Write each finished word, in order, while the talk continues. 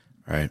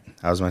All right.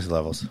 How's my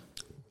levels?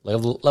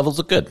 Levels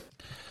look good.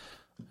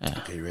 Yeah.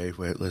 Okay, you ready?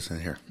 Wait, listen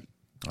here.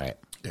 All right.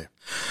 Okay.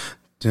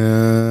 Da,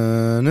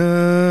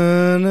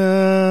 na,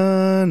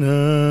 na,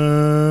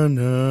 na,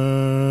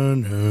 na,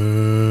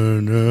 na,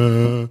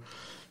 na.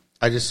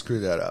 I just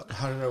screwed that up.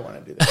 How did I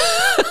want to do that?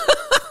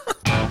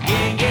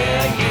 Yeah,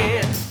 yeah,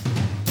 yeah.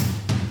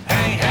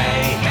 Hey,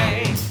 hey,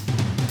 hey.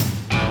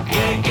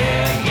 Yeah,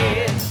 yeah,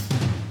 yeah.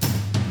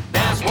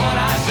 That's what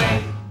I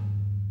say.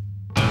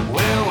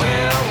 Well,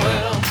 well,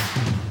 well.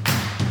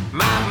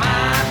 My,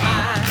 my,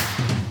 my.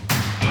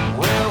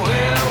 Well,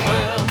 well,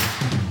 well.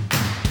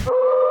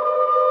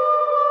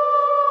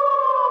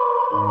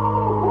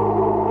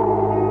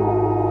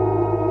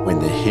 When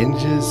the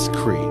hinges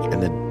creak in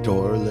the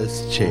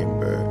doorless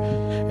chamber,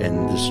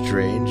 and the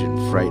strange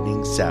and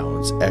frightening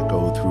sounds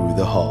echo through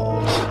the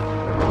halls.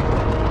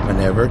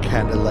 Whenever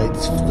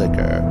candlelights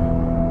flicker,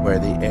 where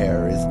the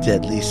air is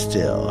deadly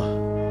still,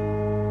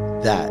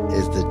 that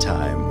is the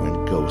time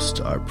when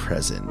ghosts are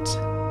present,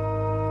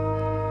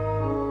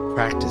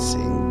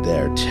 practicing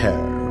their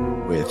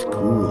terror with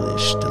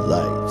ghoulish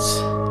delights.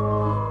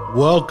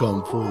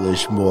 Welcome,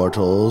 foolish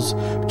mortals,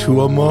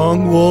 to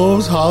Among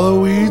Wolves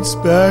Halloween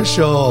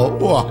Special.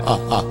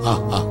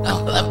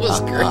 That was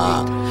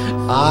great.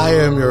 I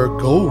am your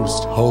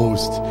ghost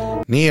host,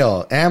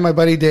 Neil, and my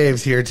buddy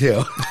Dave's here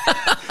too.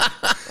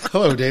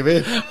 Hello,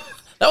 David.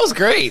 That was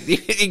great. You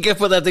can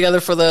put that together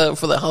for the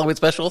Halloween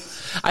special.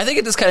 I think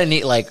it is kind of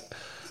neat. Like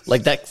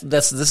that.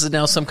 This is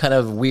now some kind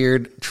of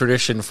weird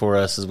tradition for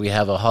us, as we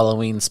have a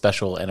Halloween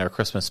special and our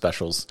Christmas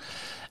specials,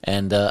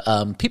 and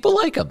people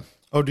like them.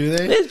 Oh, do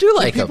they? They do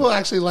like them. People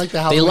actually like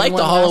the Halloween They like one,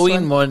 the last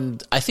Halloween one.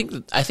 I think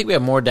we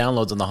have more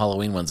downloads on the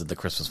Halloween ones than the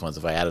Christmas ones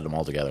if I added them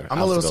all together. I'm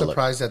a little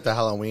surprised that the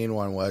Halloween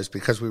one was,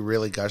 because we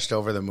really gushed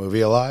over the movie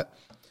a lot.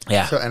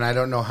 Yeah. So, and I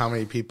don't know how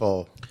many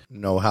people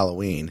know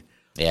Halloween.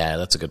 Yeah,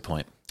 that's a good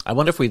point. I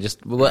wonder if we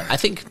just. Well, I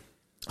think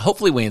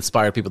hopefully we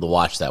inspired people to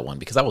watch that one,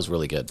 because that was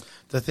really good.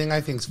 The thing I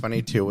think is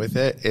funny too with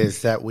it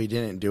is that we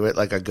didn't do it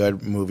like a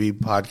good movie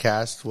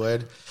podcast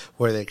would,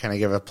 where they kind of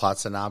give a plot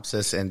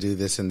synopsis and do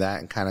this and that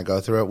and kind of go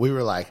through it. We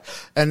were like,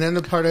 and then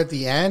the part at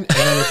the end, and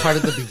then the part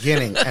at the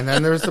beginning, and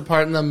then there's the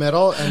part in the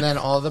middle, and then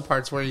all the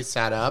parts where he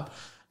sat up,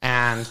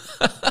 and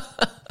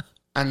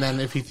then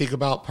if you think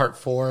about part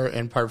 4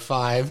 and part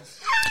 5.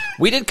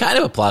 We did kind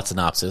of a plot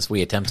synopsis.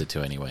 We attempted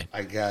to anyway.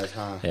 I guess,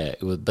 huh? Yeah,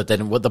 but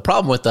then what the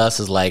problem with us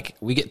is, like,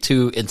 we get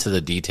too into the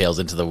details,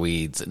 into the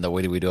weeds, and the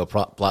way we do a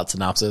plot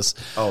synopsis.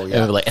 Oh, yeah.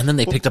 And, we're like, and then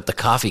they picked up the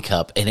coffee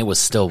cup, and it was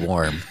still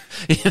warm.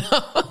 You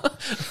know?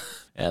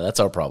 Yeah, that's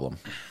our problem.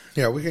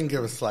 Yeah, we can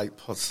give a slight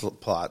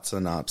plot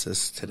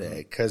synopsis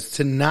today, because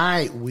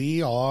tonight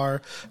we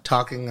are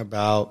talking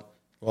about,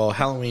 well,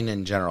 Halloween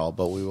in general,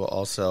 but we will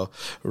also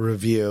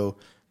review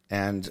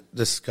and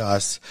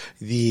discuss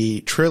the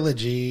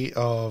trilogy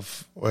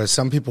of, or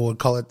some people would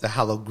call it the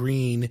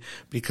Halloween,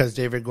 because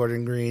David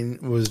Gordon Green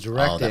was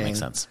directing. Oh, that makes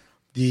sense.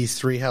 These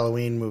 3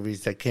 Halloween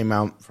movies that came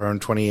out from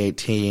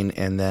 2018,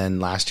 and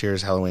then last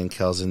year's Halloween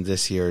Kills and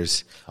this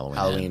year's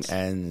Halloween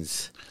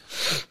Ends.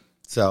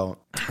 So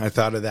I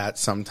thought of that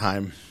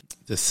sometime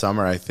this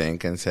summer, I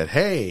think, and said,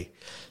 hey,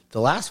 the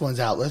last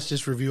one's out. Let's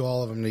just review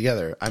all of them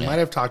together.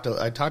 I talked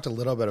a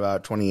little bit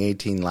about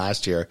 2018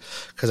 last year,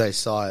 because I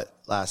saw it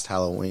last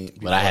Halloween.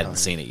 But I hadn't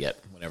seen it yet.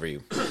 Whenever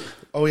you.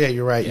 Oh yeah,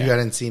 you're right. Yeah. You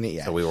hadn't seen it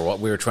yet. So we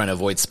were trying to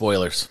avoid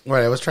spoilers.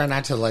 Right. I was trying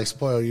not to like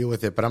spoil you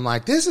with it, but I'm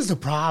like, this is a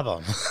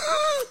problem,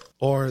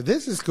 or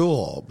this is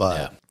cool, but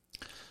Yeah.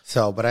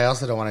 so. But I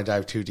also don't want to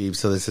dive too deep,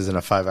 so this isn't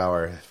a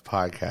 5-hour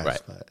podcast.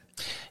 Right. But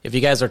If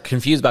you guys are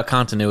confused about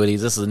continuities,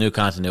 this is a new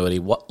continuity.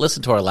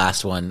 Listen to our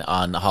last one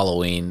on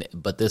Halloween,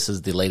 but this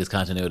is the latest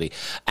continuity.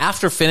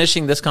 After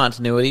finishing this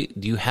continuity,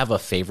 do you have a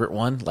favorite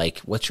one? Like,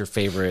 what's your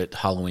favorite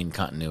Halloween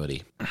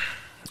continuity?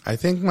 I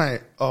think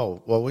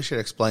we should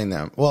explain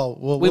them. Well,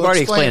 we've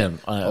already explained them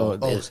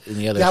in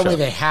the other show. That way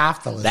they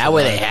have to listen. That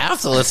way they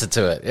have to listen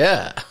to it.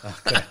 Yeah.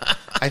 Okay.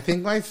 I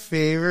think my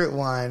favorite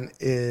one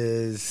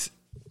is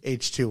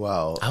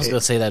H2O. I was going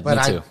to say that, but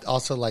me too. I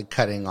also like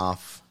cutting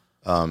off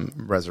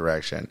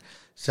Resurrection.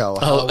 So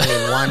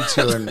Halloween 1,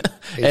 2, and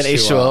H2O. And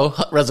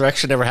H2O,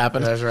 Resurrection never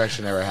happened.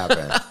 Resurrection never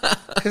happened.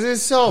 Because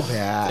it's so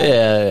bad.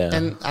 Yeah.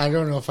 And I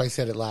don't know if I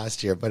said it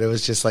last year, but it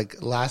was just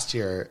like last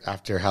year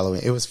after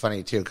Halloween. It was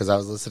funny too, because I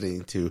was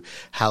listening to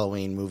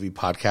Halloween movie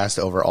podcasts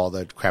over all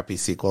the crappy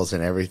sequels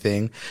and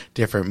everything,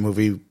 different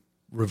movie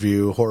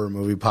review, horror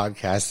movie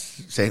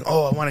podcasts saying,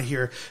 oh, I want to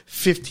hear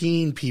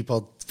 15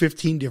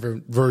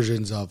 different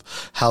versions of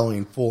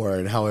Halloween 4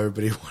 and how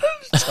everybody wanted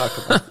to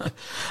talk about it.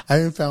 I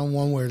even found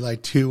one where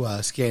like 2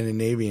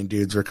 Scandinavian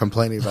dudes were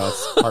complaining about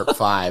part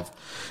 5.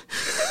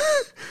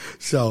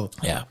 So,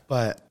 yeah.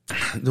 But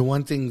the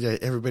one thing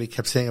that everybody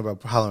kept saying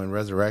about Halloween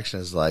Resurrection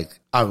is like,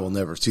 I will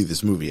never see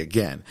this movie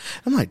again.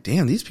 I'm like,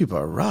 damn, these people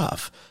are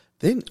rough.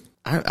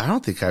 I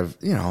don't think they're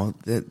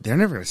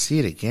never going to see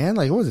it again.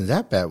 Like, it wasn't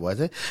that bad,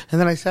 was it?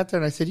 And then I sat there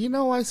and I said,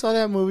 I saw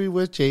that movie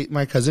with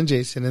my cousin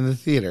Jason in the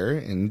theater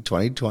in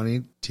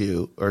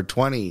 2022 or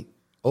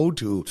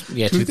 2002.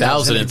 Yeah,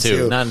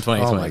 2002, not in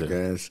 2022. Oh my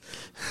goodness.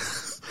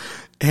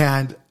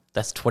 And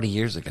That's 20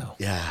 years ago.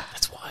 yeah,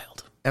 That's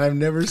wild. and I've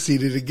never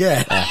seen it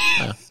again.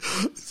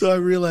 So I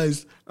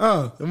realized,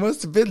 oh, it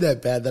must have been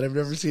that bad that I've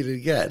never seen it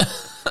again.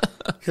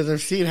 Because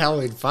I've seen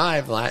Halloween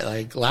 5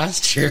 like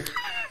last year.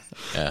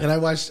 And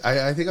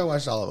I think I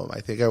watched all of them.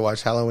 I think I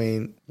watched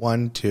Halloween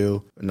 1,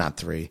 2, not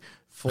 3,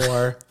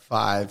 4,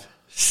 5,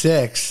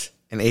 6,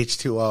 and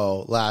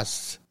H2O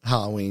last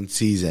Halloween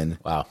season.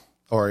 Wow.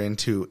 Or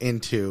into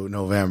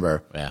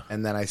November. Yeah.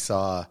 And then I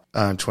saw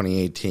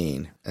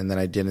 2018. And then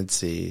I didn't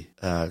see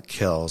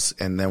Kills.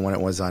 And then when it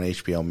was on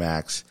HBO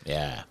Max,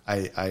 Yeah.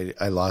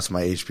 I lost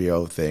my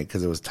HBO thing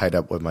because it was tied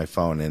up with my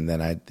phone. And then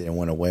it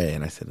went away.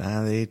 And I said,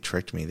 they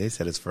tricked me. They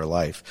said it's for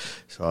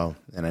life. So,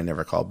 and I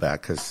never called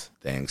back because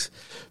thanks.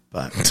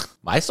 But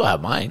I still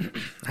have mine.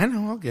 I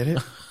know, I'll get it.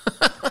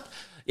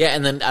 Yeah,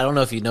 and then I don't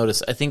know if you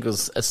noticed. I think it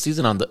was a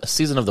season of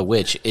The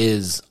Witch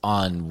is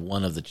on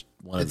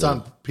It's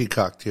on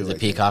Peacock too. the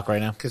Peacock right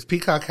now. Because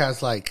Peacock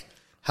has like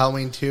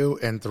Halloween 2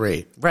 and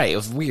 3. Right, it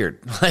was weird.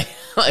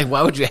 Like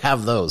why would you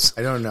have those?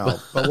 I don't know.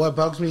 But what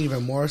bugs me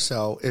even more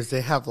so is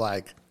they have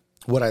like,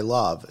 what I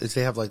love is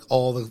they have like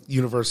all the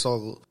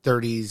Universal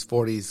 30s,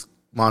 40s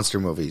monster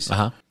movies.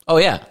 Oh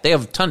yeah, they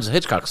have tons of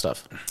Hitchcock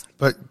stuff.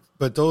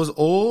 But those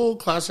old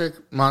classic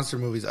monster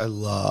movies I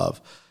love.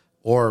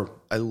 Or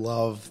I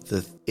love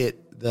I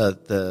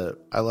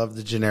love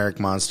the generic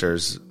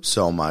monsters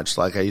so much.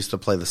 Like I used to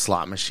play the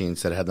slot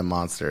machines that had the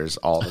monsters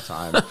all the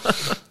time.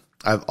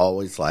 I've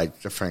always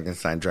liked the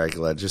Frankenstein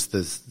Dracula, just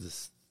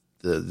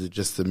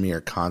the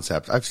mere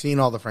concept. I've seen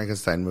all the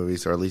Frankenstein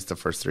movies, or at least the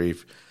first 3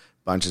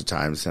 bunch of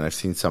times, and I've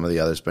seen some of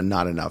the others, but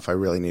not enough. I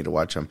really need to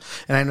watch them.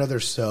 And I know they're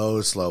so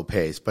slow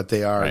paced, but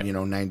they are, Right.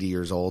 90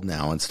 years old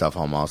now and stuff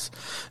almost,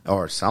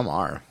 or some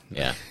are.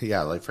 Yeah.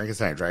 Yeah, like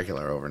Frankenstein and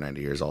Dracula are over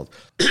 90 years old.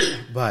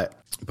 but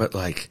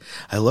like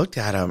I looked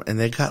at them and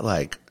they got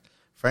like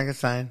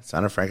Frankenstein,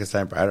 Son of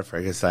Frankenstein, Bride of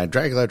Frankenstein,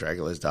 Dracula,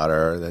 Dracula's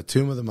Daughter, The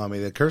Tomb of the Mummy,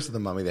 The Curse of the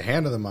Mummy, The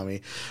Hand of the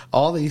Mummy,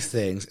 all these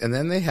things. And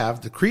then they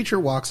have The Creature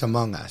Walks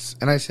Among Us.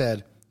 And I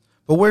said,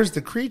 but where's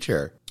the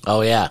creature?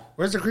 Oh yeah.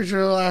 Where's the Creature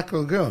of the Black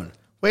Lagoon?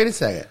 Wait a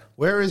second.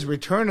 Where is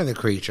Return of the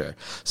Creature?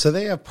 So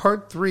they have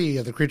part 3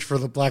 of the Creature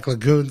from the Black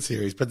Lagoon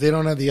series, but they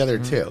don't have the other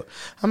 2.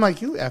 I'm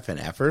like, you effing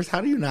effers.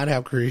 How do you not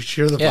have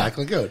Creature of the Yeah. Black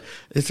Lagoon?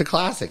 It's a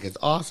classic. It's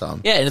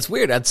awesome. Yeah, and it's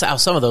weird. That's how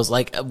some of those,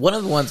 like one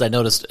of the ones I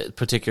noticed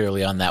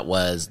particularly on that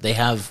was they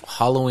have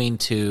Halloween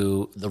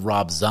 2, the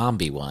Rob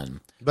Zombie one.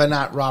 But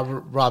not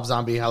Rob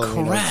Zombie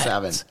Halloween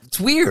 07. It's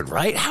weird,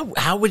 right?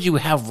 How would you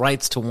have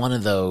rights to one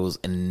of those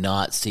and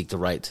not seek the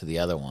right to the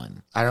other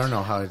one? I don't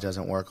know how it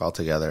doesn't work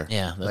altogether.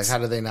 Yeah, Like, how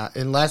do they not?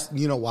 Unless,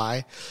 you know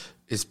why?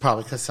 It's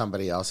probably because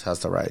somebody else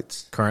has the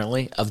rights.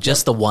 Currently, of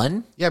just the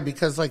one? Yeah,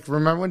 because, like,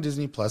 remember when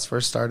Disney Plus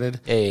first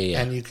started?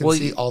 Yeah. And you can Well,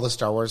 see all the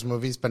Star Wars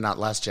movies, but not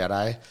Last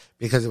Jedi,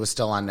 because it was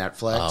still on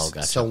Netflix. Oh,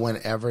 gotcha. So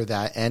whenever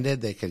that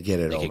ended, they could get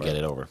it over. Could get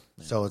it over.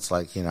 So it's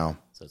like, So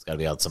it's got to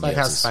be out like somebody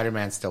how else's.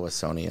 Spider-Man's still with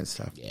Sony and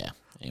stuff. Yeah.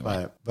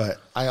 Anyway. But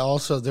I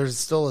also, there's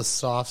still a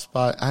soft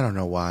spot. I don't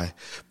know why,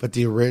 but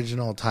the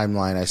original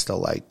timeline I still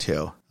like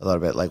too. A little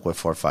bit, like with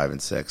 4, 5,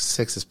 and 6.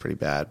 6 is pretty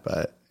bad,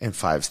 and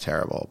 5's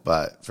terrible.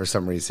 But for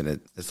some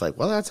reason, it's like,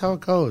 well, that's how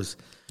it goes.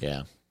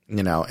 Yeah.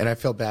 And I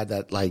feel bad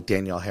that like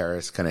Danielle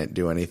Harris couldn't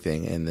do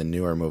anything in the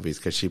newer movies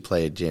because she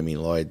played Jamie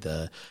Lloyd,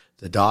 the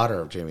daughter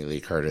of Jamie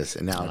Lee Curtis,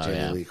 and now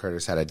Jamie Lee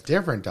Curtis had a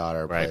different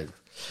daughter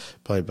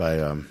played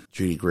by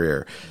Judy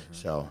Greer.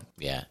 So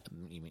Yeah.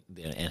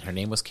 And her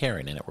name was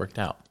Karen, and it worked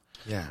out.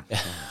 yeah,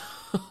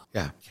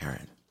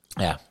 Karen.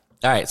 Yeah.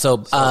 All right.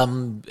 So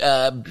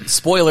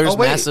spoilers, Oh,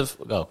 wait. massive.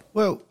 Go.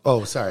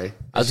 Well, sorry.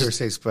 I was going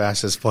to say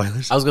massive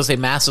spoilers. I was going to say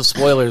massive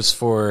spoilers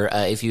for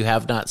if you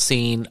have not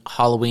seen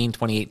Halloween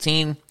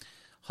 2018,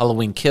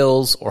 Halloween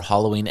Kills, or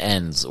Halloween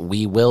Ends.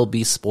 We will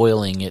be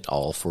spoiling it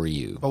all for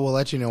you. But we'll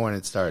let you know when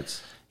it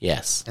starts.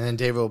 Yes. And then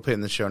David will put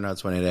in the show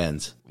notes when it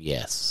ends.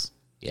 Yes.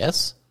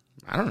 Yes?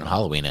 I don't know.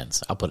 Halloween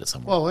Ends. I'll put it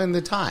somewhere. Well, in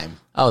the time.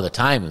 Oh, the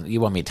time.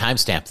 You want me to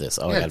timestamp this?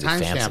 Oh, I Yeah, got to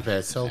be fancy. timestamp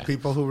it. So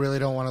people who really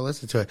don't want to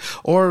listen to it.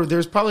 Or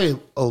there's probably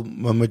a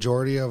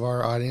majority of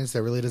our audience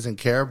that really doesn't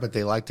care, but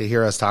they like to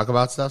hear us talk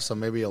about stuff. So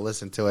maybe you'll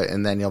listen to it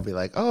and then you'll be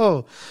like,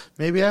 oh,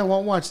 maybe I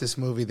won't watch this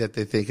movie that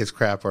they think is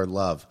crap or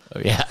love. Oh,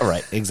 yeah,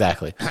 right.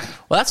 Exactly.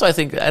 Well, that's why I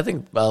think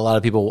a lot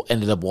of people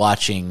ended up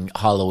watching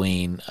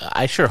Halloween.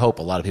 I sure hope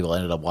a lot of people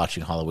ended up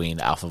watching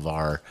Halloween off of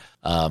our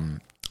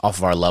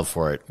love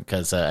for it,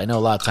 because I know a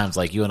lot of times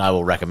like you and I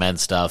will recommend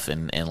stuff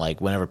and like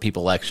whenever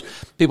people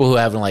who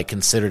haven't like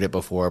considered it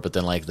before, but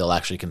then like they'll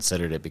actually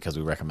consider it because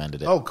we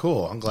recommended it. Oh,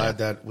 cool. I'm glad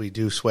that we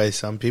do sway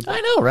some people. I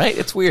know, right?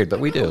 It's weird,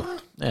 but we do.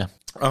 Yeah.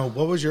 Oh,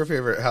 what was your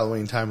favorite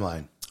Halloween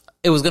timeline?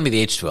 It was going to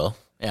be the H2O.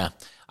 Yeah.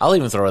 I'll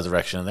even throw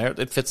Resurrection in there.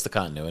 It fits the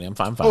continuity. I'm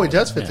fine. Oh, it with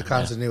does fit Yeah, the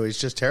continuity. It's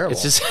just terrible.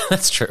 It's just,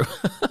 that's true.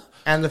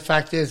 And the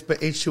fact is, but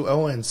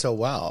H2O ends so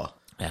well.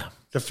 Yeah.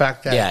 The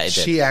fact that Yeah, it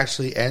did. she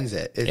actually ends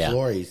it. It's Yeah.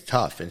 Lori's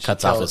tough and she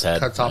Cuts off his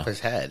head. Cuts off his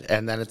head,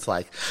 and then it's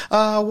like,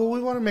 well,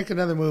 we want to make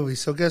another movie.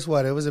 So guess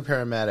what? It was a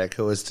paramedic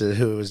who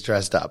was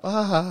dressed up.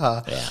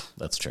 Yeah,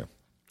 that's true.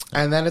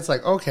 And then it's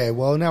like, okay,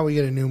 well now we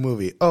get a new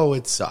movie. Oh,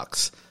 it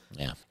sucks.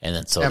 Yeah, and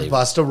then so And they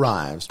Busta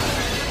Rhymes.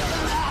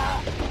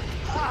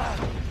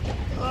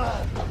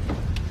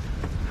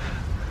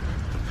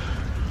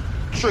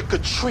 Trick or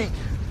treat,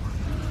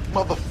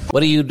 motherfucker.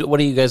 What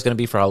are you guys going to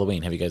be for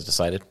Halloween? Have you guys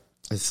decided?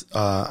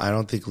 I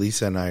don't think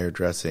Lisa and I are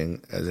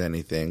dressing as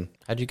anything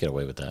How'd you get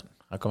away with that?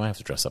 How come I have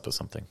to dress up as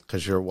something?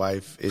 because your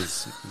wife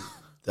is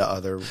the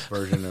other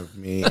version of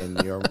me, and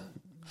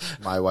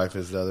my wife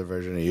is the other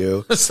version of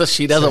you. So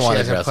she doesn't So want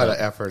to she hasn't dress put up.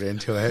 an effort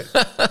into it,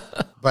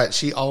 but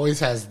she always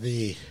has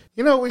we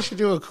should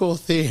do a cool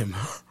theme,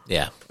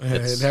 Yeah, and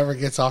it it's- never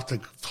gets off the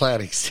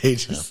planning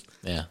stages.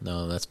 yeah.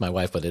 No, that's my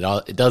wife, but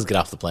it does get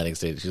off the planning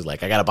stage. She's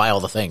like, I got to buy all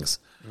the things.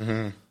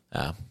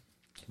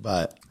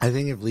 But I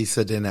think if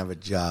Lisa didn't have a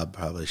job,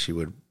 probably she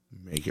would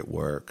make it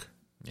work.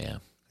 Yeah,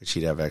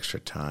 She'd have extra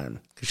time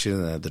because she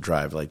doesn't have to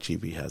drive like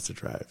GB has to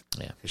drive.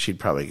 Yeah. She'd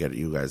probably get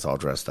you guys all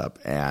dressed up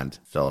and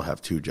still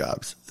have 2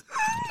 jobs.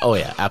 oh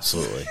yeah,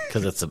 absolutely,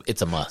 because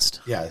it's a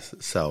must. Yes,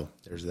 so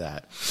there's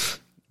that.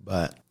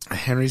 But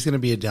Henry's going to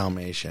be a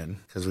Dalmatian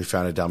because we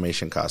found a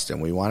Dalmatian costume.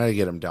 We wanted to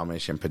get him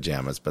Dalmatian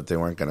pajamas, but they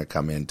weren't going to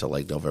come in till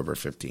like November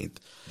 15th.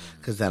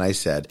 Because then I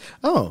said,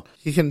 oh,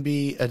 he can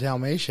be a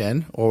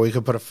Dalmatian, or we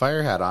could put a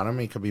fire hat on him.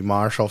 He could be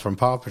Marshall from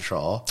Paw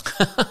Patrol,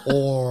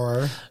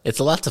 or It's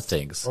lots of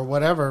things.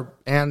 whatever.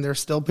 And there's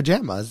still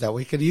pajamas that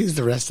we could use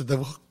the rest of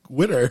the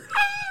winter.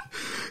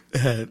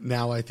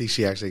 Now I think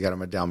she actually got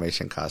him a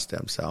Dalmatian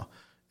costume. So,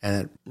 and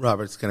then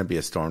Robert's going to be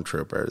a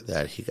stormtrooper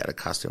that he got a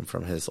costume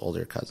from his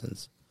older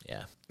cousins.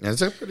 Yeah, And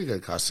it's a pretty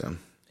good costume.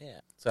 yeah.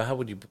 So how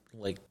would you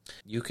like?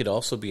 You could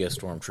also be a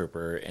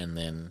stormtrooper, and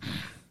then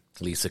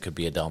Lisa could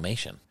be a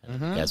Dalmatian. You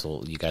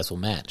guys will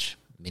match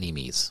mini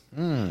me's.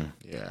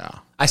 Yeah.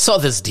 I saw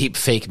this deep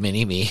fake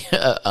mini me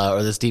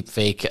or this deep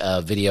fake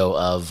video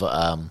of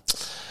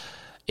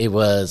it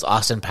was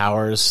Austin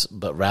Powers,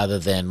 but rather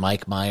than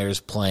Mike Myers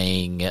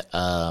playing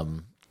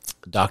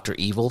Dr.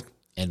 Evil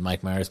and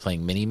Mike Myers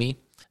playing mini me,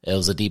 it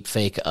was a deep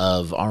fake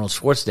of Arnold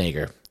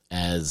Schwarzenegger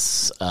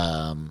as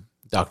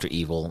Dr.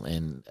 Evil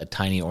and a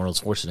tiny Arnold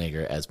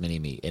Schwarzenegger as mini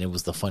me, and it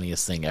was the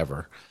funniest thing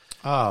ever.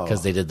 Oh.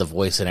 Because they did the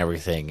voice and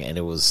everything, and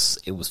it was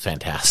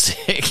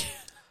fantastic.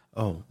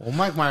 Oh. Well,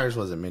 Mike Myers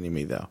wasn't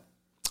Mini-Me, though.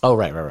 Oh,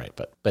 right.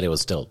 But it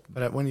was still,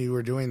 But when you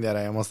were doing that,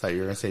 I almost thought you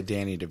were going to say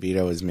Danny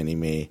DeVito is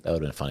Mini-Me. that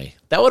would have been funny.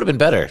 That would have been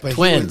better. But he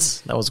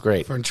Twins. That was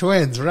great. For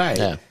twins, right.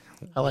 Yeah.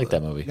 I like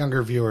that movie.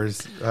 Younger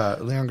viewers,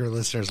 younger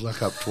listeners,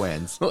 look up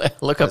Twins.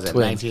 Look up Was it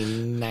Twins.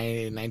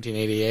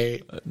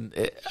 1988?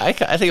 I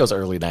think it was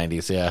early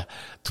 90s, yeah.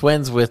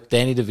 Twins with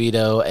Danny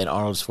DeVito and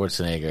Arnold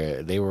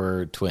Schwarzenegger. They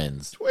were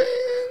twins Twins.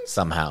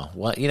 somehow.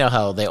 You know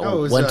how they No,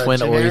 it was one a twin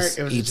generic- always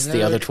it was a eats the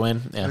genetic- other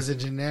twin? Yeah. It was a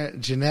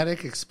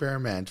genetic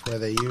experiment where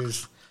they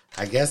used,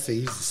 I guess they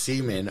used the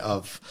semen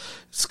of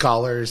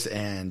scholars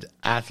and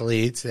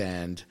athletes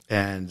and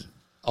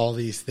all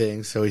these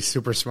things. So he's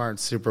super smart,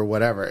 super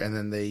whatever. And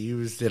then they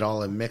used it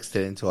all and mixed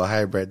it into a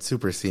hybrid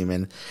super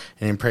semen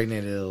and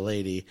impregnated a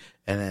lady.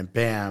 And then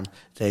bam,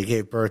 they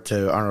gave birth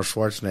to Arnold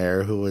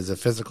Schwarzenegger, who was a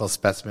physical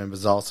specimen, but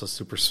was also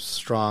super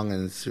strong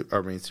and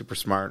super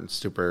smart and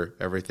super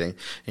everything. And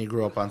he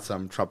grew up on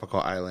some tropical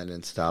island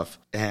and stuff.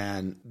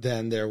 And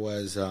then there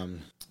was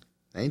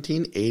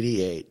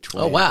 1988.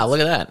 Oh, wow. Look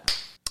at that.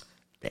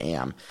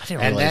 Bam. I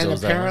didn't And realize then it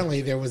was that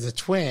apparently there was a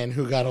twin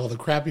who got all the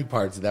crappy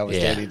parts. That was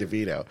Yeah. Danny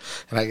DeVito.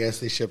 And I guess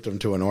they shipped him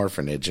to an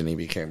orphanage and he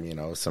became,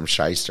 some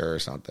shyster or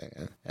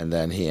something. And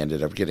then he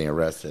ended up getting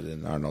arrested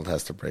and Arnold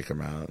has to break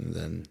him out. And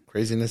then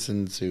craziness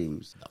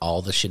ensues.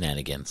 All the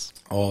shenanigans.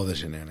 All the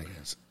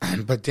shenanigans.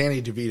 But Danny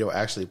DeVito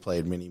actually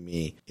played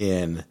Mini-Me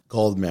in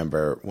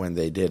Goldmember when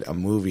they did a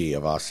movie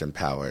of Austin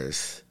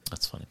Powers.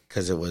 That's funny.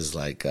 Because it was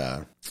like,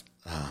 who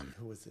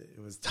was it?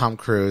 It was Tom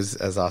Cruise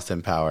as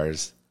Austin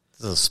Powers.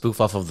 This is a spoof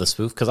off of the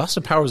spoof? Because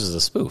Austin Powers is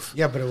a spoof.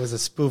 Yeah, but it was a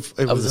spoof.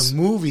 It was a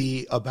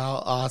movie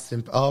about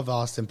Austin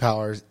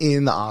Powers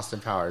in the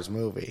Austin Powers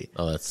movie.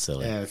 Oh, that's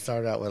silly. And it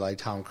started out with like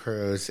Tom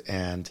Cruise,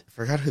 and I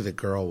forgot who the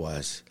girl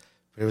was,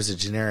 but it was a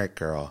generic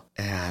girl.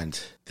 And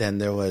then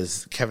there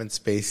was Kevin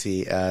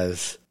Spacey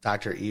as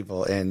Dr.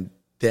 Evil, and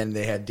then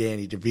they had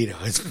Danny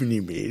DeVito as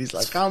Mini-Me. He's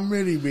like, I'm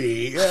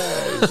Mini-Me.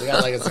 Yeah. He's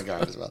got like a cigar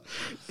as well.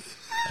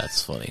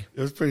 That's funny.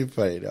 It was pretty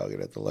funny. Now I'm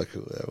gonna have to look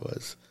who that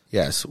was.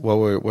 Yes. What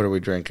are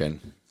we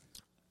drinking?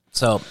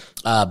 So,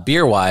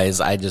 beer wise,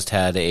 I just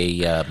had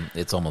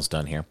it's almost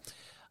done here.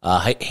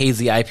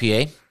 Hazy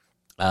IPA.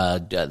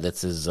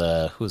 This is,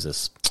 who's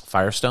this?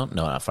 Firestone?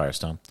 No, not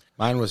Firestone.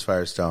 Mine was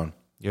Firestone.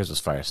 Yours was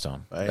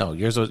Firestone. Right. No,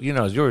 yours was,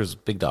 yours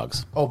Big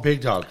Dogs. Oh,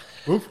 Big Dog.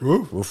 Woof,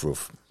 woof. Roof,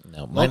 roof.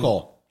 No, mine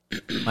Local.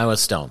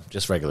 was Stone,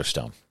 just regular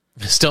Stone.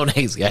 Stone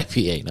Hazy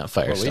IPA, not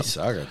Firestone.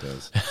 suck at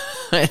this.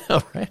 I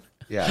know, right?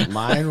 Yeah,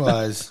 mine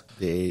was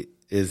the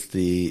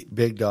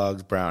Big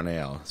Dog's Brown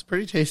Ale. It's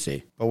pretty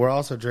tasty. But we're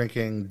also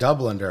drinking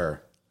Dubliner.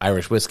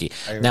 Irish whiskey.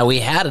 Now, we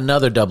had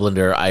another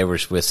Dubliner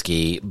Irish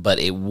whiskey, but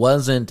it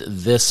wasn't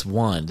this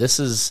one. This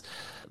is,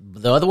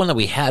 the other one that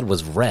we had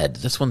was red.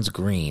 This one's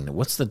green.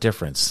 What's the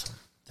difference?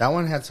 That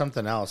one had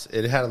something else.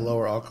 It had a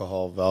lower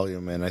alcohol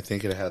volume, and I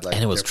think it had like.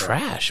 And it was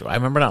different- trash. I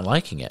remember not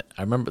liking it.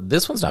 I remember,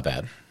 this one's not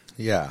bad.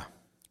 Yeah.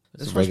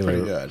 This is one's regular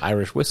pretty good.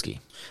 Irish whiskey.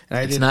 And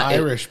I It's did not-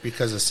 Irish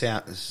because of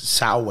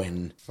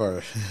Samhain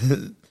for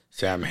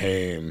Sam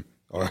Hain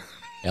or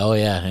Oh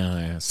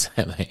yeah,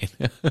 Samhain.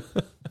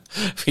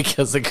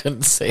 Because they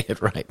couldn't say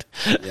it right.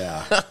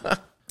 yeah.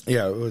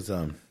 Yeah, it was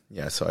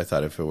so I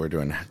thought if we're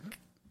doing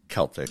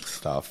Celtic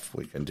stuff,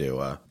 we can do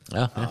We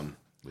could.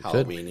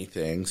 Halloween-y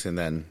things, and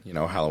then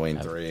Halloween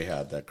 3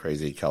 had that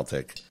crazy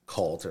Celtic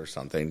cult or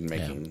something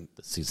making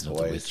the season of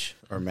the toys witch.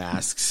 or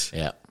masks.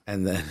 Yeah,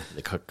 And then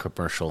the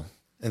commercial.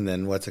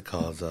 what's it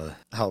called?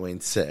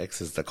 Halloween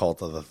 6 is the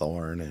Cult of the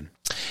Thorn, and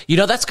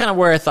That's kind of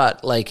where I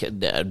thought, like,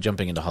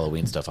 jumping into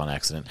Halloween stuff on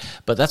accident,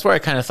 but that's where I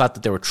kind of thought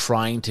that they were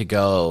trying to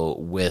go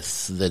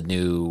with the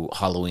new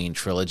Halloween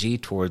trilogy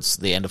towards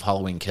the end of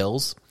Halloween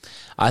Kills.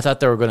 I thought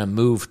they were going to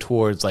move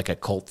towards, like, a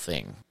cult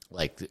thing,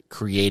 like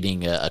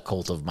creating a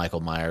cult of Michael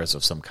Myers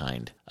of some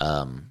kind.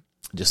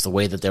 Just the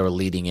way that they were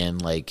leading in,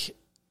 like,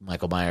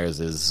 Michael Myers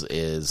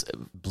is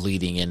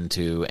bleeding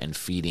into and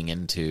feeding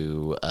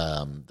into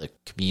the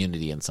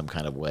community in some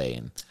kind of way,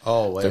 and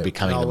they're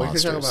becoming the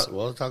monsters.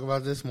 We'll talk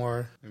about this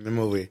more in the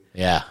movie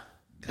Yeah.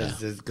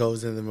 because it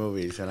goes in the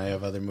movies, and I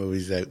have other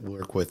movies that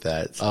work with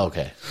that. So. Oh,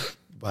 okay.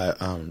 But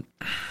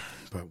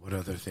what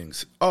other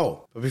things?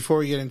 Oh, but before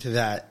we get into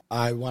that,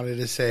 I wanted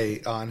to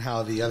say on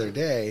how the other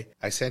day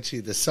I sent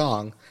you the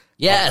song.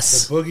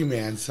 Yes. The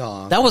Boogeyman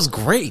song. That was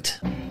great.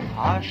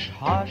 Hush,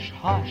 hush,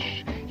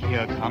 hush,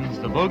 here comes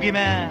the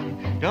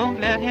boogeyman.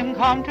 Don't let him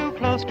come too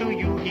close to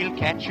you, he'll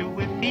catch you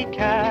if he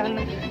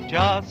can.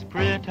 Just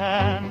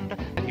pretend.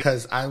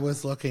 Because I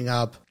was looking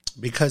up,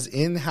 because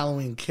in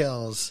Halloween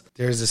Kills,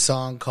 there's a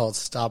song called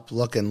Stop,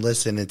 Look, and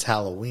Listen, It's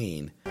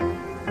Halloween.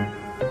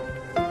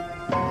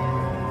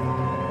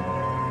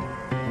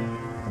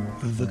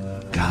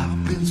 The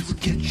goblins will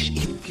get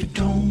you if you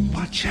don't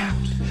watch out.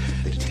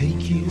 They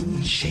take you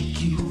and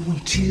shake you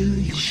until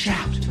you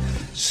shout.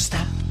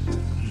 Stop,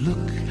 look,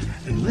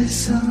 and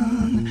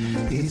listen.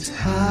 It's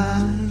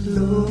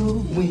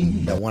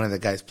Halloween. That one of the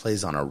guys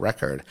plays on a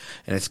record,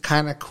 and it's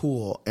kind of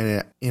cool.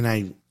 And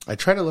I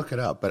try to look it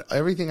up, but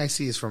everything I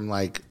see is from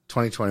like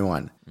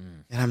 2021.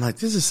 And I'm like,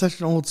 this is such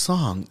an old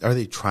song. Are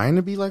they trying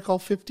to be like all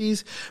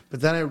 50s?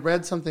 But then I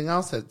read something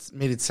else that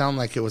made it sound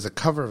like it was a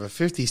cover of a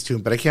 50s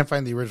tune, but I can't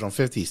find the original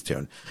 50s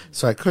tune.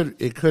 So it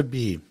could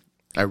be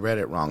I read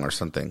it wrong or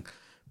something.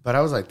 But I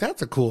was like,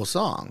 that's a cool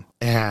song.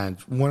 And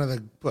one of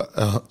the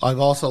I've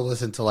also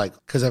listened to, like,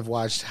 because I've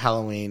watched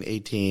Halloween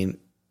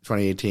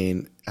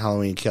 2018,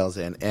 Halloween Kills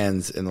and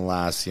Ends in the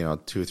last 2 or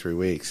 3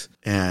 weeks.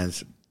 And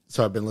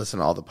so I've been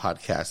listening to all the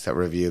podcasts that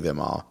review them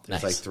all.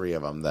 There's Nice. like 3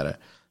 of them that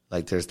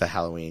like there's the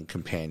Halloween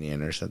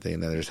Companion or something,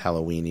 and then there's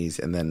Halloweenies,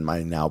 and then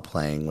my Now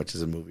Playing, which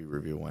is a movie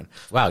review one.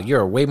 Wow,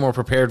 you're way more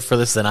prepared for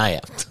this than I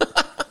am.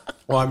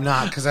 Well, I'm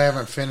not, because I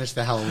haven't finished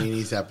the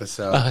Halloweenies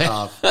episode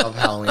of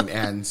Halloween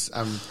Ends.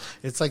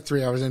 It's like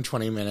 3 hours and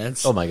 20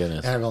 minutes. Oh, my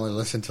goodness. And I've only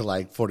listened to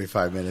like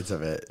 45 minutes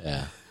of it.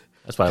 Yeah.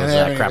 That's why I And was they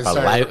that haven't crap even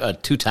out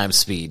started- 2 times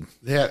speed.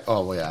 Yeah.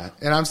 Oh, well, yeah.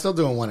 And I'm still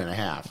doing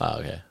 1.5. Oh,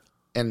 okay.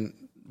 And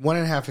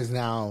 1.5 is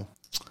now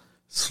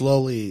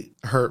slowly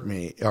hurt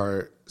me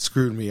or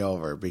screwed me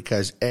over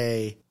because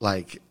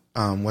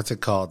what's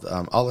it called?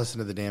 I'll listen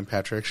to the Dan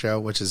Patrick Show,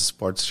 which is a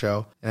sports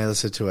show, and I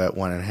listen to it at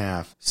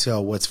 1.5.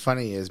 So what's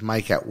funny is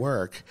Mike at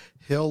work,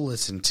 he'll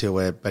listen to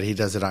it, but he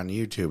does it on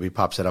YouTube. He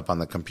pops it up on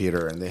the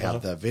computer, and they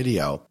have the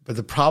video. But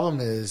the problem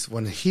is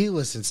when he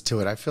listens to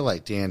it, I feel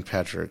like Dan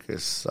Patrick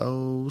is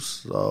so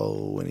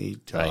slow when he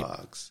Right.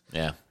 talks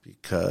Yeah.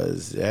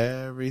 because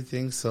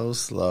everything's so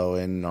slow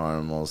in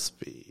normal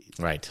speed.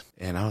 Right.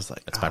 And I was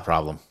like, That's my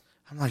problem.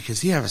 I'm like,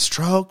 does he have a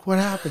stroke? What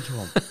happened to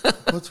him?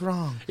 What's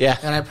wrong? Yeah.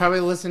 And I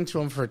probably listened to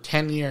him for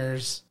 10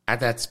 years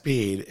at that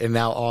speed, and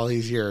now all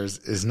these years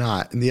is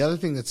not. And the other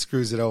thing that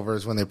screws it over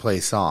is when they play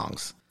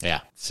songs.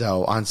 Yeah.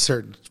 So on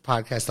certain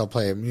podcasts, they'll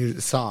play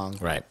a song,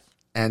 Right.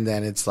 and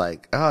then it's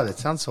like, oh, that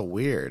sounds so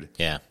weird.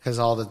 Yeah. Because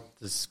all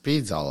the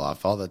speed's all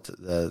off, all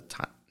the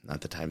time.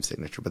 Not the time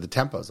signature, but the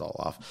tempo's all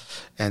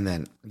off. And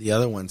then the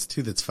other ones,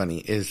 too, that's funny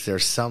is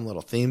there's some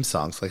little theme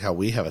songs, like how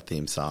we have a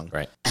theme song.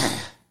 Right.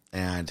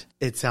 And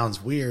it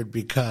sounds weird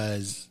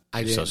because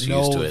I so didn't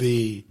used to know it.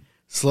 the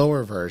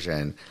slower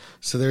version.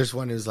 So there's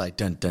one who's like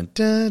dun dun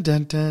dun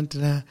dun dun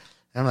dun. And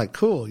I'm like,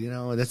 cool,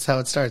 that's how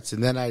it starts.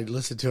 And then I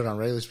listen to it on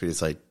regular speed.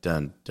 It's like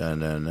dun dun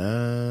dun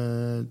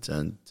dun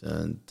dun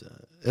dun.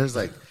 dun. It was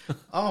like,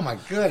 oh my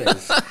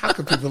goodness, how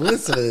can people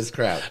listen to this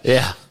crap?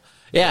 Yeah.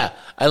 Yeah.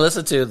 I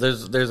listen to,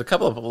 there's a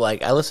couple of,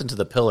 like, I listen to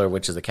The Pillar,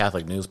 which is a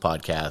Catholic news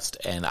podcast,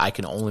 and I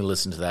can only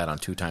listen to that on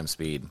 2 times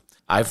speed.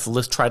 I've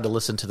tried to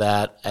listen to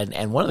that,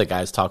 and one of the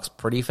guys talks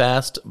pretty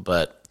fast,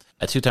 but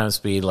at 2 times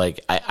speed,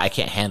 like, I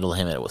can't handle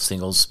him at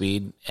single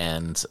speed,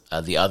 and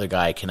the other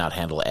guy cannot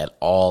handle it at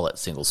all at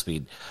single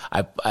speed.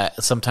 I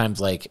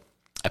sometimes, like,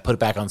 I put it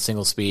back on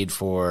single speed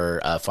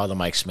for Father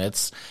Mike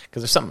Schmitz,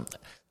 because there's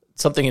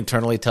something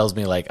internally tells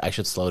me, like, I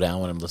should slow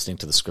down when I'm listening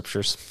to the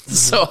scriptures.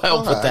 So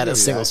I'll put that at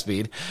single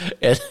speed.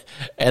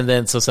 And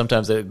then so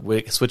sometimes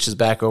it switches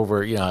back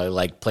over,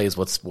 like plays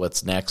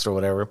what's next or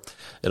whatever.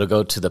 It'll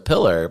go to The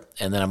Pillar,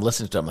 and then I'm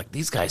listening to it. I'm like,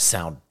 these guys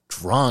sound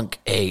drunk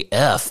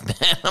AF,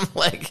 man. I'm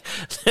like,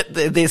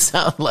 they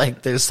sound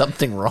like there's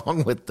something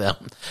wrong with them.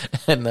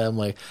 And I'm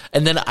like,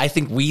 and then I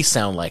think we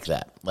sound like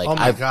that. Like, Oh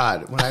my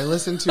God. When I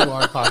listen to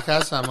our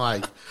podcast, I'm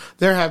like,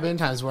 there have been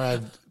times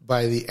where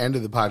by the end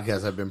of the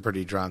podcast, I've been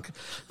pretty drunk,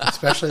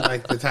 especially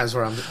like the times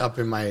where I'm up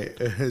in my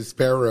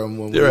spare room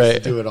when we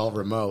used to do it all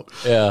remote.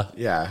 Yeah.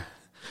 Yeah.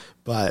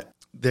 But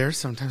there's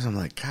sometimes I'm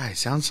like, God, I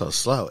sound so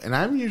slow. And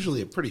I'm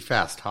usually a pretty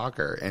fast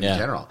talker in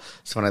general.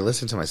 So when I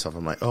listen to myself,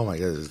 I'm like, oh my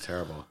God, this is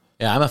terrible.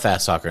 Yeah, I'm a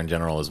fast talker in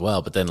general as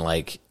well, but then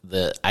like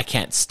I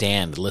can't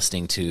stand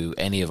listening to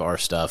any of our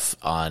stuff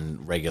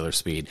on regular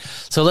speed.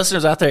 So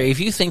listeners out there, if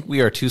you think we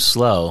are too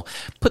slow,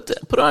 put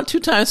it on 2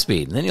 times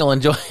speed, and then you'll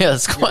enjoy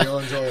us. You'll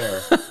enjoy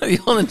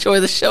it. You'll enjoy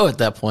the show at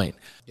that point.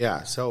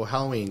 Yeah, so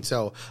Halloween.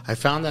 So I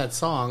found that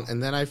song,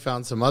 and then I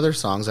found some other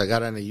songs. I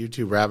got on a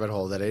YouTube rabbit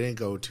hole that I didn't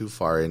go too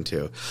far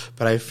into.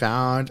 But I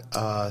found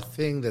a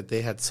thing that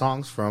they had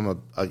songs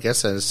from, I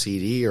guess, a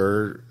CD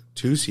or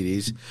 2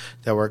 CDs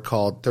that were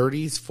called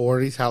 30s,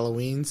 40s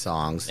Halloween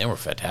songs. They were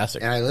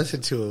fantastic. And I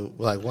listened to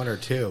like 1 or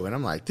 2, and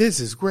I'm like, this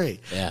is great.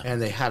 Yeah.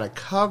 And they had a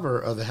cover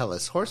of the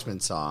Headless Horseman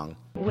song.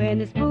 When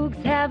the spooks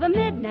have a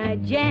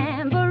midnight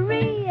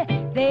jamboree,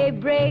 they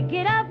break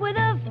it up with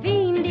a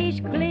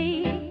fiendish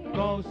glee.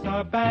 Ghosts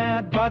are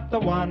bad, but the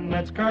one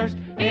that's cursed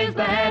is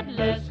the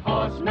Headless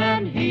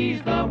Horseman.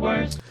 He's the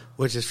worst.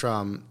 Which is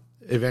from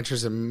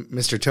Adventures of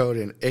Mr. Toad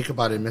and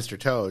Ichabod and Mr.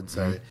 Toad,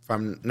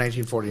 from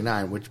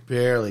 1949, which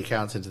barely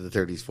counts into the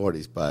 30s,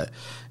 40s.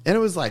 And it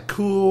was like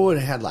cool, and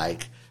it had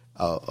like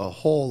a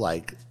whole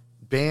like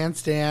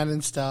bandstand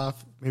and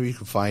stuff. Maybe you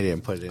can find it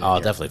and put it in. I'll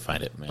here. definitely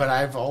find it, man. But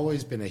I've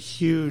always been a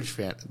huge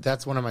fan.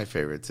 That's one of my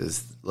favorites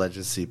is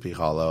Legend of Sleepy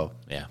Hollow.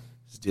 Yeah.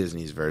 It's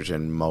Disney's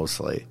version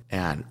mostly.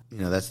 And,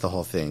 that's the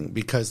whole thing.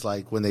 Because,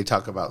 like, when they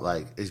talk about,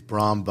 like, is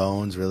Brom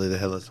Bones really the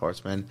Headless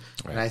Horseman?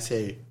 Right. And I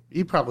say,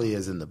 he probably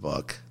is in the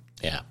book.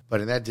 Yeah.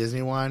 But in that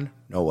Disney one,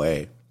 no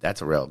way.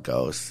 That's a real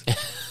ghost.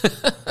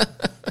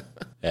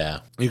 Yeah.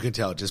 You can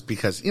tell just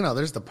because,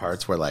 there's the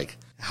parts where, like,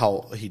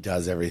 how he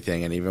does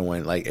everything. And even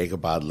when, like,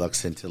 Ichabod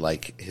looks into,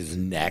 like, his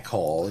neck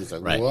hole, he's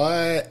like, Right.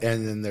 what?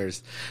 And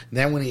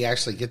then when he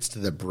actually gets to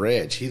the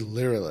bridge, he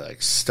literally,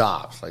 like,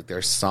 stops. Like,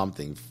 there's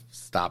something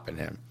stopping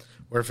him.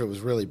 Where if it was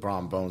really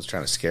Brom Bones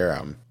trying to scare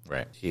him,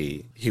 Right.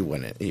 he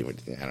wouldn't. He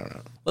would, I don't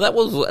know.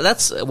 Well,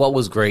 that's what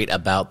was great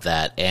about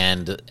that,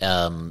 and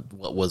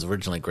what was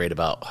originally great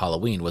about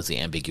Halloween was the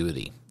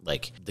ambiguity.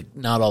 Like,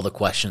 not all the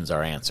questions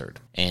are answered,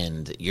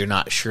 and you're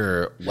not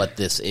sure what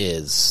this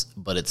is,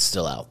 but it's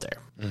still out there.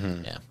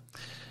 Mm-hmm. Yeah,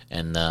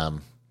 and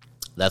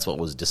that's what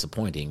was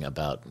disappointing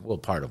about. Well,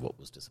 part of what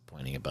was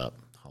disappointing about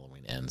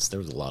Halloween Ends. There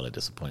was a lot of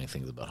disappointing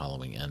things about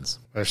Halloween Ends.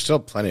 There's still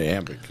plenty of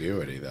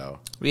ambiguity though,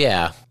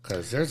 Yeah,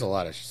 because there's a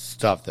lot of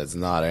stuff that's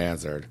not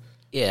answered.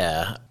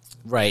 yeah,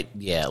 right.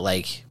 Yeah,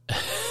 like.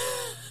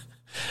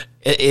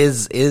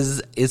 Is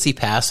he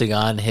passing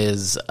on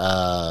his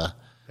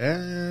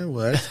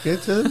Let's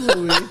get to the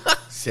movie.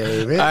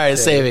 Save it. All right,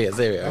 save it.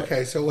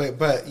 Okay, so wait,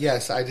 but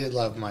yes, I did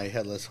love my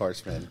Headless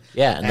Horseman.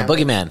 Yeah, and the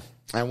Boogeyman.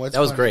 And what's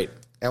That was funny- great.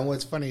 And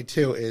what's funny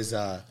too is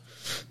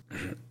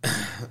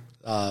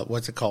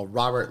what's it called?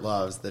 Robert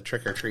loves the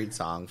Trick or Treat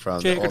song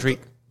from Trick the or old- Treat.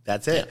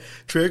 That's it.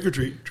 Trick or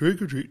treat,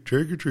 trick or treat,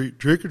 trick or treat,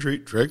 trick or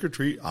treat, trick or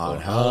treat on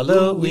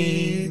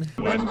Halloween.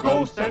 When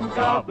ghosts and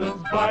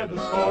goblins by the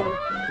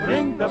score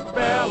ring the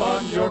bell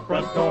on your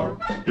front door,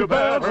 you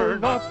better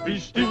not be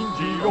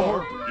stingy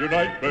or your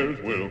nightmares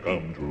will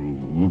come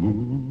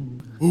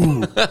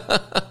true.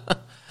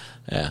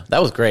 Yeah,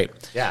 that was great.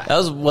 Yeah. That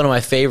was one of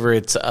my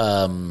favorite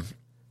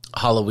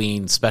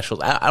Halloween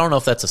specials. I don't know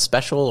if that's a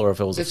special or if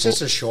it was It's a full,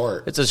 just a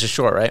short. It's just a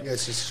short, right? Yeah,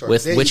 it's just short.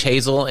 With They- Witch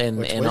Hazel and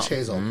Witch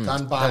Hazel, done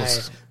that by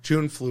was-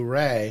 June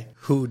Fleury,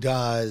 who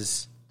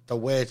does the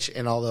witch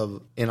in all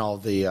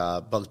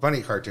the Bugs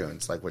Bunny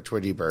cartoons, like with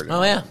Tweety Bird.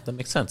 Oh yeah, that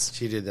makes sense.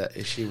 She did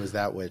that. She was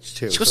that witch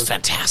too. She was So-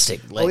 fantastic.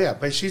 Like, yeah,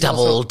 but she's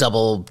double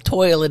also-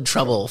 toil and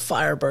trouble,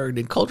 Firebird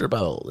and Culture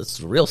Bowl. It's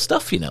real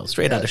stuff,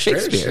 straight out of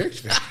Shakespeare.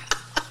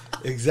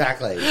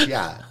 Exactly.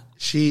 Yeah.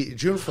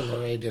 June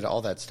Fleury did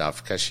all that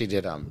stuff because she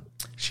did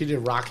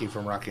Rocky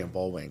from Rocky and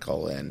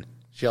Bullwinkle, and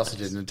she also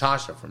did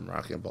Natasha from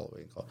Rocky and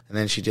Bullwinkle, and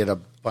then she did a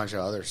bunch of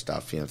other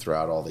stuff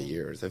throughout all the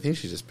years. I think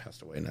she just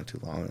passed away not too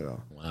long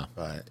ago. Wow.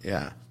 But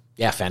yeah.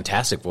 Yeah,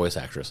 fantastic voice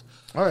actress.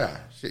 Oh yeah.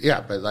 Yeah,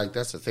 but like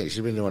that's the thing.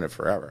 She's been doing it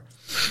forever.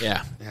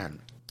 Yeah, Man,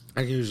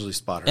 I can usually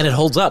spot her. and it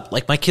holds up.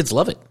 Like my kids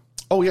love it.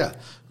 Oh yeah,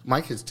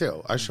 my kids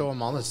too. I show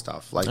them all this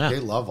stuff. Like Yeah. they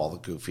love all the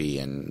Goofy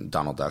and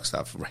Donald Duck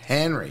stuff.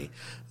 Henry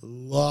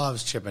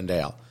loves Chip and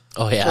Dale.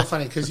 Oh, yeah. It's so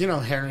funny because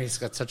Henry's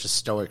got such a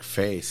stoic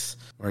face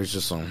where he's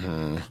just like,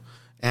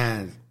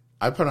 and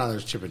I put on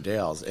those Chip and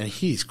Dales and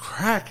he's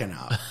cracking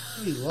up.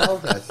 He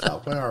loves that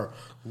stuff. When are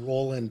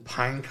rolling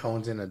pine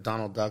cones into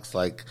Donald Duck's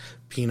like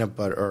peanut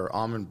butter or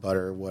almond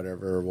butter, or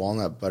whatever,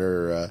 walnut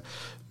butter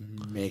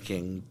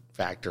making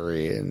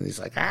factory, and he's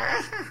like,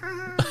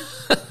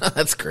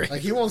 That's great.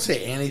 like he won't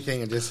say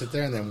anything and just sit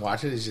there and then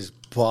watch it. He's just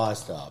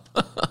bossed up.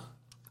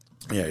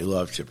 Yeah, he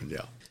loves Chip and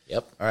Dale.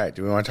 Yep. All right,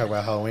 do we want to talk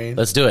about Halloween?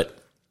 Let's do it.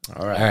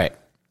 All right. All right.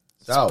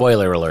 So,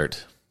 Spoiler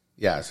alert.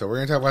 yeah, so we're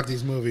going to talk about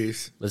these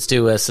movies. Let's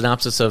do a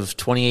synopsis of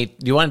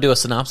 28. Do you want to do a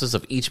synopsis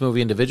of each movie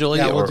individually?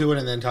 Yeah, we'll do it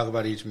and then talk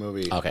about each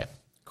movie Okay,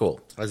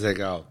 cool. as they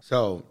go.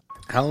 So,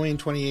 Halloween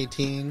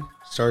 2018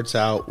 starts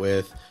out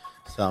with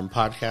some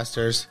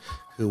podcasters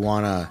who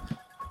want to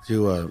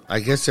do I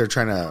guess they're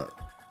trying to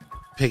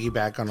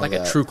piggyback on Like all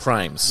a that. true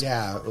crimes.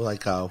 Yeah,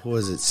 like what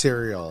was it,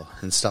 Serial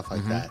and stuff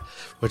like that,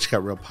 which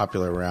got real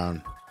popular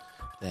around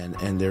then.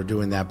 And they're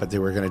doing that, but they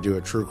were going to do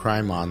a true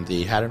crime on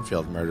the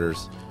Haddonfield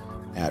murders.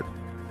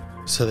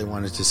 So they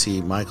wanted to see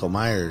Michael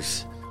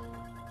Myers,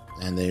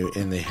 and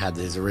they had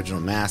his original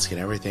mask and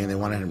everything. They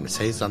wanted him to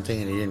say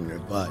something, and he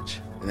didn't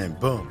budge. And then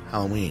boom,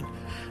 Halloween,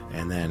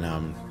 and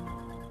then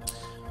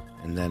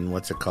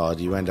what's it called?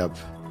 You end up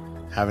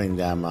having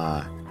them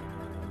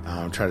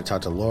try to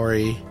talk to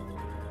Laurie.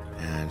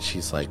 And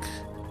she's like,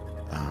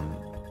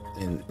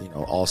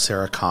 all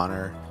Sarah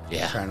Connor,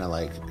 trying to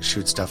like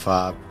shoot stuff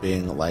up,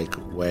 being like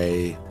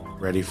way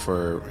ready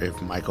for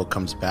if Michael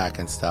comes back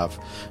and stuff.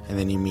 And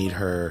then you meet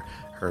her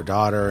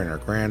daughter and her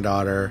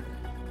granddaughter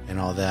and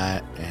all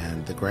that.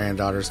 And the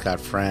granddaughter's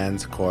got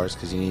friends, of course,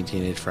 because you need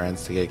teenage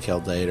friends to get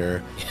killed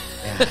later.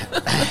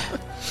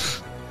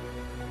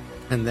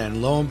 And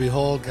then lo and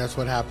behold, guess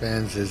what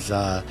happens? Is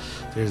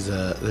there's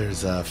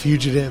a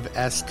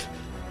fugitive-esque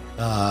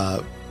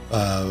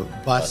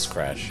bus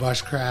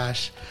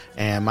crash,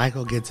 and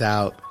Michael gets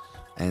out,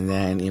 and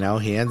then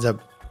he ends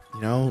up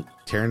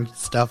tearing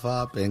stuff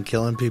up and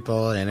killing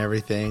people and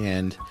everything,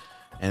 and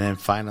then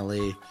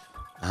finally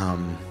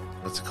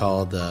what's it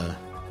called,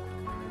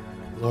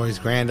 Laurie's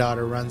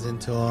granddaughter runs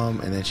into him,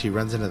 and then she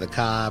runs into the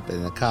cop,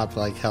 and the cop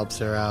like helps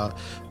her out,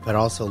 but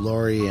also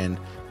Laurie and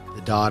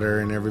the daughter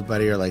and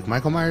everybody are like,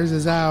 Michael Myers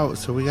is out,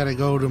 so we got to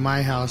go to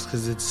my house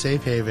because it's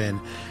safe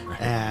haven.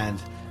 Right.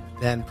 And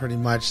then pretty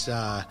much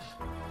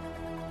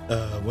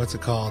what's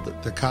it called,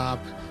 the cop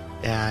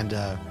and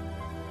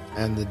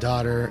the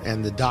daughter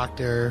and the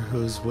doctor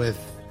who's with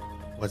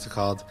what's it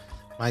called,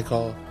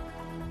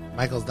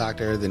 Michael's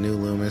doctor, the new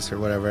Loomis or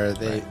whatever,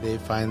 they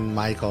find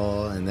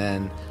Michael, and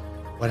then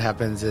what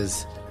happens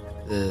is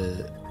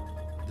the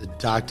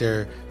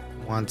doctor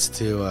wants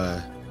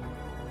to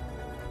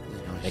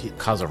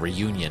cause a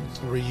reunion,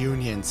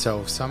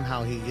 so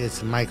somehow he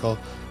gets Michael,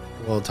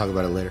 we'll talk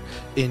about it later,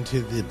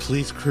 into the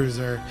police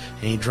cruiser,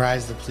 and he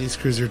drives the police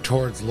cruiser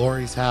towards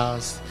Laurie's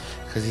house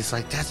because he's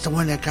like, that's the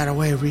one that got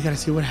away, we gotta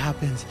see what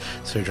happens.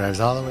 So he drives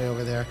all the way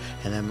over there,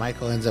 and then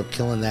Michael ends up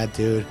killing that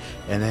dude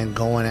and then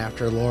going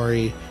after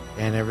Laurie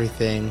and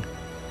everything.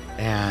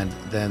 And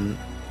then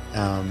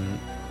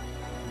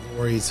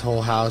Laurie's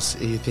whole house,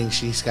 you think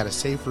she's got a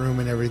safe room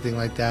and everything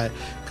like that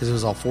because it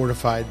was all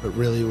fortified, but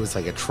really it was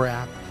like a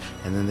trap.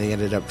 And then they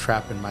ended up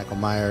trapping Michael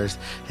Myers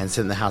and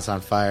setting the house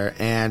on fire.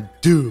 And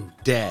dude,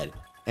 dead.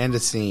 End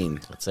of scene.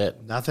 That's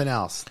it. Nothing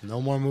else.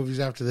 No more movies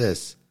after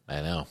this.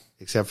 I know.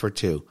 Except for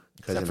two.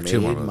 Because it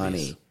made more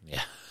money.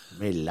 Yeah.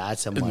 Made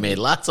lots of money. It made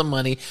lots of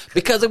money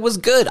because it was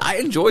good. I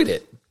enjoyed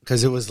it.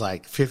 Because it was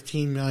like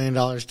 $15 million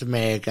to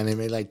make, and they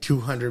made like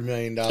 $200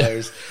 million. Not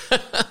as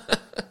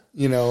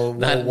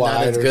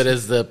good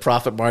as the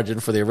profit margin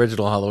for the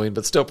original Halloween,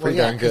 but still pretty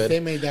darn good. They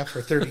made that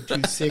for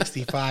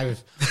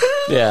 $32.65.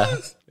 Yeah.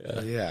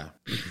 Yeah.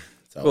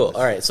 So cool.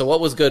 All right. So what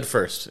was good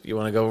first? You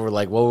want to go over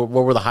like what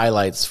were the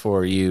highlights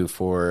for you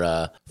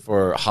for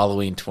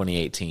Halloween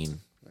 2018?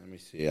 Let me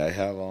see. I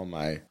have all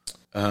my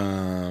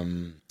I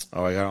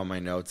got all my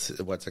notes.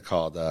 What's it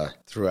called?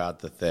 Throughout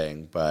the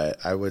thing,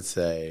 but I would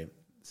say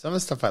some of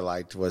the stuff I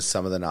liked was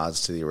some of the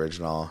nods to the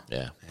original.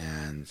 Yeah.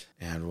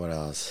 And what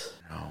else?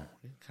 Kind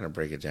of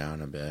break it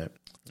down a bit.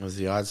 It was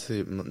the nods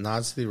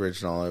to the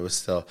original. It was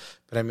still,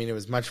 but I mean, it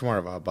was much more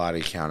of a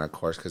body count, of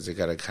course, because they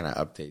got to kind of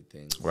update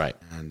things. Right.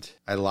 And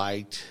I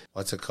liked,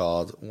 what's it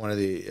called?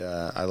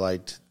 I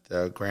liked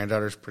the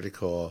granddaughter's pretty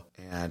cool.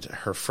 And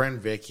her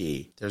friend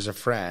Vicky, there's a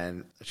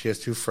friend. She has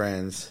two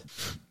friends.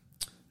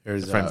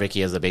 There's friend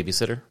Vicky as a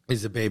babysitter.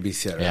 Is a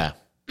babysitter. Yeah.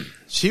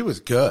 She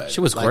was good.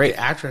 She was like, great.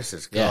 The actress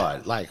is good.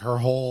 Yeah. Like her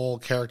whole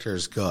character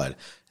is good.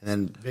 And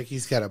then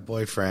Vicky's got a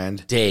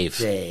boyfriend, Dave.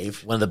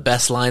 One of the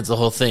best lines of the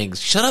whole thing.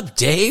 Shut up,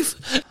 Dave.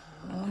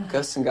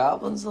 Ghosts and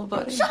goblins, little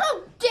buddy. Shut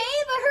up, Dave.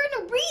 I heard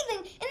him breathing,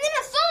 and then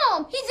I saw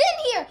him. He's in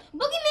here.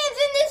 Boogeyman's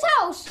in this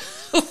house.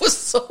 It was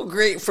so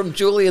great from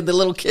Julian, the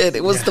little kid.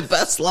 It was the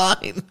best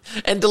line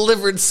and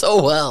delivered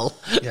so well.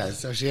 Yeah,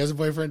 so she has a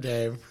boyfriend,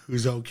 Dave,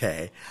 who's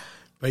okay.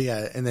 But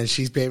yeah, and then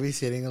she's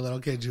babysitting a little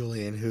kid,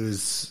 Julian,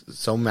 who's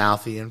so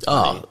mouthy and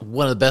funny. Oh,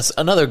 one of the best.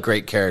 Another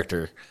great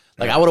character.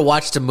 Like, I would have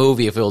watched a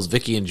movie if it was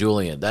Vicky and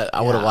Julian.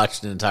 I would have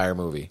watched an entire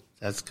movie.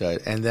 That's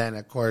good. And then,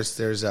 of course,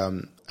 there's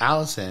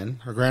Allison,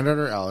 her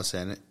granddaughter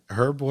Allison.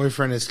 Her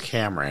boyfriend is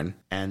Cameron.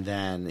 And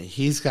then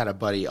he's got a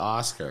buddy,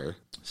 Oscar.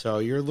 So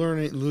you're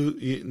learning,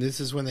 this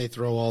is when they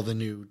throw all the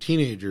new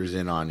teenagers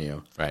in on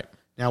you. Right.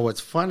 Now,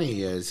 what's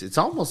funny is it's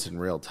almost in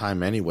real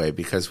time anyway,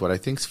 because what I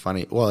think's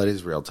funny, well, it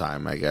is real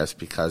time, I guess,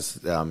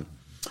 because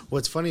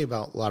what's funny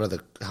about a lot of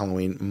the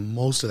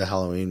most of the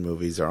Halloween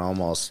movies are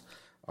almost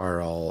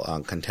are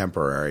all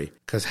contemporary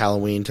because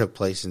Halloween took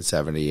place in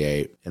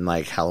 78 and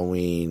like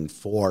Halloween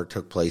 4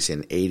 took place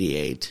in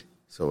 88.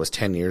 So it was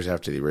 10 years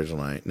after the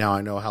original night. Now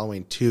I know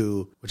Halloween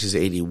 2, which is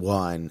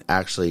 81,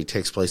 actually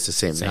takes place the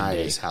same night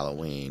day as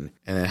Halloween.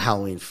 And then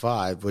Halloween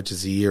 5, which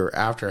is a year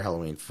after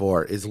Halloween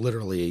 4, is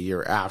literally a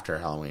year after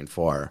Halloween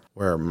 4,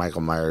 where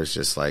Michael Myers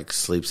just like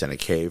sleeps in a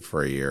cave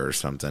for a year or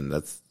something.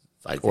 That's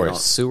like, Or a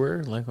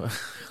sewer? Like,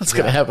 what's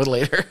going to happen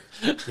later?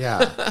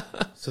 yeah.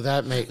 So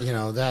that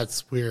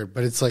that's weird.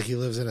 But it's like he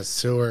lives in a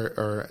sewer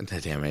or,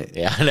 damn it.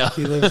 Yeah, I know.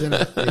 He lives in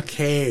a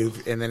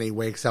cave and then he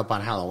wakes up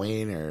on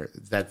Halloween, or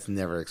that's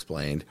never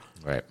explained.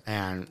 Right.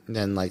 And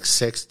then like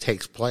 6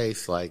 takes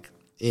place like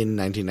in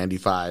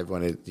 1995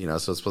 when it,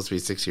 so it's supposed to be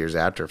 6 years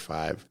after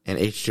 5. And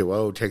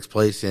H2O takes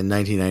place in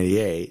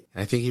 1998.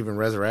 And I think even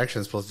Resurrection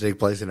is supposed to take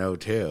place in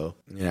 02,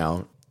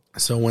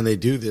 So when they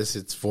do this,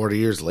 it's 40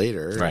 years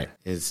later. Right.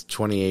 It's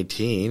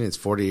 2018. It's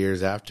 40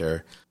 years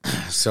after.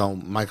 So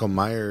Michael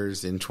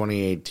Myers in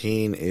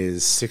 2018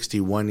 is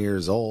 61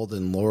 years old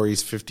and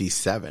Laurie's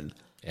 57.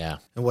 Yeah.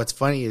 And what's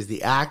funny is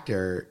the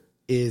actor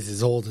is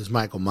as old as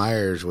Michael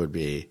Myers would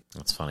be.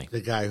 That's funny.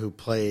 The guy who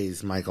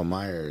plays Michael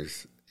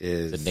Myers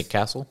is... Is it Nick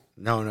Castle?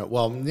 No.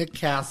 Well, Nick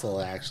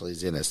Castle actually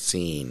is in a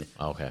scene.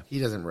 Okay. He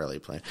doesn't really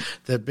play.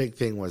 The big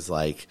thing was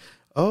like...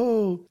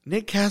 Oh,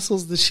 Nick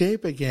Castle's the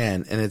Shape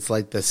again. And it's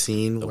like the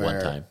scene where...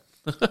 one time.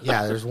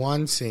 yeah, there's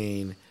one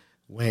scene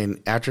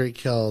when after he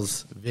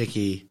kills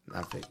Vicky...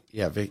 Not Vicky.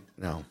 Yeah, Vicky.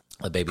 No.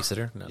 The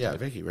babysitter? No, Yeah,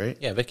 Vicky, right?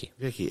 Yeah, Vicky.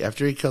 Vicky.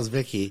 After he kills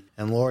Vicky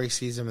and Laurie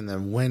sees him in the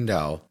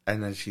window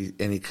and then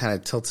he kind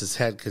of tilts his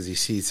head because he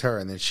sees her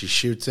and then she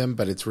shoots him,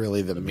 but it's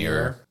really the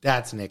mirror.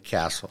 That's Nick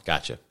Castle.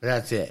 Gotcha. But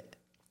that's it.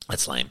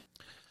 That's lame.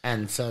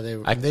 And so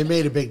they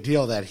made a big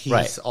deal that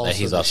he's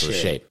also the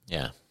Shape.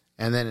 Yeah.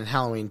 And then in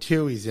Halloween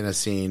 2, he's in a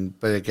scene,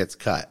 but it gets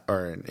cut,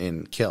 or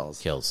in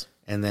Kills.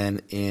 And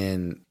then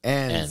in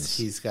Ends,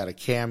 he's got a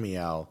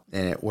cameo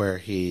in it where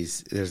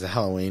there's a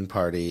Halloween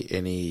party,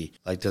 and he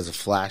like does a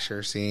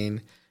flasher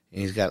scene,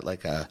 and he's got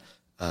like a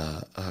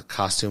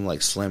costume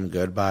like Slim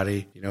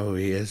Goodbody. You know who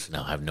he is?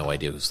 No, I have no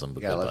idea who Slim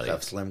Goodbody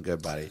is. Slim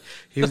Goodbody.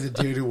 He was the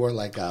dude who wore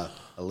like a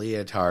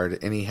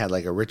leotard, and he had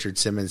like a Richard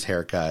Simmons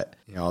haircut,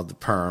 the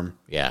perm.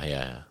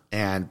 Yeah.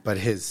 But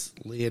his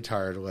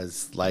leotard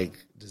was like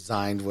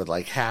designed with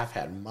like half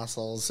had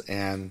muscles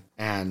and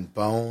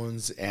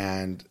bones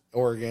and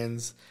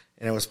organs,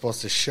 and it was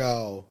supposed to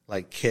show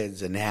like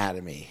kids'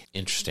 anatomy.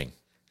 Interesting.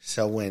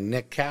 So when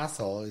Nick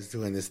Castle is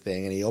doing this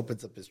thing and he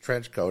opens up his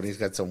trench coat and he's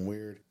got some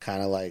weird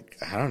kind of like,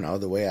 I don't know,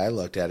 the way I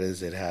looked at it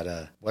is it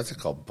had what's it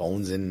called?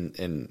 Bones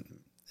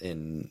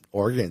in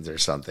organs or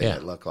something. Yeah.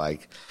 It looked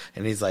like,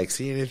 and he's like,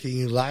 see anything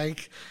you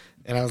like?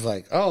 And I was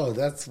like, oh,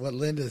 that's what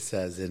Linda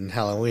says in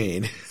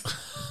Halloween.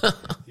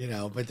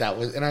 But that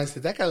was, and I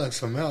said, that guy looks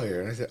familiar.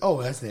 And I said, oh,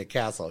 that's Nick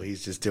Castle.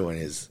 He's just doing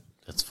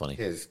that's funny.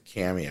 His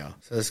cameo.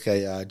 So this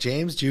guy,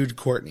 James Jude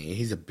Courtney,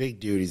 he's a big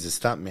dude. He's a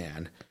stunt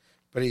man,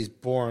 but he's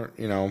born,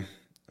 he's born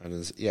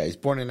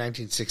in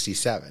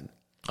 1967.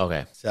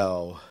 Okay.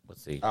 So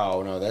let's see.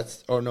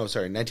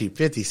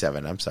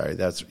 1957. I'm sorry.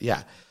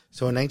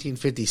 So in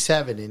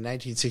 1957, in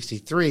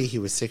 1963, he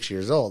was 6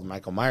 years old.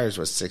 Michael Myers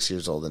was 6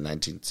 years old in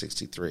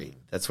 1963.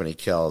 That's when he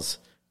kills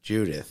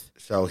Judith.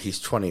 So he's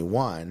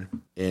 21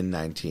 in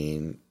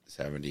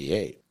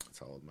 1978.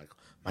 So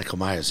Michael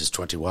Myers is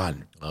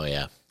 21. Oh,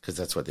 yeah. Because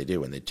that's what they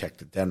do when they check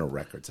the dental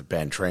records of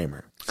Ben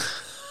Tramer.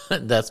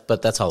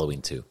 But that's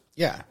Halloween 2.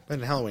 Yeah, but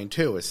in Halloween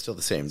 2, it's still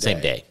the same day. Same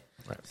day.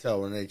 Right.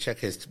 So when they check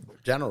his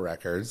dental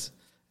records,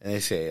 and they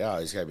say, oh,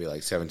 he's got to be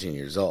like 17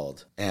 years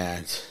old.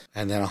 And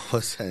then all of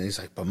a sudden he's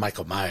like, but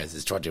Michael Myers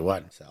is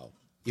 21. So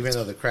even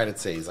though the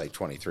credits say he's like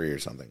 23 or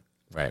something.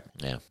 Right,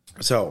 yeah.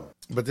 So,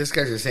 but this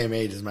guy's the same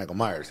age as Michael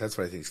Myers. That's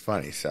what I think is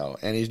funny. So,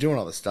 and he's doing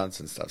all the stunts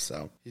and stuff.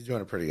 So he's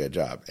doing a pretty good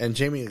job. And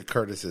Jamie Lee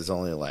Curtis is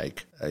only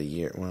like a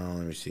year. Well,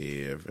 let me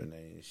see.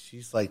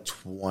 She's like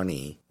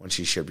 20 when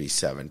she should be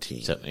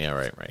 17. Yeah,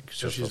 right.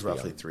 So she's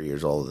roughly 3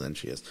 years older than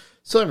she is.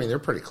 So, I mean, they're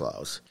pretty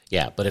close.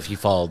 Yeah, but if you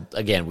followed,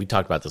 again, we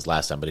talked about this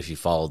last time, but if you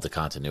followed the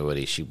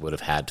continuity, she would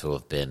have had to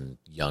have been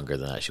younger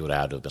than that. She would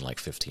have had to have been like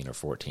 15 or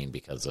 14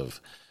 because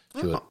of,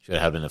 she would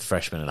have been a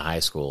freshman in high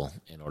school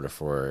in order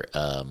for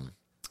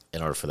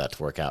that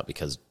to work out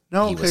because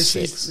he was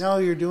 6.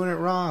 You're doing it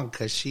wrong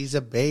because she's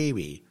a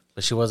baby.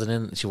 But she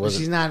wasn't.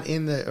 She's not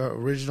in the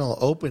original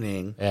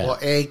opening. Yeah. Well,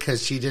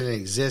 because she didn't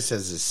exist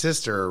as his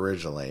sister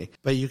originally.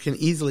 But you can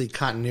easily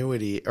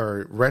continuity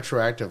or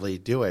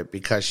retroactively do it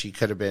because she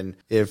could have been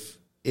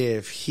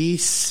if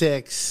he's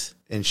 6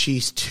 and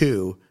she's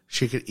 2,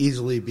 she could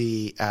easily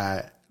be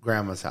at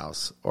grandma's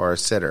house or a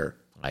sitter.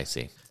 I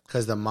see.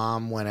 Because the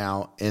mom went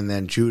out, and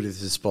then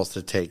Judith is supposed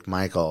to take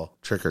Michael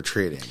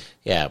trick-or-treating.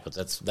 Yeah, but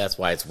that's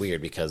why it's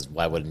weird, because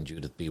why wouldn't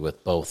Judith be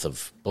with both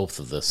of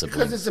the siblings?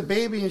 Because it's a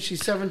baby, and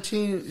she's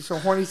 17, it's a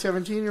horny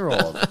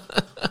 17-year-old.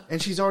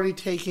 And she's already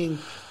taking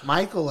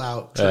Michael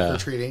out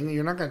trick-or-treating.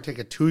 You're not going to take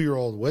a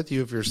 2-year-old with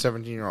you if you're a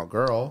 17-year-old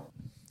girl.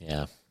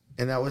 Yeah.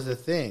 And that was the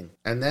thing.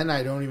 And then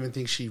I don't even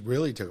think she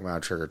really took him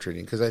out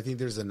trick-or-treating because I think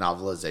there's a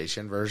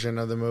novelization version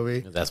of the movie.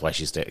 That's why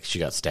she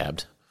got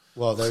stabbed.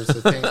 Well, there's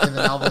the thing in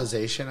the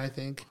novelization, I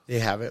think they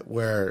have it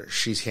where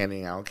she's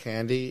handing out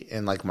candy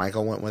and like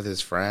Michael went with his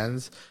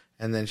friends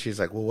and then she's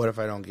like, well, what if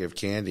I don't give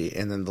candy?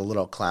 And then the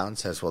little clown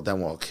says, well, then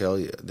we'll kill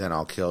you. Then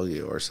I'll kill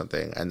you or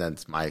something. And then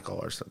it's Michael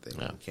or something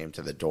who came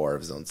to the door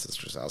of his own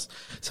sister's house.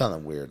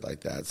 Something weird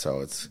like that. So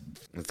it's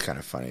kind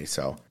of funny.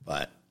 So,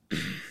 but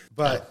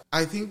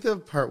I think the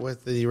part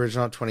with the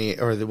original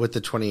with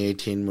the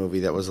 2018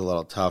 movie that was a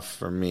little tough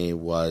for me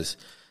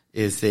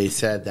is they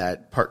said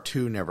that part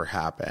 2 never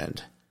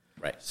happened.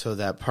 Right. So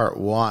that part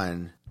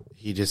 1,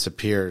 he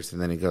disappears and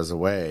then he goes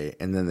away.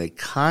 And then they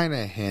kind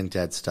of hint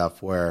at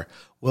stuff where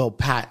Will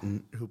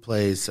Patton, who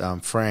plays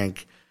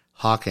Frank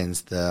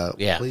Hawkins, the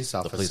police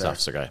officer. The police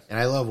officer guy. And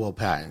I love Will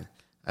Patton.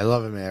 I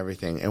love him in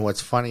everything. And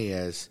what's funny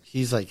is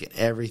he's like in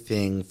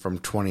everything from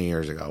 20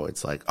 years ago.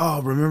 It's like,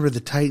 oh, remember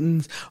the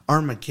Titans?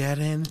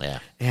 Armageddon? Yeah.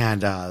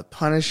 And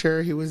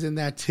Punisher, he was in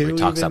that too. He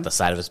talks out the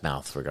side of his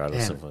mouth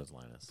regardless of what his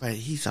line is. But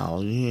he's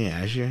all,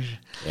 yeah.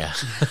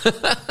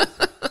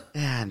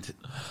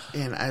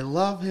 And I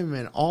love him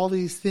in all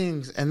these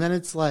things. And then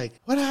it's like,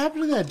 what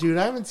happened to that dude?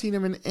 I haven't seen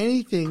him in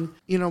anything,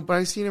 but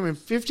I've seen him in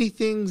 50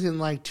 things in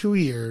like 2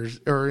 years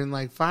or in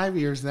like 5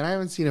 years. And then I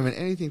haven't seen him in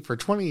anything for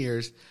 20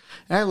 years.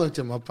 And I looked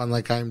him up on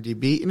like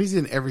IMDb and he's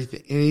in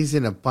everything. And he's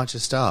in a bunch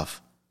of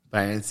stuff.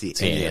 But I didn't see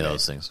any of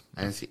those things.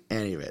 I didn't see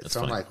any of it. That's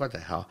so funny. I'm like, what the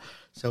hell?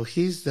 So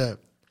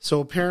so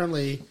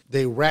apparently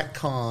they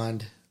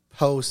retconned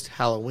post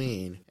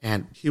Halloween,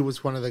 and he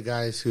was one of the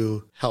guys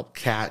who helped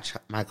catch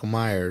Michael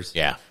Myers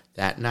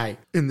that night.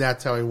 And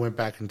that's how he went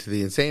back into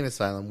the insane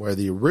asylum, where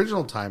the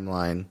original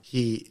timeline,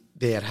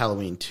 they had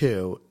Halloween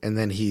 2, and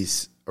then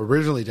he's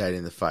originally died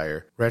in the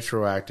fire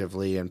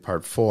retroactively in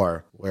part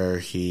 4, where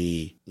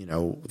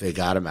they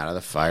got him out of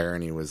the fire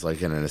and he was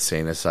like in an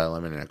insane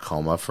asylum and in a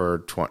coma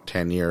for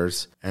 10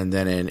 years. And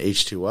then in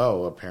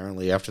H2O,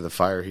 apparently after the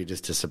fire, he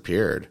just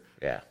disappeared.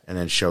 Yeah. And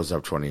then shows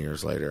up 20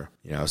 years later,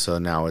 so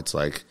now it's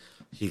like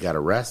he got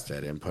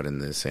arrested and put in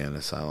the insane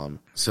asylum.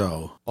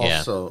 So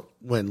also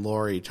when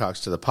Lori talks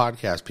to the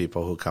podcast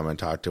people who come and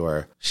talk to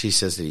her, she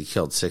says that he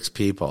killed 6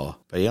 people,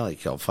 but he only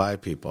killed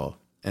 5 people.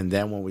 And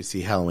then when we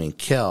see Halloween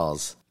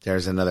Kills,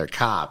 there's another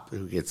cop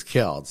who gets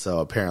killed. So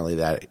apparently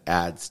that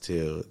adds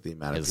to the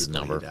amount of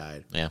people who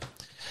died. Yeah.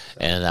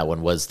 And that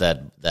one was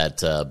that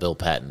Bill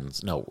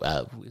Patton's. No,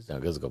 it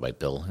doesn't go by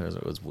Bill.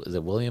 Is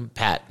it William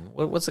Patton?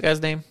 What's the guy's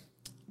name?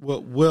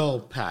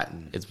 Will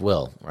Patton. It's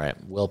Will, right?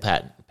 Will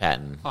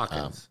Patton.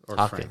 Hawkins.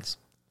 Hawkins.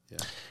 Yeah.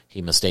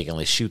 He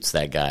mistakenly shoots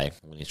that guy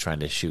when he's trying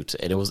to shoot.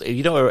 And it was,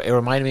 it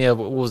reminded me of,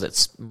 what was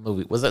that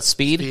movie? Was that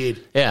Speed?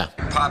 Speed. Yeah.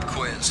 Pop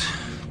quiz.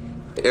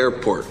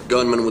 Airport.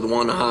 Gunman with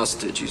 1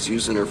 hostage. He's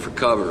using her for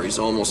cover. He's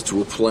almost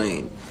to a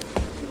plane.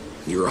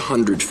 You're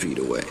 100 feet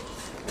away.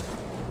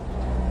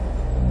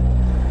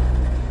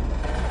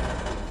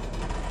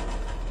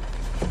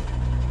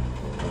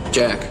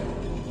 Jack.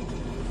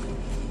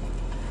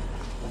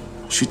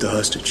 Shoot the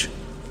hostage.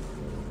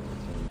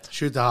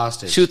 Shoot the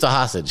hostage. Shoot the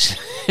hostage.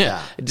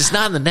 Yeah. Just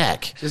not in the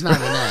neck. Just not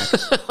in the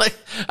neck. Like,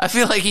 I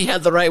feel like he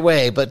had the right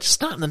way, but just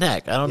not in the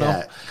neck. I don't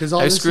know. Because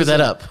I screwed that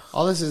up.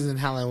 All this is in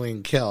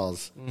Halloween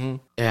Kills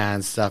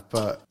and stuff,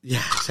 but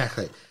yeah,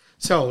 exactly.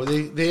 So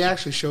they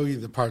actually show you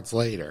the parts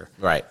later.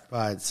 Right.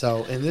 But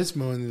so in this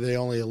movie, they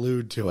only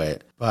allude to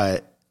it,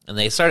 but. And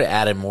they started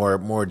adding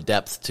more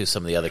depth to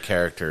some of the other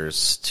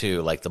characters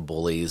too, like the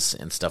bullies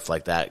and stuff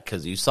like that.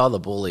 Because you saw the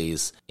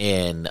bullies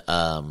in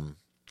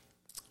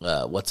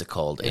what's it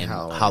called in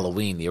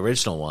Halloween, the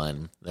original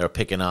one. They were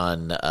picking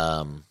on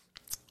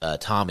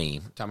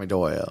Tommy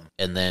Doyle,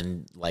 and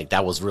then like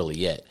that was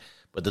really it.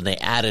 But then they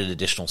added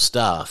additional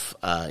stuff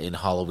in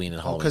Halloween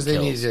and Halloween because they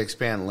needed to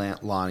expand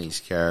Lonnie's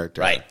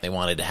character. Right. They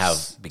wanted to have,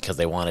 because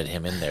they wanted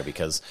him in there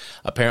because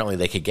apparently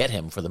they could get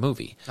him for the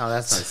movie. No,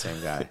 that's not the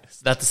same guy.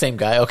 It's not the same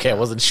guy? Okay, I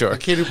wasn't sure. The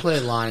kid who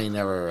played Lonnie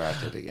never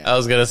acted again. I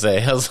was going to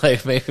say, I was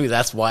like, maybe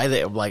that's why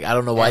they, like, I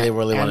don't know why they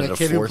really wanted to force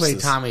this. And the kid who played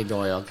Tommy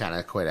Doyle kind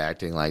of quit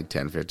acting like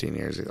 10, 15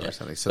 years ago or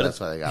something. So that's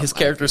why they got his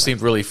character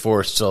seemed really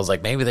forced. So I was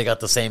like, maybe they got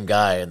the same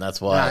guy and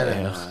that's why. I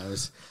don't know. It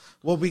was,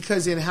 well,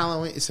 because in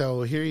Halloween,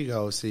 so here you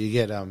go. So you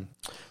get,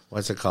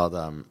 what's it called?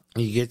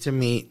 You get to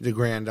meet the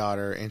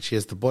granddaughter, and she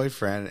has the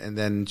boyfriend, and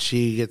then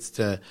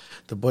the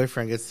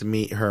boyfriend gets to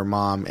meet her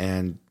mom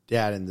and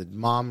dad, and the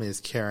mom is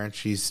Karen.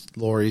 She's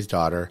Laurie's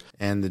daughter,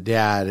 and the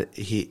dad,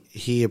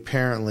 he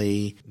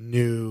apparently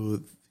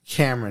knew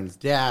Cameron's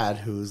dad,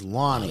 who's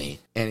Lonnie,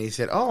 and he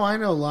said, "Oh, I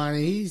know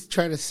Lonnie. He's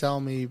trying to sell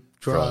me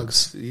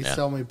drugs. He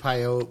sold me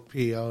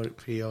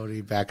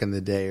peyote back in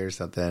the day or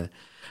something,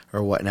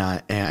 or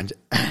whatnot."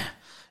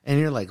 And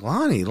you're like,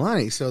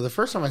 Lonnie. So the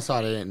first time I saw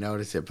it, I didn't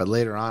notice it. But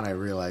later on, I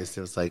realized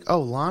it was like,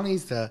 oh,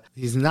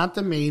 he's not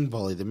the main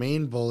bully. The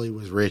main bully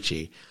was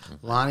Richie.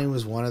 Lonnie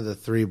was one of the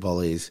 3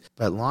 bullies.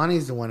 But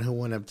Lonnie's the one who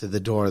went up to the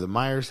door of the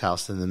Myers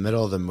house in the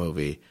middle of the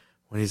movie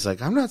when he's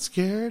like, I'm not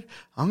scared.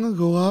 I'm going to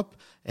go up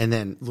And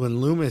then when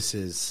Loomis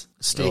is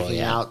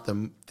staking out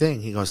the thing,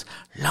 he goes,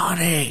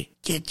 Lonnie,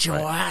 get your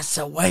ass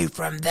away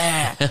from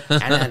there.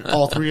 And then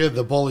all three of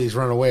the bullies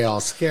run away all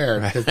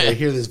scared because they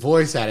hear this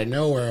voice out of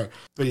nowhere.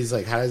 But he's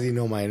like, how does he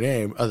know my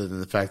name? Other than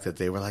the fact that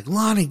they were like,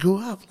 Lonnie, go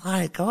up,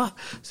 Lonnie, go up.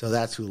 So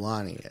that's who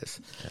Lonnie is.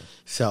 Yeah.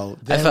 So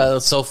then, I thought it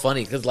was so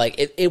funny because like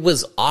it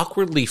was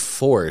awkwardly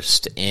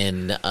forced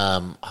in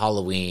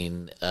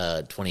Halloween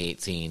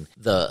 2018.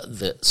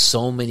 The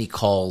so many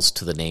calls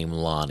to the name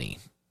Lonnie.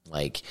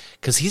 Like,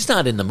 because he's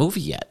not in the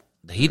movie yet.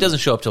 He doesn't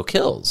show up till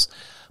kills.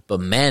 But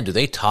man, do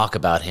they talk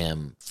about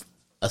him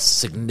a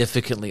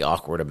significantly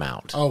awkward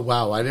amount. Oh,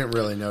 wow. I didn't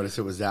really notice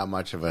it was that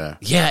much of a...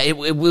 Yeah,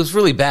 it was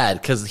really bad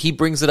because he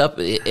brings it up.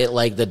 It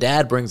like the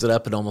dad brings it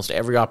up in almost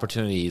every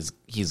opportunity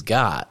he's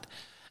got.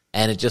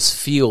 And it just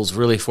feels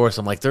really forced.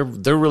 I'm like, they're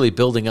really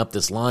building up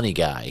this Lonnie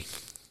guy.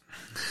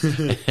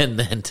 And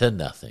then to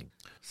nothing.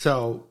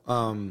 So,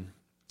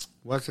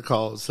 what's it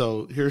called?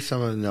 So here's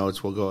some of the notes.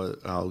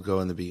 I'll go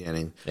in the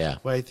beginning. Yeah.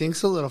 What I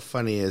think's a little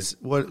funny is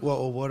what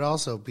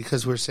also,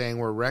 because we're saying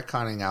we're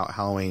retconning out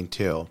Halloween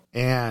 2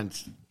 and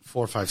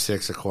 4, 5,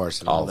 6, of course,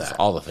 and all that.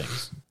 All the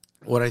things.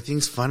 What I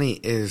think's funny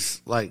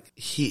is like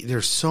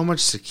there's so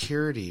much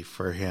security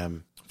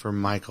for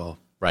Michael.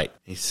 Right.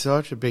 He's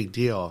such a big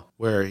deal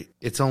where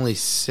it's only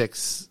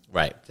 6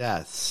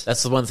 deaths.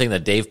 That's the one thing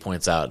that Dave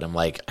points out, and I'm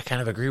like, I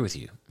kind of agree with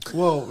you.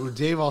 Well,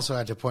 Dave also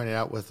had to point it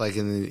out with like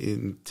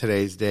in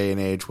today's day and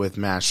age with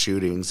mass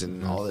shootings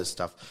and all this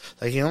stuff.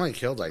 Like he only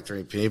killed like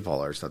 3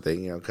 people or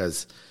something,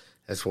 because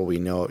that's what we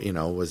know,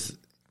 was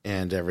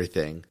and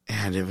everything.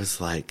 And it was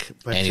like,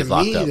 but to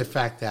me, the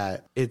fact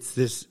that it's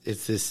this,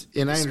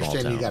 and I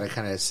understand you got to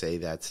kind of say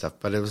that stuff,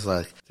 but it was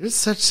like, there's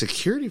such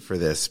security for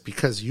this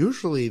because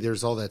usually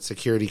there's all that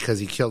security because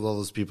he killed all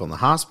those people in the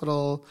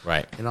hospital.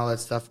 Right. And all that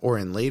stuff. Or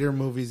in later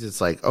movies, it's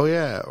like, oh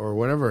yeah, or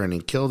whatever. And he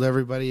killed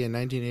everybody in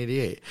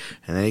 1988.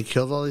 And then he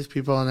killed all these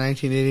people in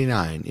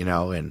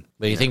 1989,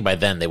 But you think by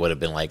then they would have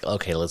been like,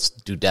 okay, let's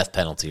do death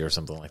penalty or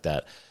something like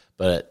that.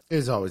 But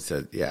it's always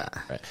said, yeah.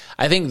 Right.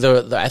 I think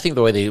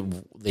the way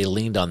they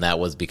leaned on that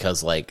was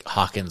because like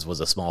Hawkins was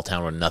a small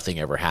town where nothing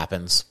ever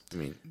happens. I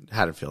mean,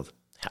 Haddonfield.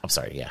 I'm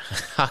sorry, yeah.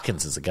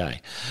 Hawkins is a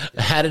guy.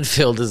 Yeah.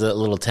 Haddonfield is a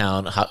little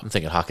town. I'm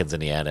thinking Hawkins,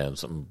 Indiana.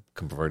 I'm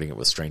converting it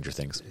with Stranger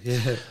Things.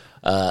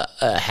 Yeah.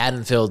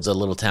 Haddonfield's a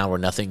little town where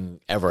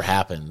nothing ever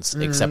happens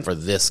except for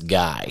this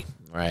guy.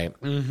 Right.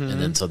 Mm-hmm.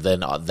 And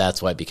then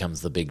that's why it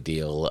becomes the big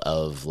deal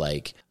of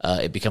like,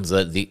 it becomes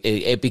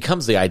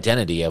the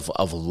identity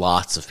of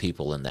lots of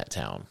people in that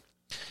town.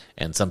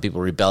 And some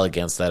people rebel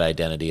against that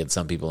identity and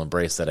some people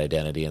embrace that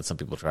identity and some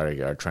people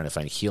are trying to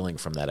find healing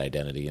from that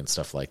identity and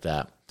stuff like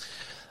that.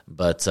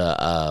 But,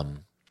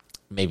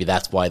 maybe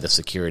that's why the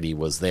security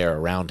was there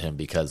around him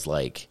because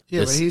like,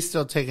 but he's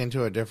still taken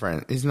to a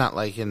different, he's not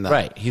like in the,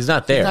 right. He's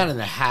not there. He's not in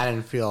the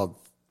Haddonfield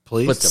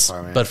Police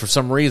Department. But for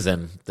some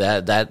reason,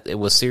 that it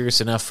was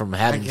serious enough from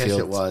Haddonfield. I guess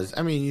it was.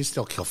 I mean, you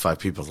still kill 5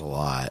 people a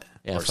lot.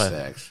 Yeah, or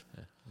 6.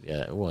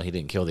 Yeah, well, he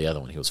didn't kill the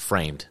other one. He was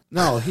framed.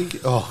 No,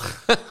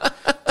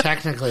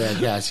 technically, I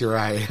guess you're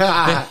right.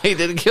 He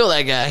didn't kill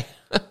that guy.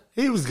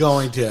 He was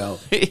going to.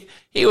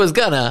 He was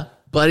gonna,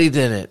 but he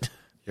didn't.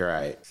 You're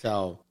right.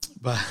 So,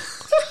 but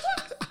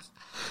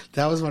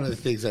that was one of the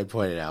things I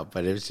pointed out.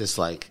 But it was just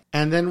like,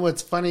 and then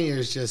what's funny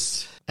is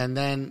just. And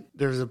then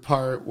there's a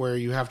part where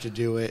you have to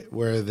do it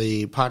where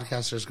the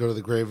podcasters go to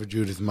the grave of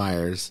Judith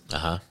Myers.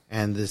 Uh-huh.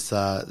 And this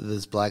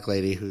black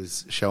lady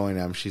who's showing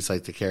them, she's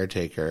like the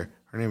caretaker.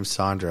 Her name's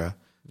Sandra.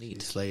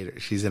 Neat.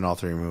 She's in all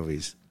 3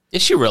 movies.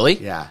 Is she really?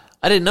 Yeah.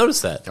 I didn't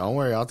notice that. Don't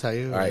worry, I'll tell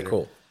you. All right,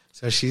 cool.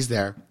 So she's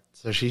there.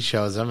 So she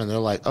shows them, and they're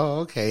like, oh,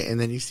 okay. And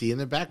then you see in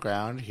the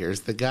background,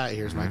 here's the guy.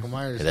 Here's Michael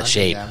Myers. The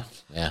shape.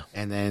 Yeah.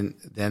 And then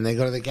they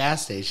go to the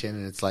gas station,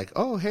 and it's like,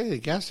 oh, hey, the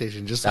gas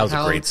station. That was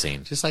a great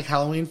scene. Just like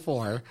Halloween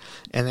 4.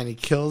 And then he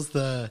kills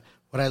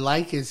what I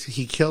like is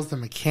he kills the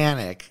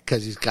mechanic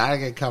because he's got to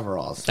get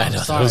coveralls. I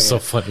know, that was so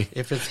funny.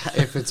 If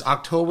it's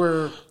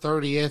October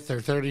 30th or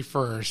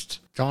 31st,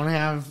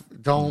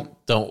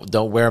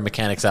 don't wear a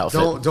mechanic's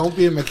outfit. Don't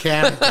be a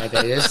mechanic that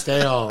day. Just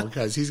stay home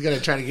because he's going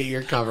to try to get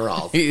your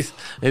coveralls.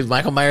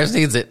 Michael Myers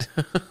needs it.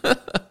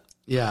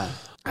 Yeah.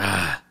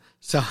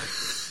 So,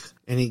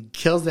 and he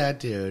kills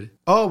that dude.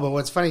 Oh, but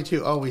what's funny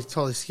too, we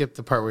totally skipped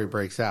the part where he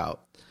breaks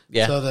out.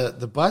 Yeah. So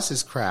the bus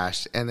is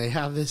crashed, and they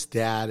have this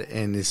dad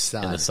and his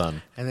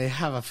son. And they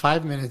have a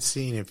 5-minute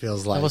scene, it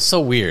feels like. That was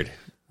so weird.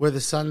 Where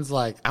the son's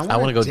like, I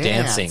want to go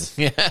dancing.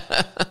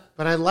 Yeah.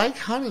 But I like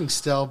hunting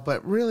still,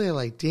 but really I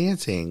like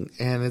dancing.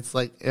 And it's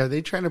like, are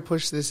they trying to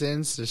push this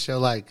in to show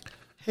like,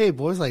 hey,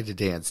 boys like to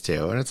dance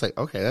too? And it's like,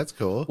 okay, that's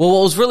cool. Well,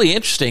 what was really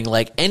interesting,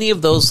 like any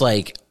of those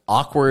like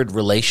awkward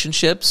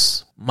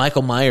relationships,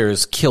 Michael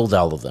Myers killed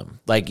all of them.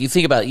 Like you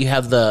think about it, you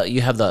have the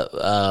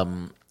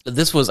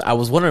I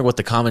was wondering what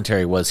the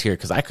commentary was here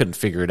because I couldn't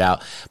figure it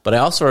out. But I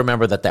also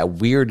remember that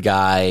weird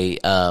guy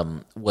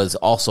was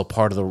also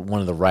part of one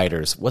of the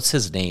writers. What's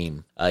his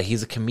name?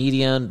 He's a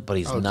comedian, but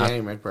he's not.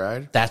 Danny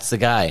McBride? That's the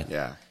guy.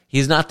 Yeah.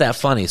 He's not that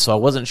funny, so I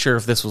wasn't sure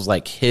if this was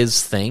like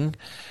his thing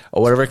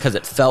or whatever because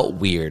it felt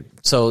weird.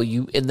 So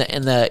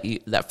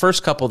that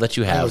first couple that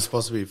you have, it was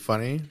supposed to be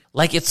funny.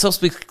 Like it's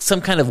supposed to be some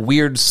kind of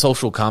weird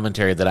social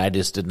commentary that I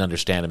just didn't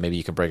understand, and maybe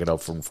you can break it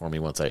up for me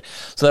once I.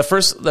 So that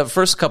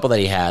first couple that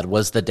he had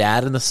was the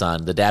dad and the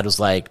son. The dad was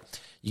like,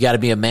 "You got to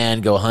be a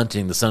man, go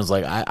hunting." The son's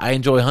like, "I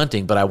enjoy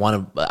hunting, but I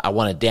want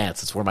to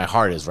dance. That's where my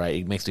heart is, right?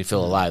 It makes me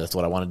feel alive. That's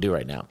what I want to do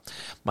right now."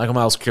 Michael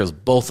Myers kills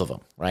both of them,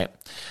 right?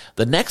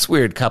 The next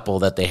weird couple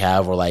that they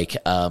have, or like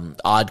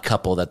odd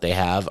couple that they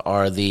have,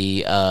 are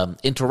the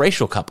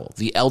interracial couple,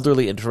 the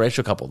elderly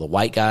interracial couple, the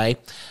white guy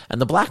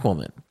and the black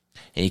woman,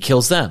 and he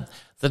kills them.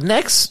 The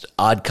next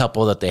odd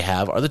couple that they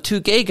have are the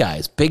two gay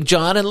guys, Big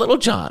John and Little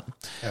John.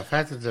 Yeah, the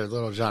fact that they're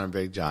Little John and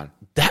Big John.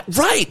 That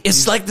right.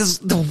 It's like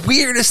the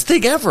weirdest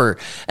thing ever.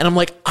 And I'm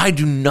like, I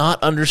do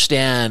not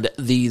understand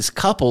these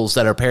couples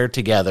that are paired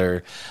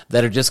together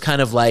that are just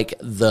kind of like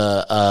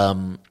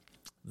the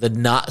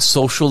not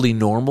socially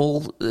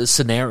normal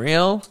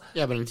scenario.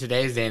 Yeah, but in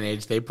today's day and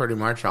age, they pretty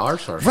much are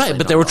socially right.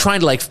 But they were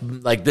trying to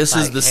like this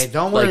is the hey,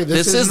 don't worry, like,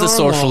 this is the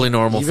socially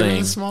normal even thing.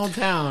 In a small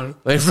town,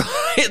 like,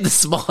 right in the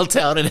small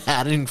town in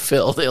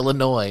Haddonfield,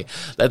 Illinois,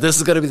 that this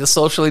is going to be the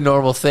socially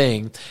normal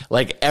thing.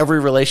 Like every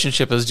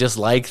relationship is just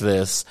like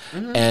this,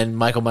 and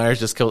Michael Myers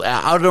just killed.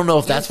 I don't know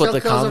if that's what the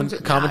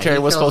commentary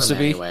was supposed to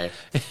be. Anyway.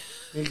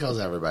 He kills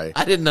everybody.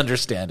 I didn't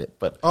understand it,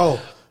 but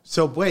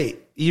so wait.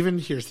 Even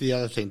here's the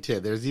other thing too.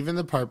 There's even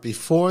the part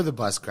before the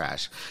bus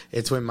crash.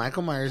 It's when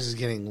Michael Myers is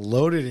getting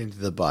loaded into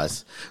the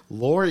bus.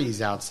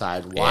 Laurie's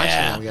outside watching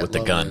him get with the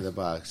loaded gun into the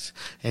bus,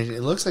 and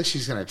it looks like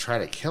she's going to try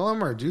to kill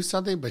him or do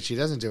something, but she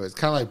doesn't do it. It's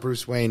kind of like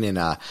Bruce Wayne in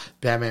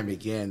Batman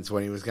Begins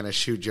when he was going to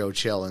shoot Joe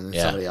Chill and then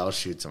somebody else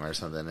shoots him or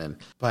something.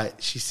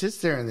 But she sits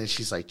there and then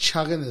she's like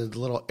chugging the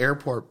little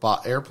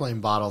airplane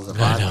bottles of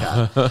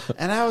vodka,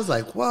 and I was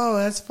like, "Whoa,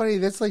 that's funny.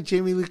 That's like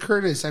Jamie Lee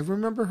Curtis. I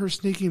remember her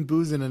sneaking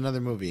booze in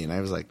another movie," and I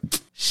was like,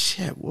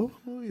 "Shit, what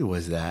movie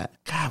was that?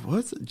 God,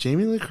 what's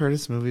Jamie Lee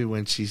Curtis movie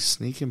when she's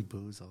sneaking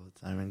booze all the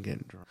time and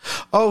getting drunk?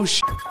 Oh,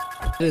 shit.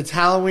 It's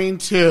Halloween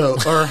 2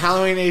 or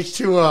Halloween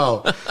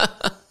H2O.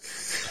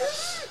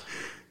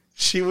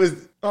 She was,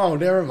 oh,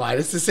 never mind.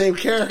 It's the same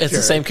character. It's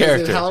the same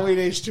character. In Halloween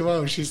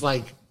H2O, she's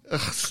like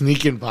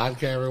sneaking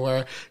vodka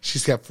everywhere.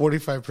 She's got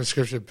 45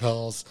 prescription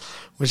pills.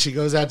 When she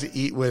goes out to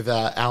eat with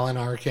Alan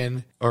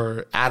Arkin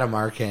or Adam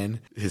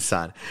Arkin, his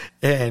son,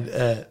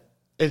 and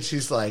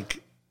she's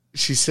like,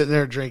 she's sitting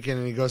there drinking,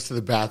 and he goes to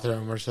the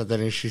bathroom or something,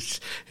 and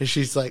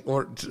she's like,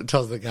 or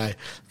tells the guy,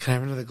 "Can I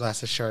have another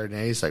glass of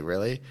Chardonnay?" He's like,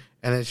 "Really?"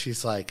 And then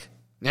she's like,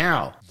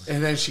 "Now."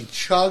 And then she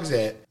chugs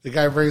it. The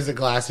guy brings the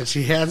glass, and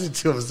she hands it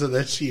to him, so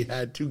that she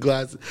had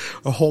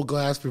a whole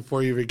glass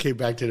before he even came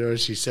back to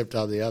notice she sipped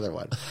on the other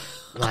one.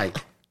 Like,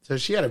 so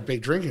she had a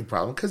big drinking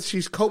problem because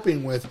she's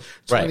coping with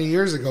 20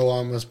 years ago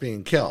almost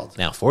being killed.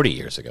 Now 40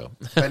 years ago.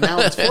 But now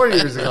it's 40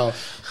 years ago,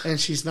 and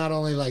she's not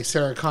only like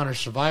Sarah Connor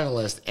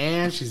survivalist,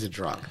 and she's a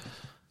drunk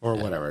or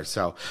whatever.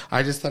 So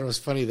I just thought it was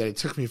funny that it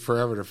took me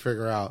forever to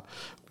figure out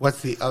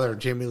what's the other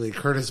Jamie Lee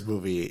Curtis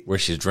movie where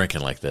she's drinking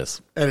like this.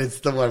 And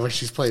it's the one where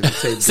she's playing the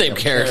same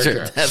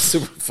character. That's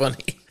super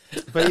funny.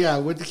 But yeah,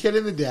 with the kid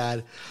and the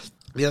dad,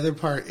 the other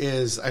part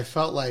is I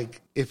felt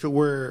like if it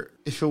were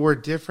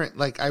different,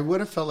 like I would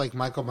have felt like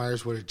Michael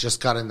Myers would have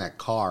just got in that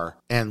car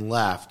and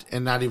left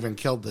and not even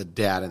killed the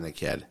dad and the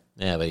kid.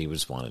 Yeah, but he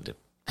just wanted to.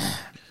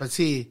 But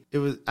see, it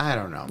was, I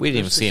don't know. We didn't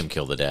even see him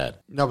kill the dad.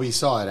 No, but you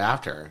saw it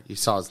after. You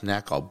saw his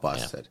neck all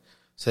busted. Yeah.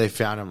 So they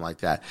found him like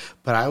that.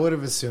 But I would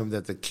have assumed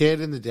that the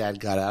kid and the dad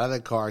got out of the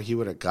car. He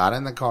would have got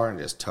in the car and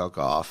just took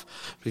off.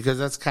 Because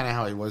that's kind of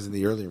how he was in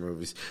the earlier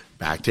movies.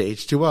 Back to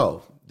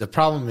H2O. The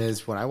problem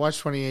is when I watch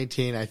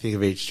 2018, I think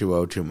of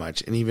H2O too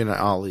much, and even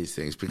all these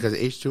things, because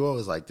H2O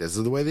is like, this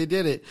is the way they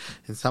did it.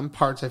 In some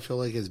parts, I feel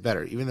like it's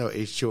better, even though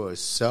H2O is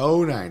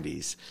so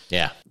 90s.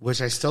 Yeah.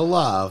 Which I still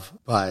love,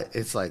 but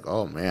it's like,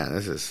 oh man,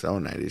 this is so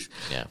 90s.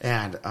 Yeah.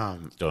 And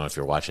don't know if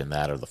you're watching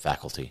that or The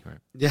Faculty. Right?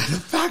 Yeah, The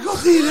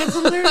Faculty, that's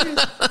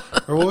hilarious.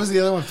 Or what was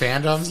the other one,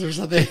 Fandoms or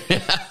something?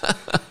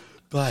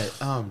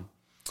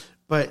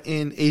 But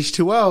in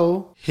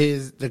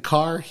H2O, the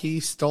car he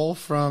stole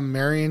from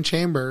Marion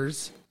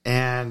Chambers,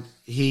 and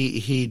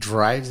he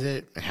drives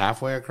it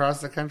halfway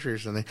across the country or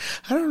something.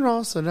 I don't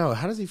also know,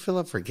 how does he fill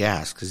up for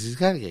gas? Because he's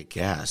got to get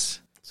gas.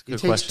 He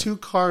takes 2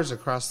 cars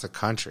across the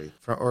country,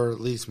 or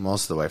at least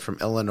most of the way, from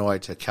Illinois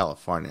to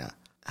California.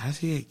 How does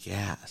he get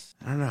gas?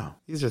 I don't know.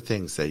 These are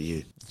things that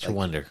you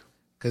wonder.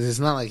 Because it's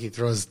not like he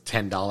throws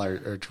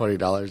 $10 or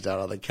 $20 down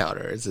on the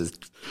counter. It's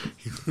just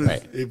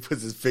he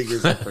puts his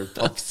fingers up for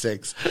pump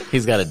 6.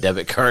 He's got a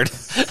debit card.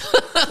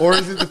 Or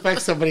is it the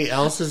fact somebody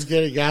else is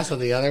getting gas on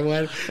the other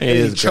one,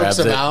 and he chokes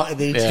him out, and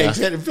then he takes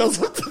it and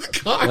fills up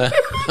the car?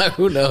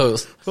 Who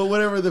knows? But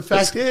whatever the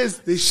fact is,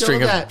 they show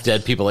string that of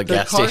dead people at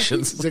gas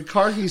stations. The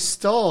car he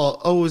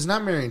stole, it was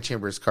not Marion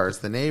Chambers' car. It's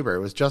the neighbor. It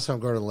was Joseph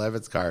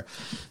Gordon-Levitt's car,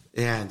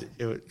 and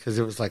because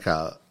it was like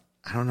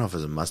I don't know if it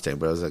was a Mustang,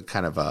 but it was a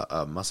kind of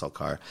a muscle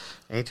car.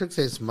 And he took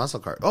his muscle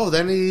car. Oh,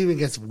 then he even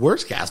gets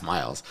worse gas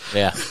miles.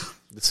 Yeah.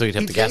 So you'd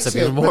have He to gas takes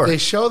up even it, more. But they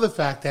show the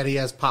fact that he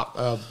has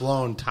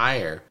blown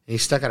tire. And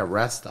he's stuck at a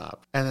rest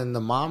stop. And then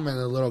the mom and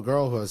the little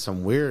girl who has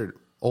some weird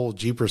old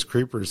Jeepers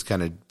Creepers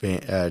kind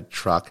of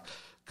truck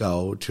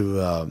go to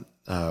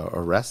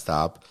a rest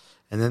stop.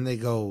 And then they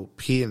go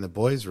pee in the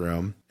boys'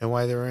 room. And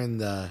while they're in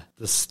the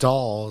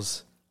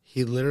stalls,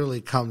 he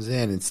literally comes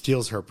in and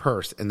steals her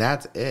purse. And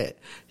that's it.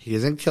 He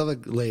doesn't kill the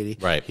lady.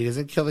 Right. He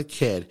doesn't kill the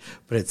kid.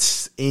 But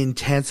it's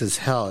intense as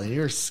hell. And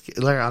you're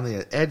like on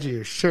the edge of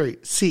your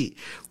seat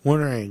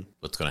wondering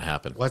what's going to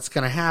happen. What's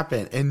going to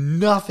happen? And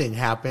nothing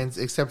happens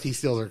except he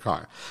steals her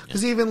car.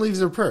 Because he even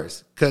leaves her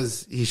purse.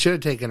 Because he should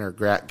have taken her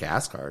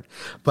gas card.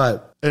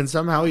 And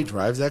somehow he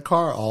drives that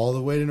car all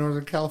the way to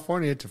Northern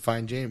California to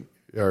find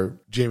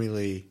Jamie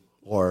Lee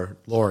or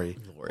Lori.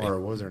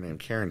 Or what was her name?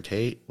 Karen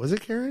Tate? Was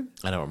it Karen?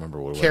 I don't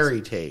remember what it was.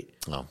 Carrie Tate.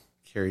 Oh.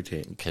 Carrie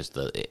Tate. Because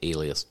the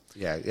alias.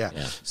 Yeah.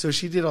 So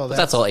she did all that.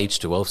 But that's all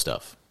H2O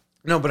stuff.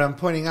 No, but I'm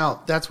pointing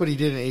out that's what he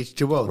did in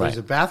H2O. There's Right.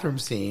 a bathroom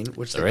scene,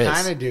 which There they is.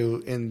 kind of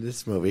do in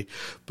this movie,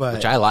 but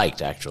Which I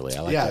liked, actually.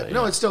 I liked yeah, that,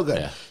 no, it's still good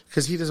Yeah.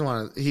 because he doesn't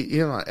want to. He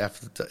doesn't want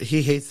to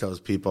he hates those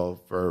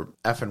people for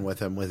effing with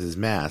him with his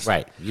mask.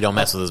 Right. You don't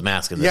mess with his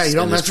mask in this Yeah, you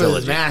don't in this mess with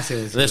his trilogy. mask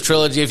In this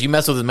trilogy, if you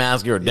mess with his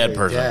mask, you're a dead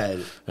person.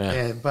 Dead.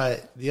 Yeah.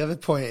 But the other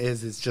point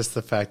is, it's just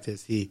the fact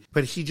is he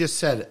just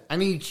said, I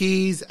need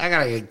keys. I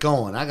got to get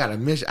going. I got a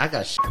mission. I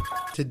got shit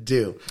to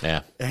do.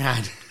 Yeah.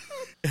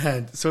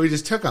 And so he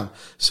just took them.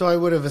 So I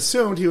would have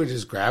assumed he would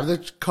just grab the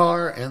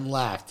car and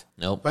left.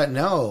 Nope. But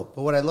no.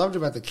 But what I loved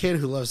about the kid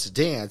who loves to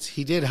dance,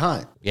 he did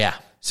hunt. Yeah.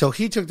 So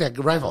he took that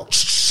rifle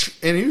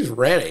and he was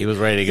ready. He was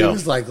ready to go. He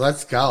was like,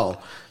 let's go.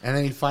 And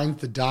then he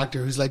finds the doctor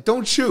who's like,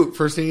 don't shoot.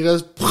 First thing he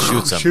does,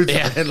 Shoots him. Shoots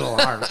Yeah. him in the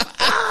arm.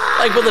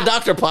 Like when the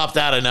doctor popped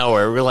out of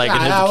nowhere, we're like,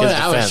 in his I would kid's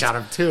have defense. shot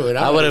him too. And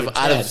I'd would've have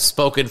been dead.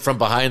 spoken from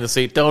behind the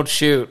seat, don't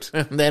shoot.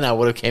 And then I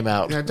would have came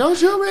out. Yeah, don't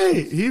shoot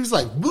me. He was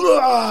like,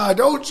 "Blah,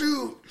 don't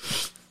shoot."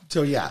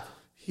 So yeah,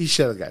 he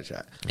should have got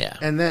shot. Yeah.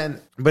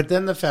 But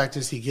then the fact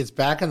is, he gets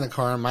back in the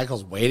car and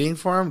Michael's waiting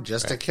for him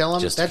just to kill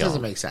him. Just to That kill doesn't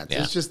him. make sense.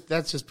 Yeah.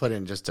 That's just put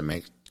in just to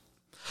make.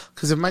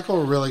 Because if Michael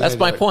were really, That's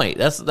gonna my do it- point.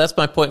 That's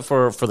my point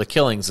for the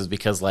killings is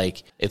because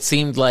like it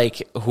seemed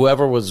like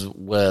whoever was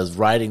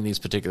writing these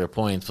particular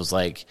points was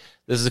like,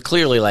 this is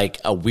clearly like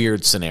a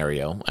weird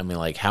scenario. I mean,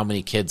 like how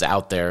many kids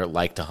out there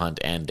like to hunt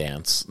and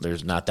dance?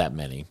 There's not that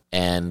many,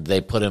 and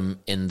they put him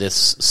in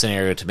this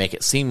scenario to make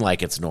it seem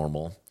like it's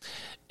normal.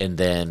 And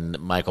then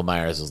Michael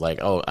Myers is like,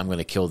 "Oh, I'm going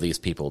to kill these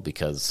people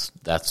because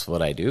that's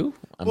what I do."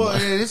 Well,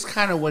 it is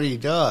kind of what he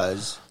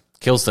does.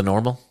 Kills the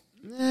normal.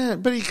 Yeah,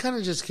 but he kind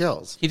of just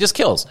kills. He just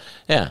kills.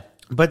 Yeah.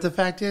 But the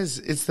fact is,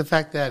 it's the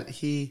fact that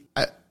he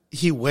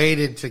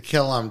waited to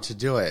kill him to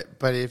do it.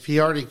 But if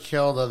he already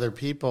killed other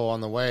people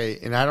on the way,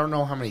 and I don't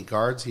know how many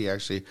guards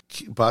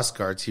bus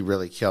guards he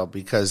really killed,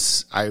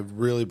 because I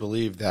really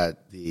believe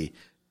that the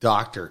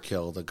doctor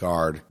killed a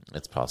guard.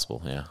 It's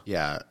possible, yeah.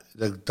 Yeah,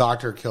 the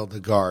doctor killed the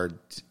guard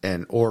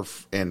and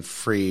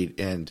freed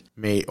and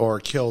or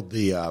killed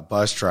the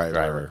bus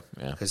driver.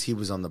 Yeah, because he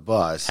was on the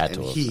bus Had and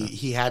to have,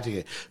 he had to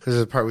get, because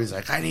the part where he's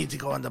like, I need to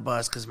go on the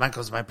bus because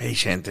Michael's my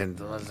patient and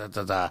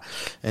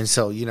and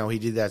so he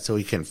did that so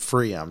he can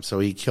free him. So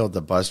he killed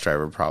the bus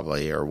driver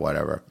probably or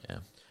whatever. Yeah.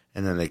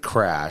 And then they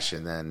crash,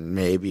 and then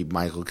maybe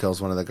Michael kills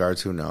one of the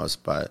guards. Who knows?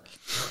 But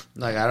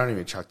like, I don't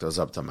even chuck those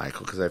up to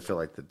Michael because I feel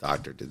like the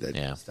doctor did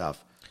that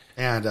stuff.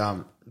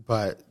 And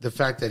but the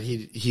fact that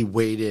he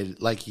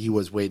waited, like he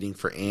was waiting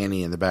for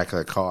Annie in the back of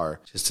the car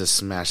just to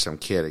smash some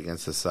kid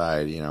against the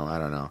side. I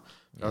don't know.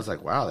 I was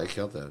like, wow, they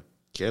killed the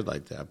kid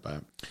like that.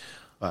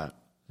 But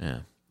yeah.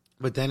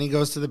 But then he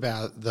goes to the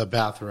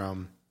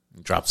bathroom,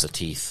 drops the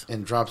teeth,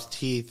 and drops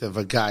teeth of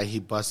a guy he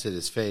busted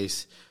his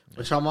face.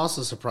 Which I'm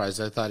also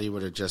surprised. I thought he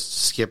would have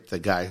just skipped the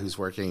guy who's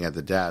working at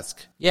the desk.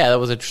 Yeah, that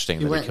was interesting.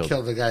 He went and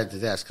killed the guy at the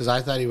desk because I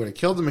thought he would have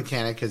killed the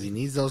mechanic because he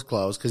needs those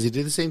clothes, because he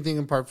did the same thing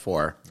in part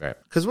 4. Right.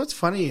 Because what's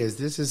funny is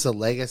this is a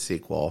Lego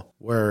sequel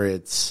where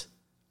it's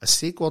a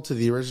sequel to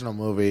the original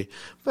movie,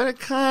 but it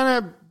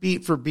kind of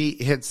beat for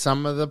beat hits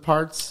some of the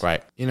parts.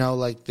 Right.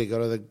 Like they go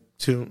to the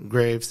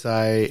grave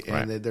site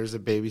and Right. there's a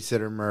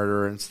babysitter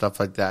murder and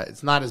stuff like that.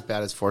 It's not as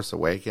bad as Force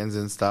Awakens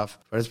and stuff,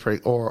 but it's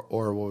pretty. Or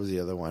what was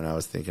the other one I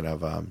was thinking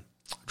of?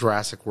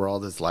 Jurassic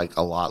World is like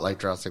a lot like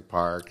Jurassic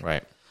Park,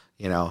 right?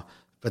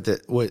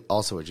 But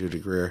also with Judy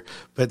Greer.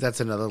 But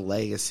that's another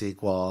Lego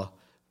sequel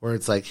where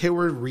it's like, hey,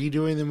 we're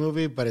redoing the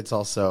movie, but it's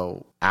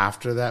also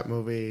after that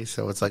movie,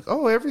 so it's like,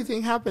 oh,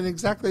 everything happened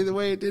exactly the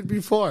way it did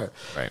before,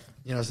 right?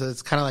 So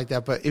it's kind of like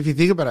that. But if you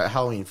think about it,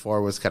 Halloween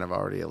 4 was kind of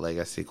already a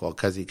Lego sequel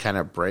because he kind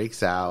of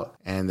breaks out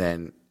and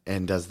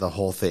does the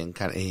whole thing.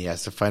 He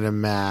has to find a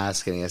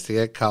mask and he has to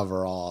get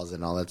coveralls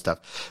and all that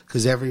stuff.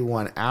 Because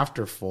everyone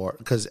after 4,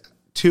 because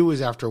 2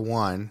 is after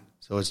 1,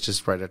 so it's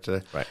just right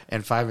after. Right.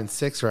 And 5 and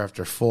 6 are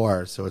after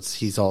 4, so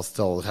he's all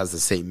still has the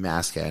same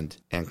mask and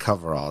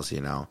coveralls,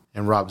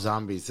 And Rob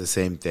Zombie's the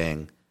same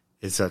thing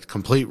It's a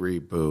complete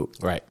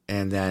reboot. Right.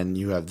 And then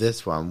you have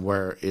this one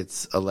where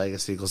it's a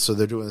legacy sequel. So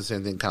they're doing the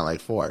same thing, kind of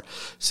like 4.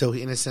 So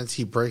in a sense,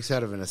 he breaks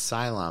out of an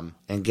asylum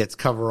and gets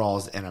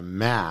coveralls and a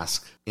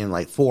mask in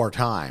like 4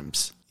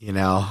 times, you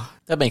know?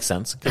 That makes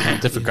sense. 'Cause of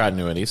different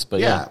continuities,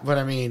 but Yeah, but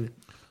I mean,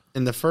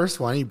 in the first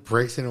one, he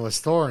breaks into a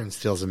store and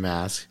steals a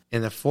mask.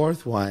 In the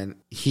fourth one,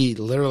 he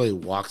literally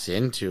walks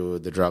into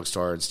the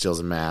drugstore and steals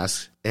a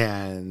mask.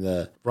 And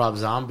the Rob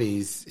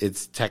Zombies,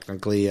 it's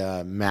technically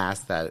a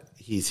mask that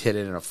he's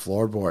hidden in a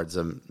floorboards,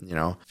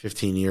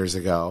 15 years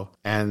ago.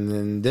 And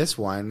then this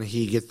one,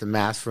 he gets the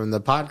mask from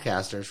the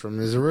podcasters from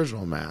his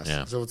original mask.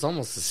 Yeah. So it's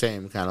almost the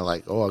same, kind of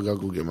like, oh, I'll go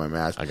get my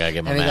mask. I gotta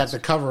get my mask. And he got mask. the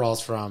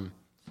coveralls from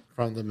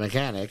the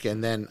mechanic,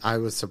 and then I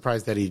was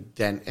surprised that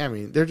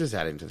they're just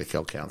adding to the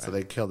kill count. Right. So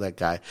they kill that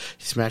guy.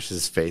 He smashes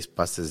his face,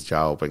 busts his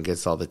jaw open,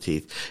 gets all the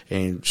teeth,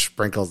 and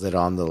sprinkles it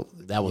on the...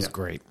 That was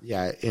great.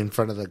 Yeah, in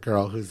front of the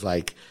girl who's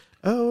like,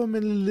 oh, I'm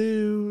in the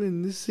loo,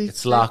 and this seat's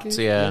it's locked,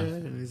 yeah.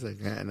 And he's like,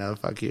 no,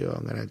 fuck you,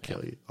 I'm going to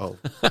kill you. Oh.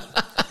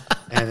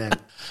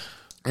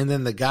 And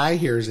then the guy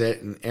hears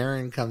it, and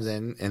Aaron comes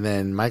in, and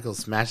then Michael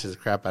smashes the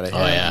crap out of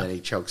him, and then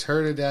he chokes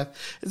her to death.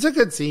 It's a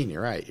good scene.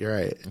 You're right.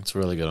 It's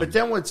really good. But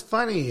then what's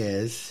funny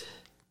is,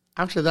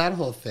 after that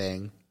whole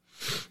thing,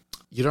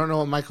 you don't know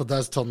what Michael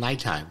does till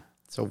nighttime.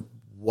 So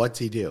what's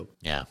he do?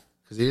 Yeah.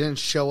 Because he didn't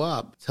show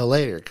up till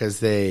later,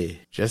 because they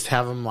just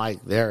have him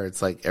like there.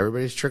 It's like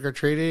everybody's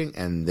trick-or-treating,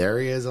 and there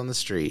he is on the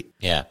street.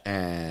 Yeah.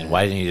 And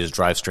why didn't he just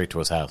drive straight to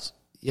his house?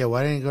 Yeah,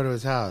 why didn't he go to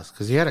his house?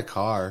 Because he had a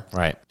car.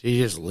 Right. Did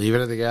you just leave it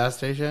at the gas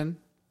station?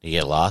 Did you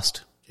get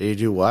lost? Did you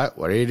do what?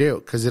 What do you do?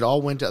 Because it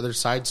all went to other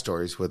side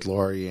stories with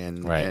Laurie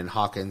and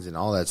Hawkins and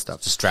all that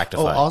stuff. Distractify.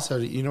 Oh, also,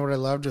 you know what I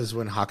loved is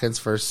when Hawkins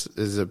first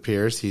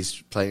appears,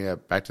 he's playing a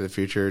Back to the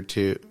Future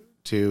 2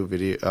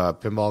 video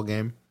pinball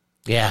game.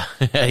 Yeah,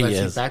 he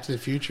is. Back to the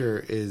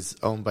Future is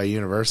owned by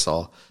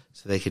Universal,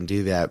 so they can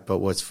do that. But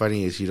what's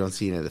funny is you don't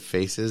see any of the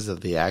faces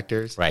of the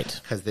actors. Right.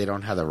 Because they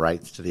don't have the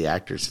rights to the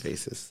actors'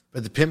 faces.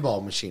 But the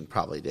pinball machine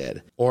probably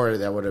did. Or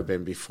that would have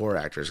been before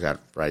actors got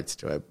rights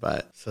to it.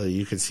 But so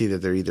you can see that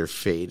they're either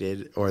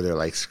faded or they're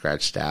like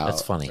scratched out.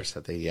 That's funny. Or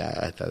something. Yeah,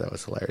 I thought that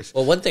was hilarious.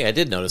 Well, one thing I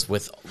did notice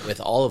with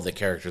all of the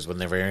characters,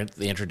 whenever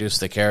they introduced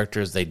the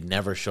characters, they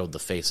never showed the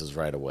faces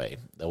right away.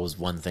 That was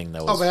one thing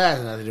that was... Oh, but that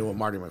has nothing to do with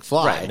Marty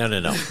McFly. Right, no.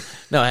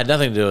 No, it had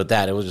nothing to do with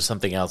that. It was just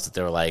something else that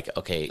they were like,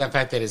 okay... The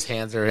fact that his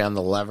hands are on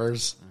the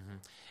levers...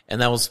 And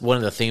that was one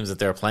of the themes that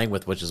they were playing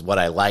with, which is what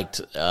I liked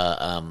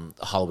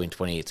Halloween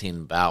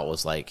 2018 about,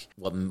 was like,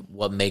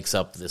 what makes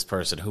up this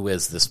person? Who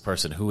is this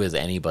person? Who is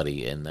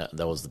anybody? And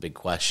that was the big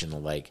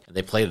question. Like,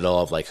 they played it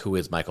all of like, who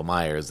is Michael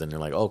Myers? And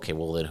you're like, okay,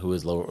 well then who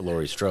is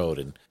Laurie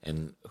Strode?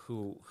 And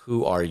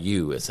who are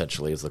you,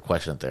 essentially, is the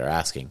question that they're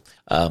asking.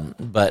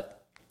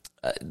 But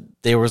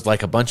there was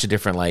like a bunch of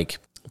different like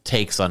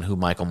takes on who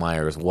Michael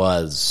Myers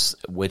was,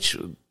 which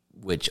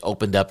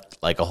opened up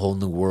like a whole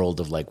new world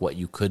of like what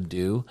you could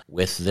do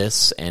with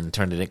this and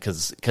turned it in.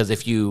 Because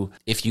if you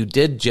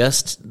did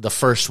just the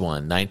first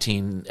one,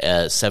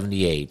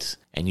 1978,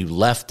 and you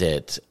left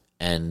it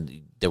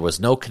and there was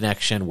no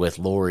connection with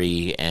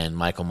Laurie and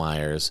Michael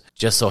Myers,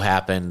 just so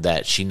happened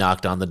that she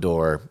knocked on the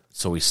door,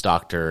 so we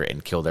stalked her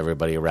and killed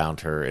everybody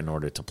around her in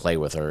order to play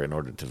with her, in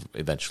order to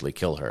eventually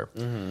kill her,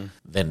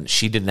 then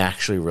she didn't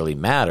actually really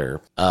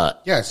matter. Yeah,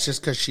 it's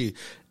just because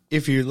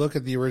if you look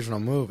at the original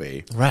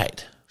movie...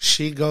 Right.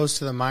 She goes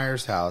to the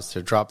Myers house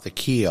to drop the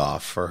key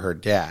off for her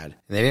dad. And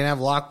they didn't have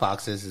lock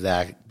boxes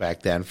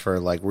back then for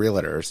like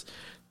realtors.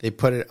 She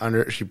put it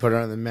under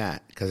the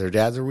mat because her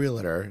dad's a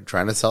realtor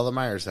trying to sell the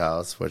Myers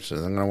house, which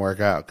isn't going to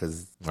work out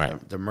because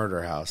the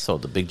murder house. So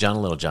the Big John,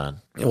 Little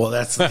John. Well,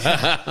 that's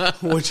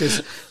which is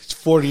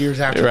 40 years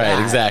after that.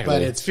 Right, exactly.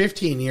 But it's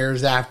 15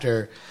 years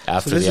after.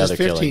 After so this the is other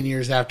 15 killing.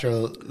 years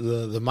after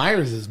the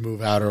Myers'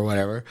 move out or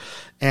whatever.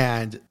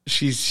 And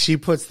she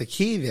puts the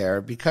key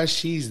there because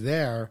she's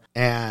there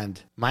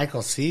and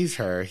Michael sees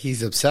her.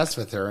 He's obsessed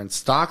with her and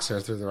stalks her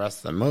through the rest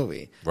of the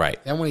movie.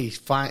 Right. Then when he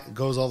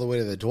goes all the way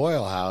to the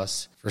Doyle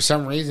house, for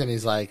some reason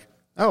he's like,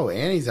 oh,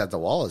 Annie's at the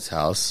Wallace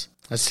house.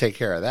 Let's take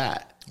care of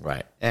that.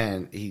 Right.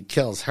 And he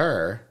kills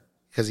her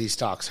because he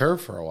stalks her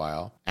for a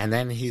while. And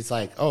then he's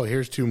like, oh,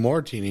 here's 2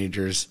 more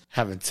teenagers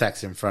having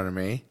sex in front of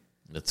me.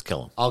 Let's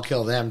kill them. I'll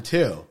kill them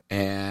too.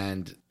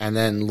 And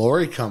then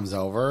Laurie comes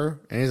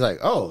over and he's like,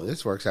 oh,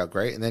 this works out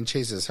great. And then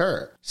chases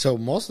her. So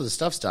most of the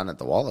stuff's done at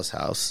the Wallace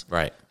house.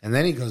 Right. And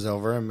then he goes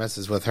over and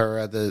messes with her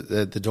at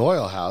the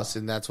Doyle house.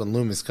 And that's when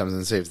Loomis comes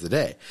and saves the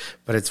day.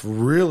 But it's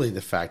really,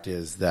 the fact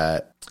is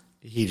that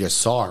he just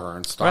saw her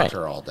and stalked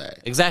her all day.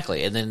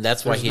 Exactly. And then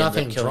that's why he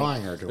ended up killing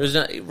drawing her to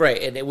There's right.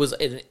 And it was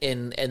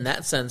in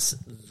that sense,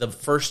 the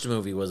first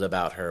movie was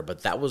about her,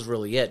 but that was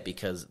really it,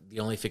 because the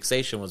only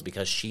fixation was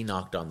because she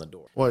knocked on the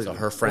door. Well, so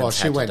her friends well,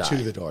 she had went to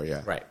to the door,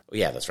 yeah. Right.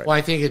 Yeah, that's right. Well,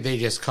 I think they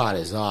just caught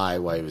his eye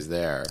while he was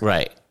there.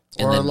 Right.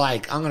 And Or then,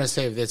 like, I'm going to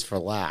save this for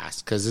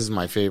last because this is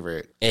my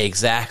favorite.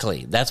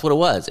 Exactly. That's what it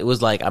was. It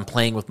was like, I'm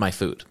playing with my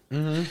food.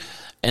 Mm-hmm.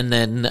 And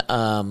then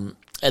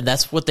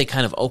that's what they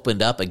kind of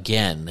opened up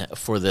again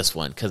for this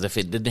one, because if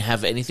it didn't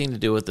have anything to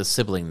do with the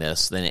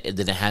siblingness, then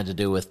it had to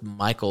do with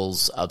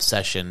Michael's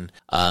obsession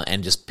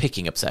and just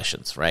picking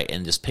obsessions, right?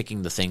 And just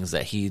picking the things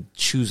that he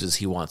chooses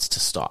he wants to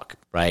stalk,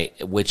 right?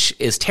 Which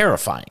is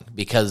terrifying,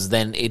 because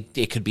then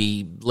it could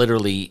be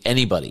literally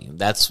anybody.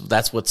 That's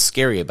what's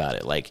scary about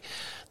it. Like,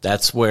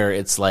 that's where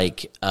it's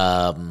like,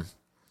 I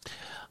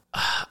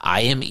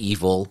am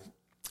evil,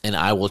 and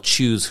I will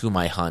choose whom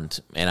I hunt,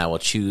 and I will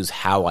choose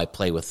how I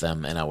play with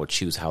them, and I will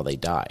choose how they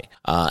die.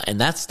 And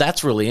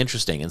that's really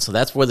interesting. And so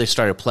that's where they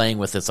started playing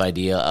with this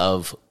idea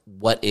of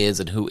what is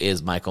and who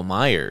is Michael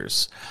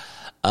Myers.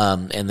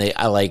 And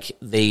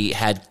they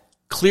had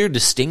clear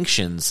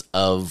distinctions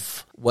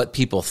of what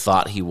people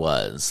thought he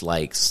was.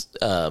 Like,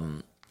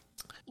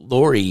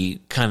 Laurie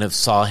kind of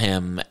saw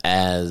him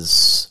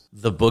as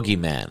the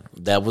boogeyman.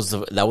 That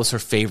was her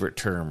favorite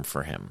term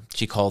for him.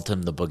 She called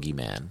him the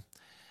boogeyman.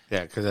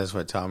 Yeah, because that's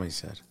what Tommy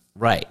said.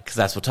 Right, because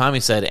that's what Tommy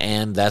said,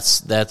 and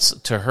that's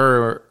to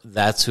her,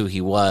 that's who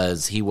he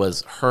was. He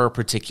was her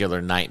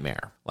particular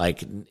nightmare.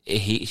 Like,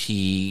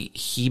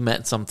 he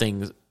meant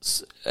something.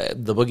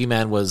 The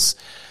boogeyman was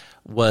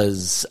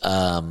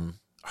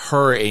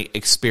her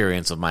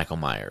experience of Michael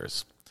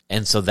Myers,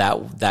 and so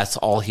that's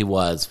all he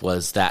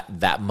was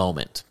that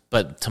moment.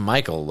 But to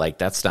Michael, like,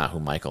 that's not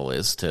who Michael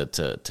is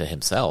to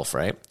himself,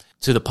 right?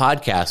 To the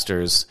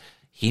podcasters,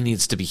 he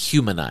needs to be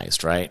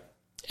humanized, right?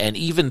 And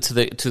even to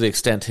the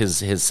extent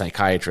his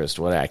psychiatrist,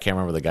 I can't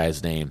remember the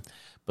guy's name,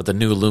 but the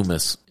new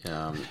Loomis,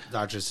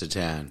 Dr.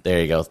 Satan.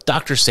 There you go,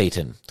 Dr.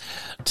 Satan.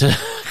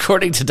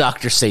 According to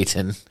Dr.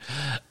 Satan,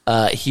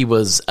 he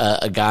was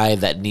a guy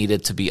that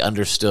needed to be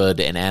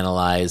understood and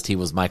analyzed. He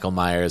was Michael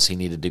Myers. He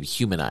needed to be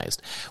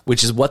humanized,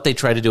 which is what they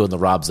try to do in the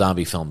Rob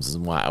Zombie films,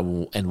 and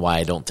why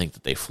I don't think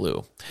that they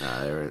flew.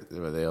 No,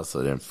 they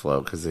also didn't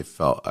flow because they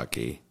felt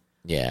ucky.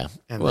 Yeah,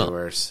 and they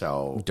were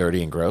so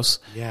dirty and gross.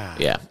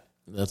 Yeah.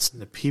 That's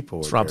the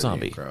people. Were Rob dirty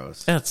Zombie. And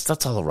gross.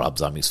 That's all of Rob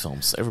Zombie's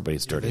films.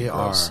 Everybody's dirty and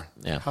gross. Are.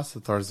 Yeah, House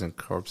of Thorns and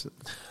Corpses.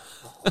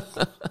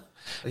 Yeah.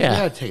 You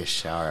gotta take a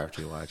shower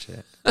after you watch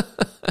it.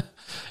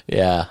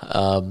 Yeah,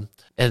 but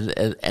then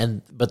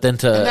and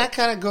that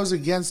kind of goes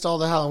against all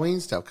the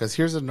Halloween stuff, because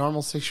here's a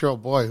normal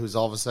 6-year-old boy who's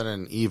all of a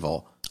sudden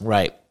evil,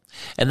 right?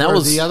 And that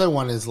was the other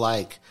one is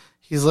like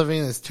he's living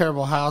in this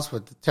terrible house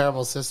with a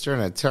terrible sister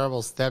and a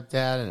terrible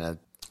stepdad and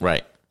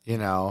right,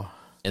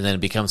 and then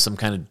it becomes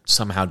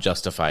somehow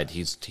justified.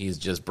 He's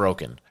just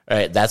broken.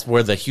 Right, that's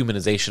where the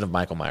humanization of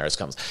Michael Myers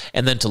comes.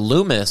 And then to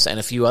Loomis and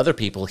a few other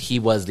people, he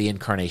was the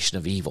incarnation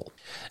of evil.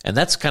 And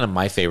that's kind of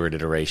my favorite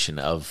iteration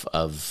of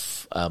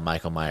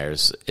Michael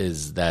Myers,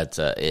 is that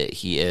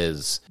he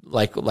is,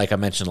 like I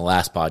mentioned in the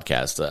last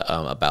podcast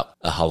about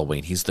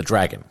Halloween, he's the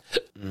dragon.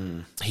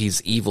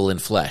 He's evil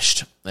and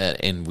fleshed,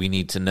 and we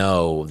need to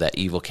know that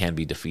evil can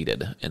be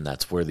defeated, and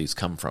that's where these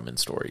come from in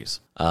stories.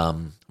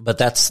 But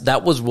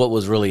that was what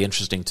was really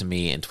interesting to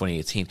me in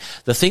 2018.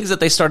 The things that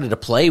they started to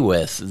play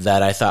with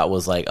that I thought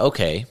was like,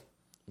 okay,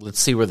 let's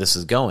see where this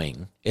is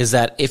going, is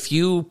that if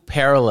you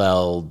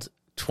paralleled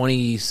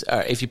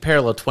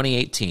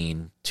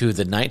 2018 to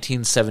the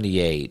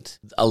 1978,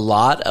 a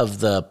lot of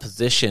the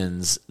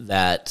positions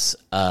that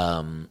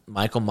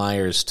Michael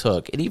Myers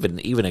took, and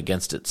even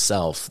against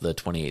itself, the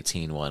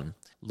 2018 one,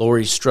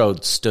 Laurie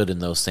Strode stood in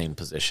those same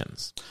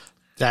positions.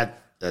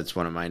 That's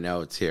one of my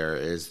notes here,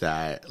 is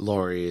that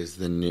Laurie is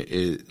the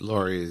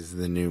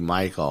new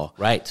Michael,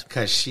 right?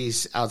 Because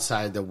she's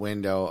outside the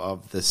window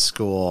of the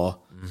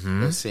school.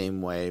 The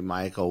same way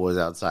Michael was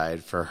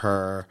outside for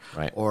her,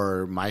 right?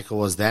 Or Michael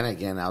was then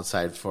again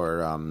outside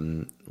for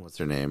what's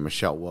her name,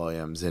 Michelle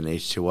Williams in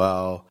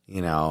H2O.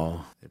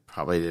 It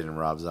probably did in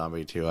Rob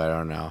Zombie too. I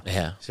don't know.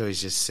 Yeah. So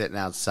he's just sitting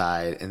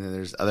outside, and then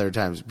there's other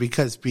times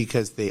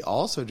because they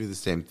also do the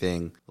same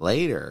thing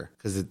later.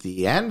 Because at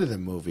the end of the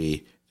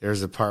movie,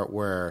 there's a part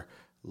where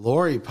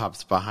Laurie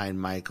pops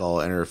behind Michael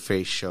and her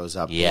face shows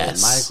up.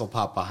 Yes. And Michael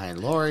popped behind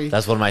Laurie.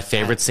 That's one of my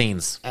favorite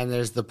scenes. And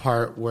there's the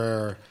part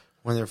where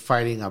when they're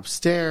fighting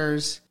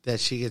upstairs, that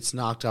she gets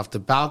knocked off the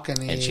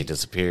balcony. And she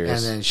disappears. And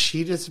then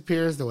she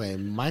disappears the way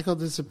Michael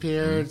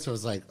disappeared. So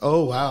it's like,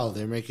 oh, wow,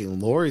 they're making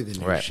Laurie the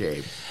new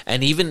shape.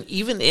 And even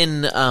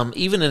in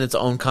its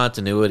own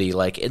continuity,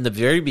 like in the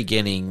very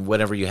beginning,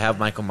 whenever you have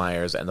Michael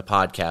Myers and the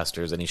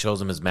podcasters, and he shows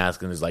them his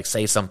mask and he's like,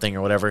 say something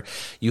or whatever,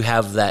 you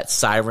have that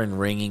siren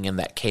ringing and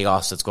that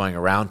chaos that's going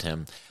around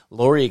him.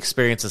 Laurie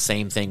experienced the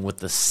same thing with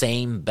the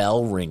same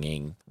bell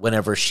ringing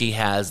whenever she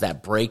has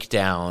that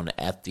breakdown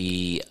at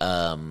the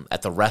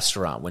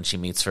restaurant when she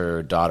meets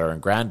her daughter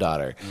and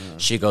granddaughter.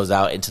 She goes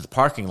out into the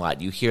parking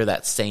lot. You hear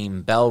that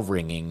same bell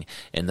ringing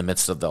in the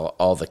midst of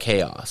all the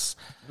chaos.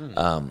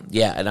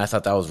 And I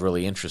thought that was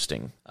really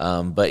interesting.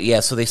 But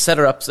yeah, so they set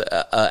her up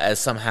as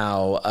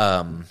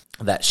somehow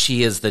that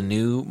she is the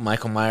new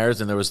Michael Myers,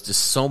 and there was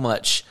just so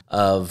much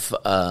of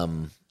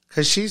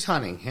Because she's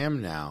hunting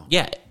him now.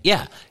 Yeah.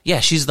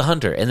 She's the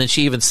hunter, and then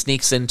she even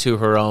sneaks into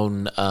her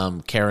own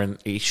Karen.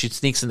 She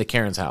sneaks into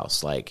Karen's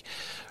house, like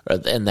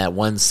in that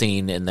one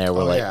scene in there.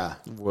 We're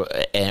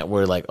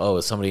like, oh,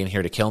 is somebody in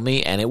here to kill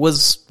me? And it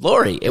was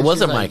Lori. It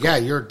wasn't Michael. Yeah,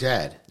 you're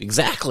dead.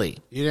 Exactly.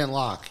 You didn't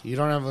lock. You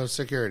don't have a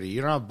security.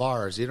 You don't have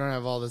bars. You don't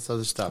have all this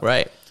other stuff.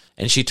 Right.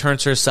 And she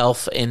turns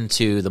herself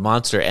into the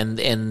monster,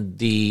 and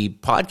the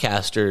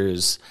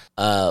podcasters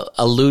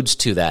alludes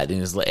to that,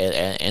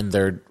 and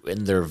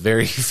their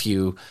very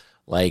few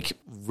like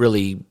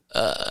really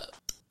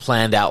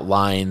planned out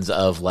lines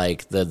of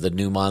like the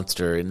new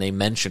monster, and they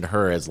mention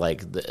her as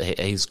like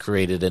he's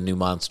created a new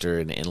monster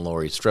in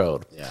Laurie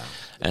Strode. Yeah,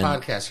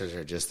 podcasters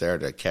are just there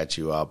to catch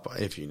you up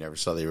if you never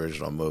saw the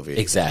original movie.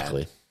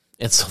 Exactly,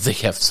 and so they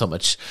have so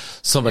much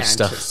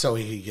stuff, so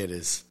he could get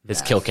his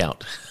kill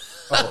count.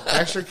 Oh,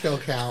 extra kill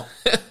count.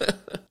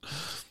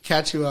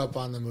 Catch you up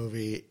on the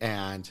movie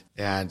and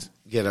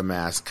get a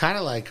mask. Kind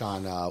of like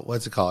on,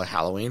 what's it called?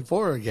 Halloween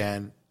 4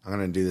 again. I'm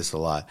going to do this a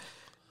lot.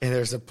 And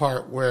there's a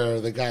part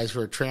where the guys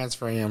were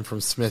transferring him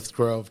from Smith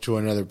Grove to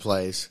another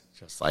place,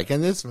 just like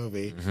in this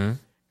movie. Mm-hmm.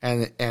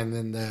 And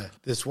then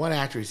this one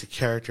actor, he's a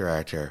character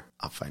actor.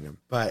 I'll find him.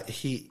 But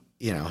he's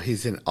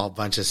in a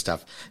bunch of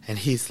stuff. And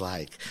he's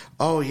like,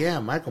 oh, yeah,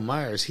 Michael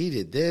Myers, he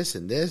did this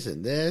and this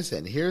and this.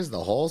 And here's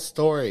the whole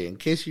story in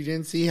case you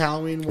didn't see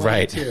Halloween 1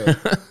 and 2.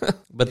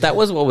 But that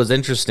was what was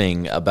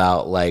interesting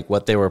about like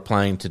what they were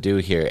planning to do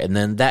here. And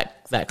then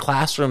that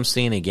classroom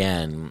scene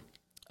again,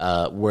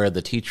 where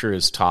the teacher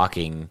is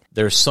talking,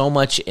 there's so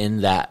much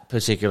in that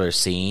particular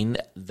scene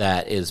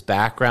that is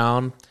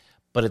background,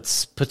 but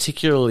it's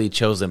particularly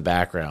chosen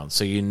background.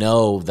 So you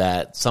know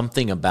that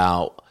something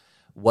about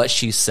what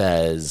she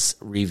says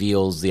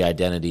reveals the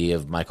identity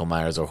of Michael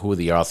Myers, or who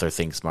the author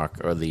thinks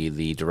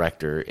the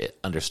director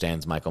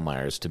understands Michael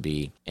Myers to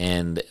be.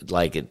 And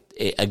like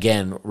it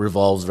again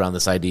revolves around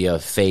this idea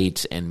of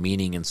fate and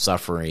meaning and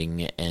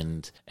suffering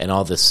and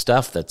all this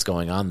stuff that's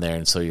going on there.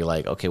 And so you're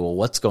like, okay, well,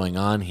 what's going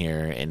on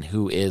here, and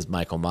who is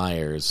Michael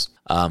Myers?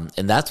 And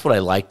that's what I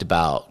liked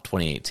about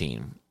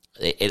 2018.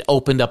 It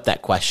opened up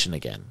that question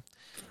again.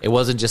 It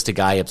wasn't just a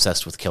guy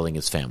obsessed with killing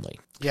his family.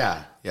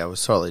 Yeah, it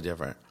was totally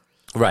different.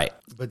 Right.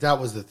 But that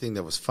was the thing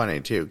that was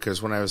funny, too,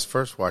 because when I was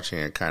first watching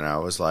it, I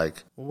was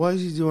like, well, why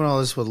is he doing all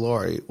this with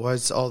Laurie?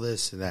 What's all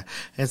this and that?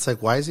 And it's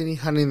like, why isn't he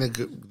hunting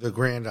the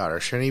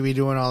granddaughter? Shouldn't he be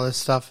doing all this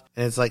stuff?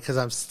 And it's like, because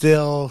I'm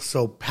still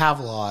so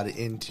Pavloved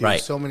into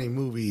so many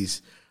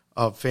movies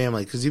of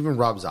family, because even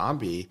Rob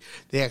Zombie,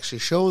 they actually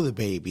show the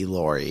baby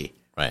Laurie.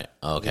 Right.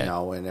 Okay.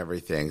 And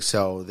everything.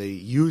 So they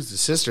use the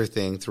sister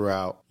thing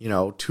throughout,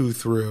 2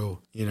 through,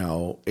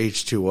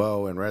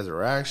 H2O and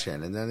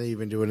Resurrection. And then they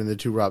even do it in the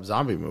 2 Rob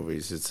Zombie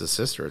movies. It's the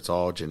sister. It's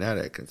all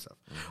genetic and stuff.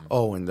 Mm-hmm.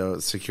 Oh, and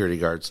the security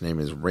guard's name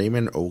is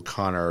Raymond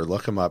O'Connor.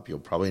 Look him up. You'll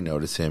probably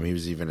notice him. He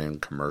was even in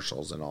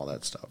commercials and all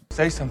that stuff.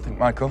 Say something,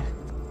 Michael.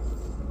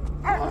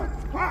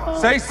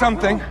 Say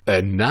something.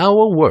 And now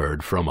a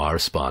word from our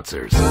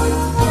sponsors.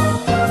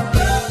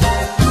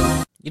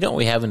 You know what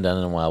we haven't done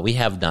in a while? We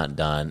have not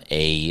done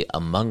a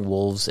Among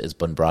Wolves has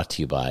been brought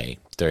to you by,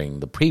 during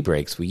the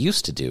pre-breaks we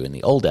used to do in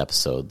the old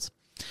episodes.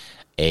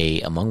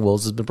 A Among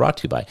Wolves has been brought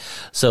to you by.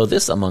 So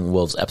this Among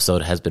Wolves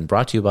episode has been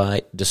brought to you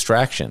by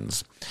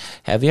distractions.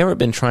 Have you ever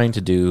been trying to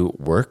do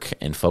work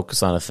and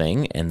focus on a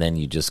thing and then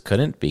you just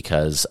couldn't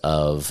because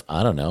of,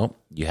 I don't know,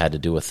 you had to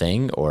do a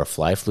thing or a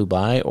fly flew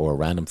by or a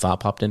random thought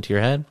popped into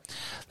your head?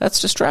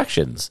 That's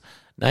distractions.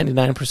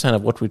 99%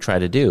 of what we try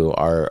to do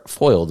are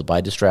foiled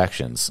by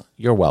distractions.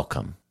 You're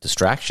welcome.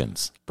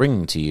 Distractions,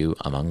 bringing to you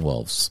Among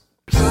Wolves.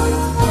 All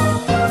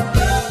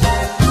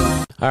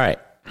right.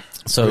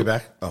 So are we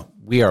back? Oh,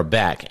 we are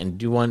back. And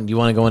do you want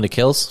to go into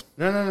kills?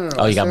 No.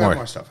 Oh, you got more.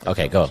 More stuff.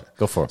 Okay, go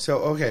for it.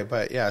 So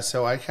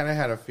so I kind of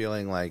had a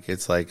feeling like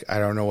it's like I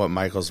don't know what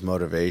Michael's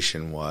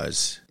motivation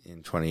was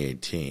in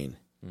 2018,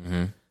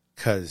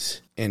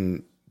 because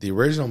in the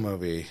original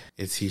movie,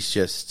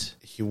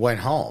 he went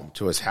home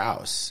to his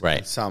house.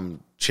 Right.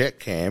 Some chick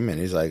came and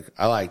he's like,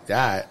 I like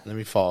that. Let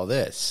me follow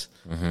this.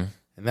 Mm-hmm.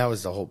 And that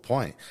was the whole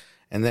point.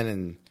 And then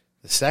in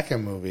the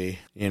second movie,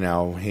 he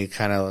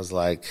kind of was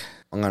like,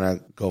 I'm going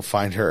to go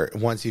find her.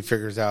 Once he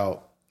figures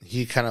out,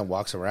 he kind of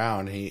walks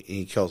around.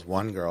 He kills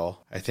one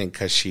girl, I think,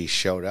 because she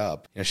showed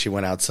up. She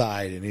went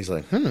outside and he's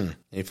like, And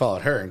he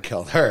followed her and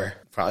killed her.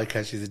 Probably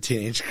because she's a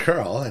teenage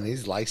girl and he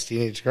likes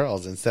teenage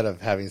girls. Instead of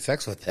having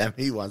sex with them,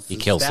 he wants to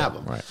stab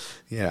them. Right.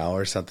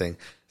 Or something.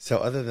 So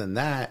other than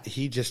that,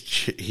 he's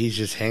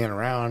just hanging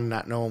around,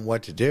 not knowing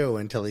what to do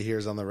until he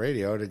hears on the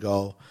radio to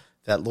go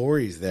that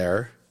Laurie's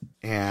there.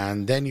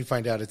 And then you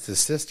find out it's his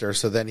sister.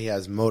 So then he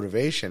has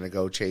motivation to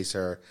go chase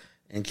her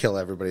and kill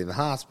everybody in the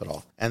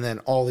hospital. And then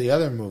all the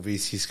other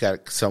movies, he's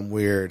got some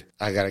weird,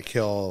 I got to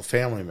kill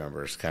family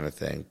members kind of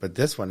thing. But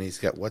this one, he's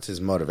got, what's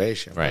his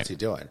motivation? Right. What's he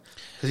doing?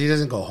 Because he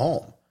doesn't go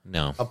home.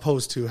 No.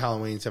 Opposed to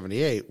Halloween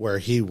 78, where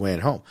he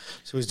went home.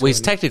 So he's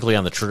technically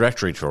on the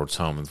trajectory towards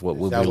home, is what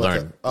we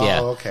learn.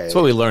 Okay. It's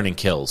what we learn in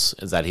Kills,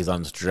 is that he's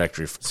on the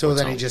trajectory towards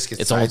then home. he just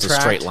gets It's almost a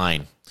straight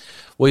line.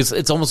 Well,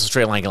 it's almost a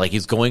straight line. Like,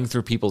 he's going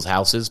through people's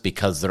houses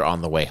because they're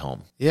on the way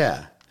home.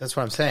 Yeah. That's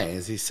what I'm saying.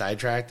 Is he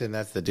sidetracked and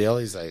that's the deal?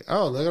 He's like,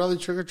 oh, look at all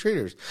these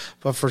trick-or-treaters.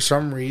 But for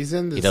some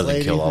reason, this he doesn't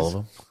lady kill all of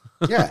them.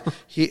 Yeah.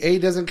 He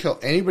doesn't kill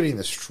anybody in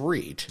the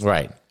street.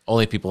 Right.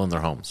 Only people in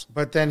their homes.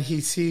 But then he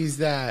sees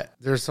that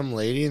there's some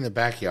lady in the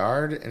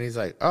backyard, and he's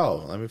like,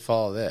 oh, let me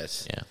follow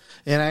this. Yeah.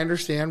 And I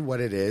understand what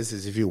it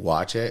is if you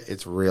watch it,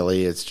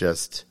 it's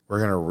just, we're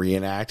going to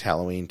reenact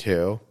Halloween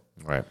 2.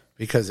 Right.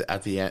 Because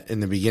at the end, in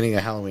the beginning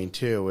of Halloween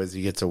 2, as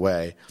he gets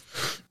away,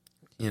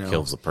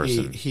 kills the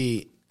person.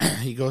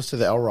 He goes to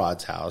the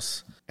Elrod's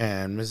house,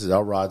 and Mrs.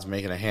 Elrod's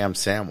making a ham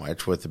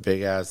sandwich with the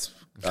big-ass...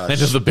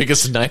 It is the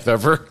biggest knife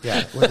ever.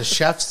 Yeah, with a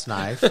chef's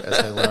knife, as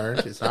I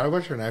learned. It's not a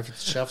butcher knife,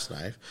 it's a chef's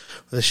knife.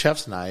 With a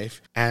chef's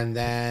knife. And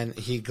then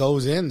he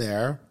goes in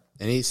there,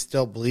 and he's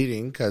still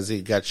bleeding because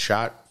he got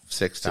shot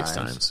six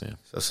times. Yeah.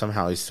 So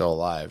somehow he's still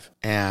alive.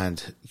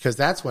 And because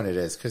that's when it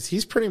is. Because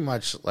he's pretty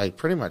much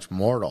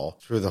mortal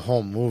through the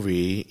whole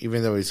movie,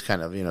 even though he's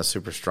kind of,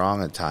 super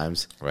strong at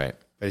times. Right.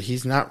 But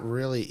he's not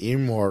really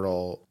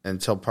immortal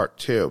until part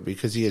 2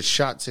 because he gets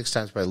shot 6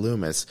 times by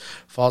Loomis,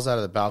 falls out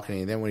of the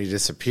balcony, and then when he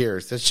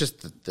disappears, that's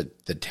just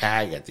the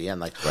tag at the end.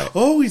 Like,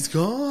 oh, he's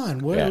gone.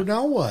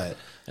 Now what?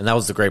 And that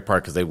was the great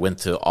part because they went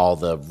to all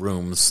the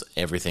rooms,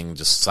 everything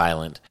just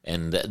silent,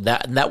 and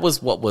that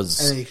was what was.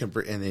 And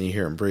then you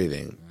hear him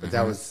breathing. But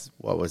that was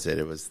what was it?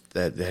 It was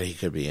that he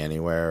could be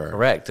anywhere.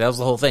 Correct. That was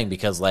the whole thing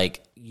because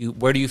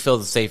where do you feel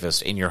the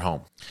safest? In your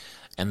home,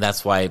 and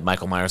that's why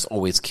Michael Myers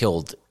always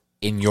killed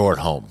in your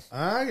home.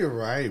 You're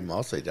right. He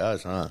mostly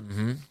does, huh?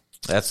 Mm-hmm.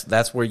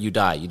 That's where you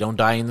die. You don't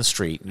die in the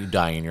street. You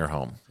die in your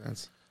home.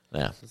 It's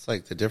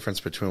like the difference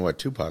between what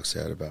Tupac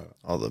said about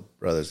all the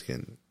brothers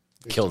getting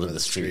killed in the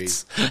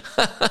streets.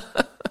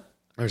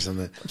 Or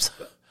something.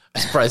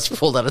 I'm surprised you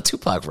pulled out a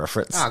Tupac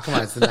reference. Oh, come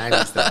on. It's the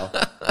 90s, though.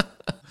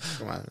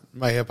 Come on.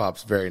 My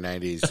hip-hop's very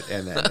 90s,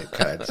 and then it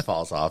kind of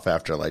falls off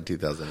after,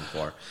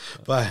 2004.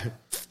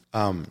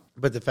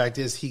 But the fact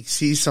is, he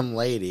sees some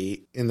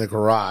lady in the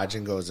garage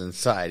and goes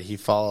inside. He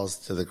follows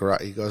to the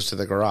garage. He goes to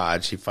the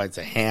garage. He finds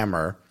a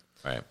hammer,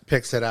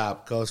 picks it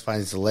up, goes,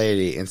 finds the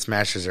lady, and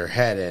smashes her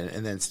head in,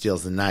 and then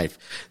steals the knife.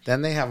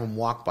 Then they have him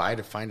walk by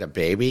to find a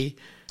baby.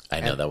 I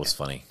know, that was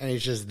funny. And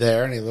he's just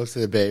there, and he looks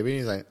at the baby, and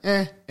he's like,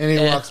 and he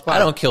walks by. I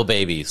don't kill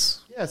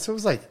babies. Yeah, so it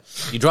was like...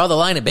 You draw the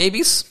line at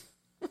babies?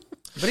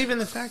 But even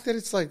the fact that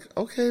it's like,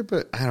 okay,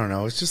 but I don't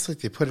know. It's just like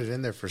they put it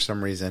in there for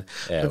some reason.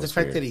 Yeah, but the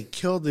fact that he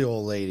killed the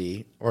old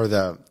lady or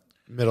the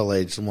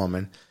middle-aged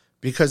woman,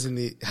 because in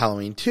the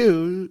Halloween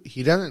 2,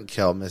 he doesn't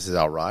kill Mrs.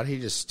 Elrod. He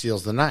just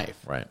steals the knife.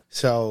 Right.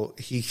 So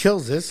he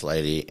kills this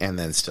lady and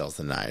then steals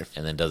the knife.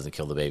 And then doesn't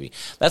kill the baby.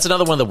 That's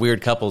another one of the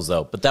weird couples,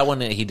 though. But that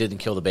one, he didn't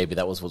kill the baby.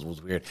 That was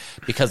weird.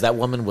 Because that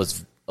woman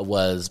was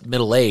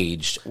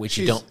middle-aged, which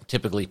you don't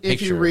typically picture.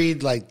 If you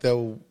read,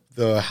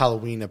 the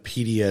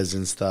Halloweenopedias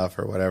and stuff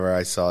or whatever,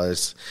 I saw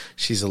this.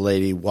 She's a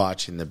lady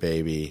watching the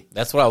baby.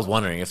 That's what I was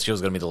wondering, if she was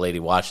going to be the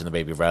lady watching the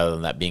baby rather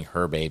than that being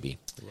her baby.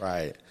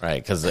 Right.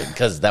 Right,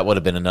 because that would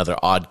have been another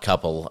odd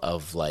couple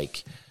of,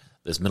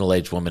 this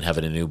middle-aged woman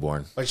having a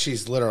newborn. But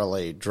she's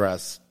literally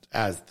dressed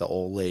as the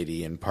old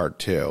lady in part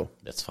 2.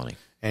 That's funny.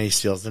 And he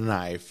steals the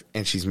knife,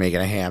 and she's making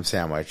a ham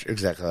sandwich,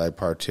 exactly like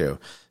part 2.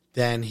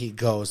 Then he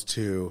goes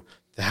to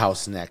the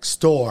house next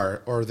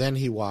door, or then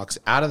he walks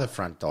out of the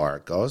front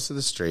door, goes to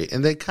the street,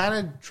 and they kind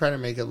of try to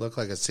make it look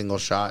like a single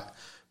shot,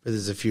 but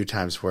there's a few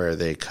times where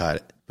they cut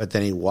it. But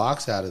then he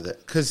walks out of the...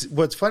 Because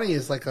what's funny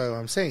is, what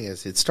I'm saying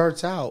is, it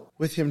starts out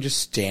with him just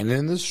standing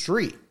in the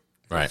street.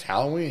 Right. It's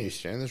Halloween, he's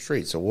standing in the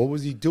street. So what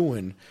was he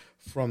doing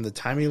from the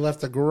time he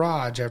left the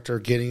garage after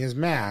getting his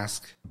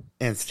mask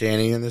and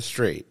standing in the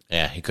street?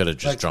 Yeah, he could have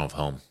just drove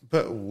home.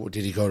 But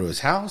did he go to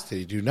his house? Did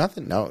he do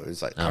nothing? No, it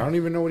was I don't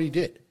even know what he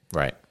did.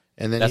 Right.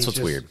 And then that's what's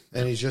weird.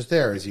 And he's just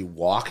there. Is he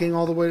walking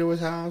all the way to his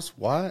house?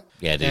 What?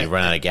 Yeah, did he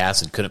run out of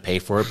gas and couldn't pay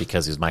for it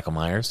because he was Michael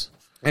Myers?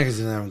 Yeah, because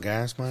he didn't have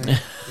gas money.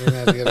 He didn't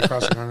have to get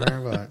across the country.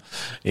 But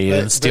he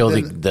didn't steal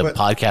the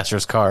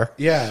podcaster's car.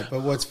 Yeah,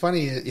 but what's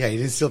funny is, he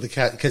didn't steal the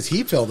cat because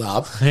he filled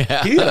up.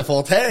 Yeah. He had a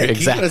full tank. Exactly.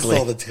 He could have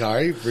stole the car.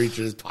 He reached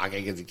in his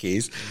pocket, gets the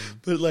keys.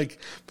 But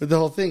the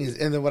whole thing is,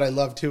 and then what I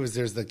love too is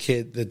there's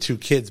the two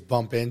kids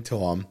bump into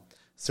him.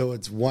 So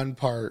it's one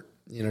part,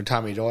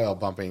 Tommy Doyle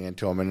bumping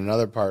into him, and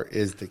another part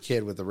is the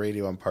kid with the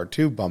radio in part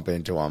 2 bump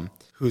into him.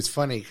 Who's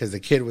funny because the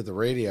kid with the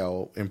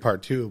radio in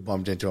part 2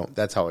 bumped into him.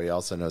 That's how he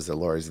also knows that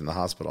Laurie's in the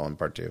hospital in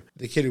part 2.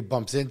 The kid who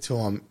bumps into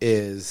him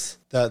is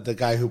the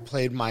guy who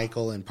played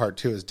Michael in part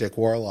 2 is Dick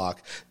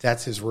Warlock.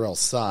 That's his real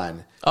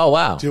son. Oh,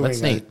 wow. Doing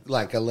That's neat.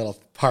 a little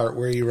part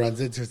where he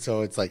runs into it.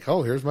 So it's like,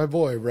 oh, here's my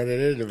boy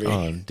running into me.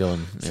 Oh,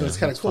 Dylan. So it's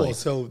kind of cool. Funny.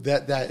 So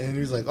that, and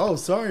he's like, oh,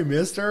 sorry,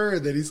 mister.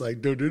 And then he's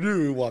like, do,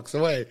 he walks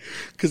away.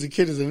 Because the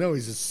kid doesn't know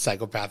he's a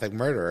psychopathic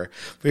murderer.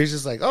 But he's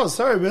just like, oh,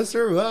 sorry,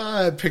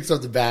 mister. Picks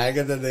up the bag,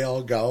 and then they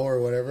all go or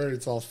whatever.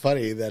 It's all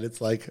funny that it's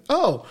like,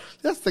 oh,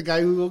 that's the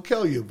guy who will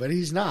kill you. But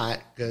he's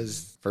not,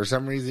 because for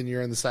some reason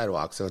you're in the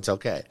sidewalk, so it's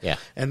okay. Yeah.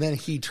 And then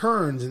he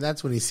turns, and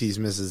that's when he sees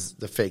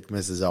the fake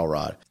Mrs.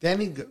 Elrod. Then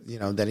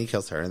he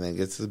kills her, and then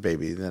gets the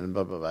baby, and then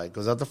blah, blah, blah.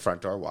 Goes out the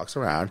front door, walks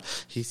around.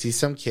 He sees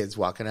some kids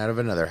walking out of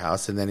another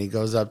house, and then he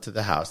goes up to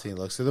the house, and he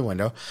looks through the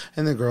window,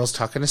 and the girl's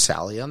talking to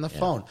Sally on the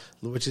phone,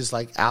 which is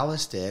like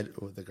Alice did.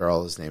 The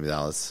girl is named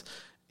Alice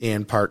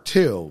in part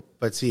 2.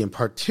 But see, in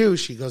part 2,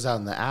 she goes out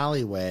in the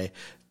alleyway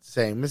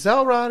saying, Miss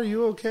Elrod, are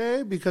you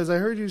okay? Because I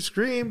heard you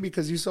scream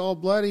because you saw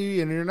bloody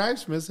and your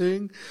knife's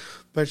missing.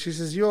 But she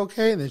says, you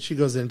okay? And then she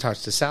goes in and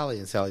talks to Sally,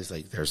 and Sally's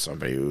like, there's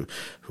somebody who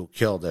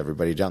killed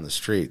everybody down the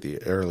street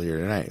earlier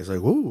tonight. It's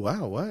like, ooh,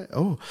 wow, what?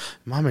 Oh,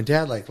 Mom and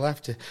Dad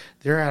left.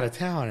 They're out of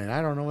town, and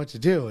I don't know what to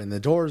do. And the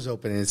door's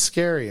open, and it's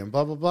scary, and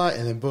blah, blah, blah.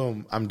 And then,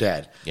 boom, I'm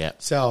dead. Yeah.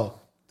 So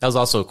that was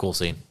also a cool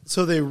scene.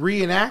 So they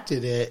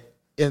reenacted it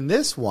in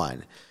this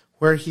one,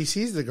 where he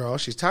sees the girl,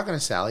 she's talking to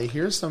Sally,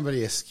 hears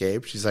somebody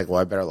escape. She's like,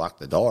 well, I better lock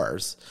the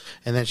doors.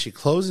 And then she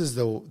closes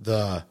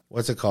the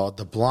what's it called?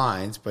 The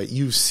blinds. But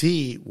you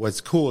see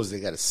what's cool is they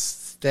got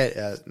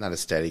not a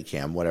steady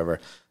cam, whatever,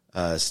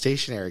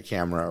 stationary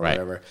camera or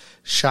whatever,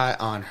 shot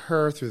on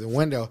her through the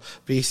window.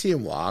 But you see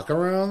him walk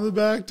around the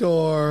back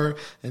door.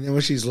 And then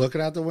when she's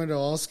looking out the window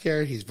all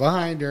scared, he's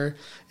behind her.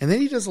 And then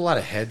he does a lot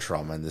of head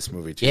trauma in this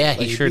movie, too. Yeah,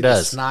 he sure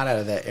does. The snot out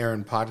of that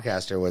Aaron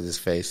podcaster with his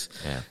face.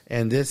 Yeah.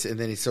 And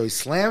then he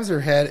slams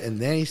her head, and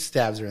then he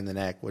stabs her in the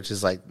neck, which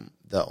is like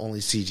the only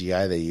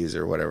CGI they use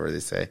or whatever they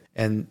say.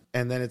 And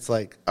then it's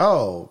like,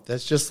 oh,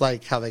 that's just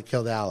like how they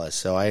killed Alice.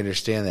 So I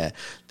understand that.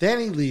 Then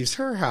he leaves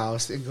her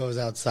house and goes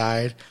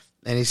outside,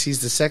 and he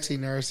sees the sexy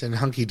nurse and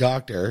hunky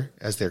doctor,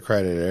 as they're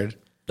credited.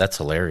 That's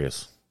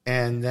hilarious.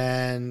 And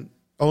then,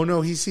 oh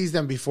no, he sees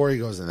them before he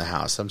goes in the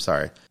house. I'm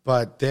sorry.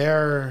 But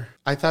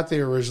I thought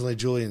they were originally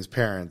Julian's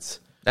parents.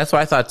 That's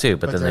what I thought too,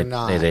 but then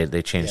not.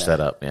 they changed that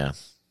up, yeah.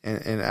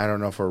 And I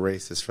don't know if we're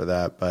racist for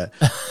that, but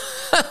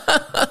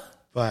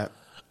but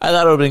I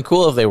thought it would have been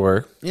cool if they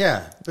were.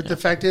 Yeah, but the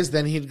fact is,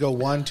 then he'd go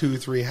 1, 2,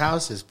 3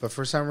 houses. But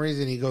for some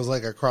reason, he goes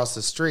like across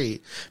the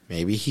street.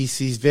 Maybe he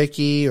sees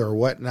Vicky or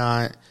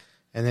whatnot,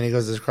 and then he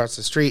goes across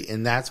the street,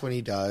 and that's when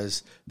he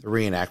does the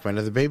reenactment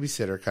of the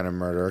babysitter kind of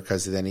murder,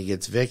 because then he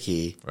gets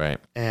Vicky, right?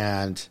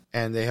 And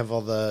they have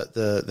all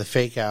the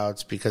fake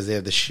outs because they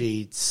have the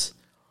sheets.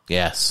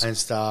 Yes. And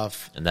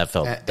stuff. And that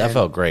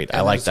felt great.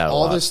 I like that a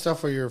lot. All this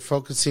stuff where you're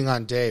focusing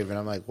on Dave, and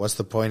I'm like, what's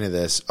the point of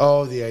this?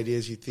 Oh, the idea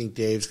is you think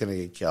Dave's going to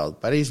get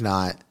killed, but he's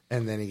not.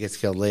 And then he gets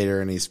killed later,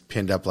 and he's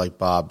pinned up like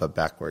Bob, but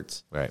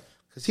backwards. Right.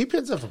 Because he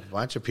pins up a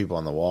bunch of people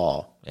on the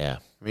wall. Yeah.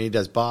 I mean, he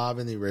does Bob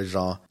in the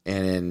original,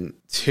 and in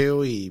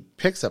 2, he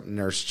picks up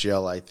Nurse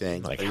Jill, I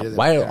think. Like,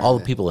 why do all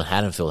the people in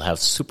Haddonfield have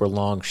super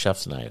long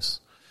chef's knives?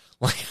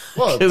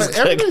 Well, but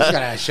everybody's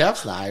got a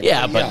chef's knife.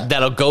 Yeah, but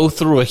that'll go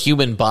through a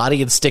human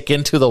body and stick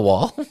into the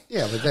wall.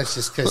 Yeah, but that's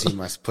just because he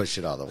must push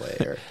it all the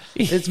way.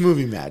 It's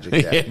movie magic.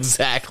 Yeah.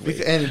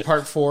 Exactly. And in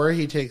part 4,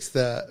 he takes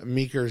the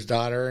Meeker's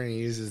daughter and he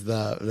uses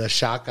the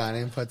shotgun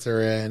and puts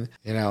her in,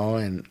 and I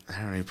don't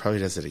know, he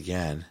probably does it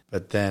again.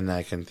 But then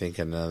I can think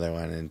of another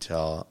one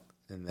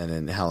and then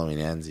in Halloween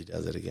Ends, he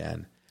does it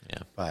again. Yeah.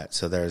 But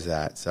so there's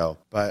that.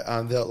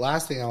 But the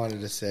last thing I wanted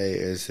to say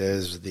is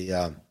there's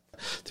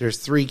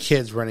 3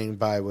 kids running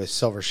by with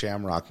silver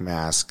shamrock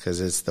masks because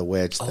it's the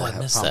witch,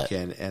 the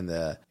pumpkin, and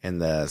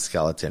the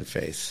skeleton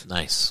face.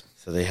 Nice.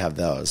 So they have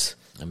those.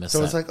 I missed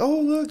that. It's like, oh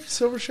look,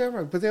 silver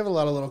shamrock. But they have a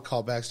lot of little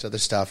callbacks to other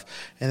stuff.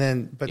 And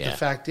then, the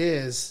fact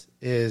is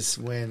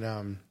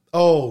when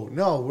oh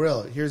no,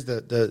 real. Here's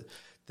the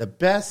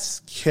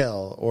best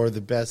kill or the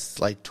best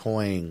like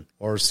toying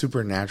or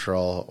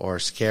supernatural or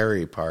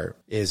scary part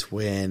is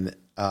when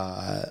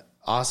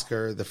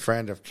Oscar, the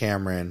friend of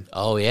Cameron.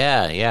 Oh,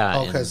 yeah.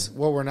 Oh, because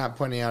what we're not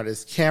pointing out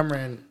is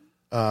Cameron,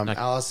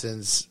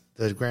 Allison's,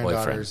 the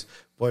granddaughter's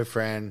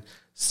boyfriend,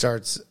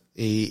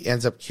 he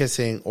ends up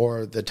kissing,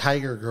 or the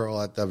tiger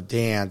girl at the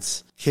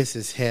dance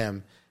kisses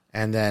him,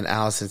 and then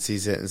Allison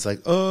sees it and is like,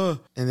 oh.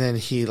 And then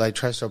he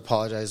tries to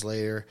apologize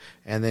later,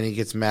 and then he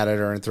gets mad at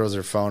her and throws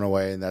her phone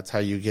away, and that's how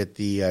you get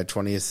the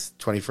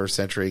 21st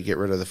century, get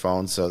rid of the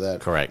phone so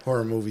that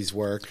horror movies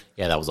work.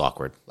 Yeah, that was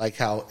awkward. Like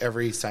how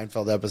every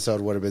Seinfeld episode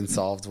would have been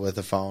solved with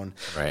a phone.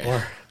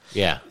 Right.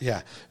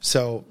 Yeah.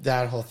 So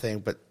that whole thing,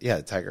 but yeah,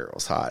 the tiger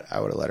girl's hot.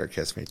 I would have let her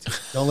kiss me too.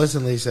 Don't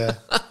listen, Lisa.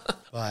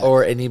 But,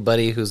 or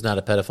anybody who's not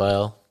a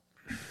pedophile.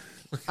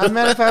 I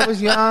meant if I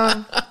was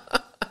young.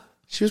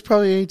 She was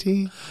probably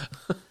 18.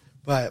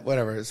 But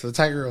whatever. So the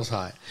tiger girl's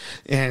hot.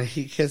 And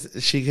she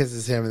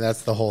kisses him, and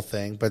that's the whole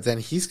thing. But then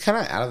he's kind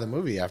of out of the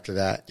movie after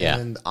that. Yeah.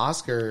 And then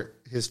Oscar,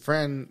 his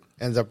friend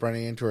ends up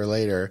running into her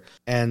later,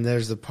 and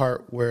there's the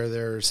part where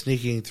they're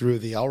sneaking through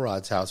the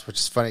Elrod's house, which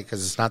is funny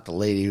because it's not the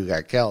lady who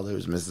got killed, it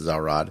was Mrs.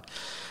 Elrod.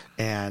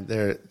 And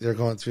they're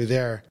going through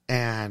there,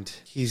 and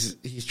he's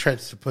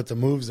tries to put the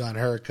moves on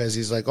her because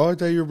he's like, "Oh, I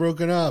thought you were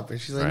broken up," and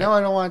she's like, "No,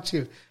 I don't want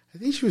you." I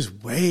think she was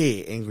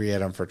way angry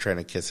at him for trying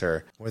to kiss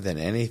her more than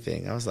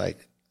anything. I was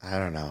like, I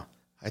don't know.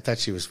 I thought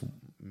she was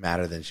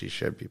madder than she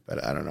should be,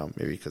 but I don't know.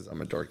 Maybe because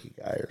I'm a dorky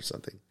guy or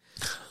something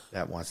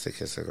that wants to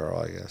kiss a girl,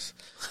 I guess.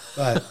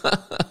 But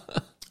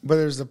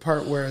there's the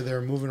part where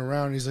they're moving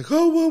around. And he's like,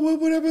 "Oh,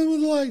 what happened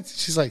with the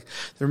lights?" She's like,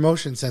 "They're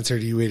motion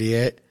censored, you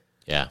idiot."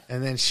 Yeah.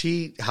 And then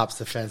she hops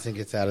the fence and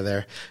gets out of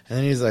there. And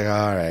then he's like,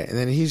 all right. And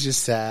then he's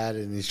just sad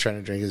and he's trying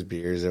to drink his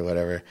beers or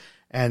whatever.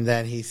 And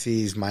then he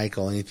sees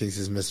Michael and he thinks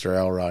it's Mr.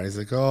 Elrod. He's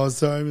like, "Oh,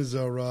 sorry, Mr.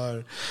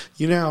 Elrod.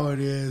 You know how it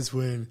is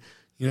when,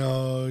 you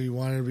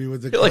want to be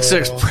with the girl." He like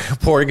starts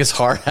pouring his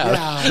heart out.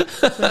 Yeah.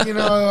 It's like, you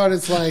know what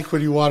it's like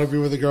when you want to be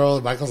with a girl.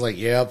 And Michael's like,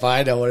 "Yep,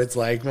 I know what it's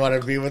like. Want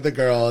to be with a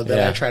girl." And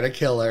then I try to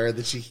kill her. And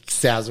then she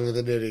stabs me with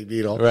a knitting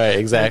needle. Right,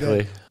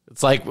 exactly.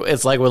 It's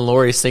like when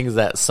Laurie sings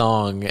that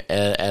song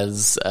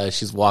as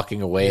she's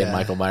walking away and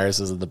Michael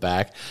Myers is in the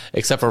back.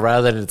 Except for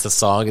rather than it's a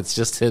song, it's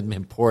just him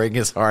pouring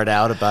his heart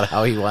out about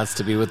how he wants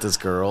to be with this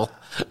girl.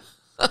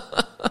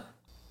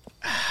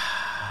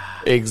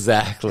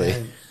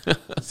 Exactly.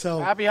 So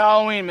happy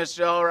Halloween,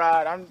 Mr.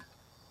 Elrod.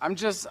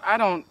 I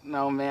don't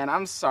know, man.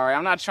 I'm sorry.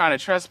 I'm not trying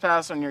to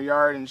trespass on your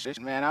yard and shit,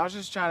 man. I was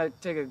just trying to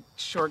take a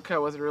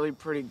shortcut with a really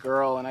pretty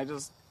girl, and I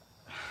just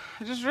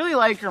really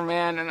like her,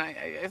 man, and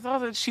I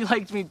thought that she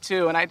liked me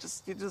too, and have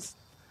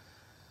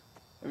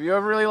you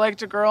ever really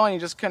liked a girl and you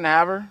just couldn't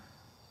have her?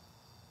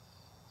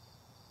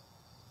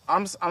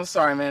 I'm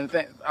sorry, man.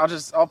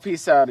 I'll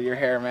peace out of your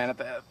hair, man.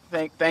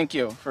 Thank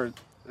you for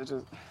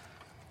just.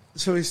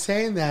 So he's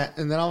saying that,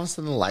 and then all of a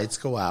sudden the lights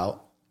go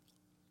out,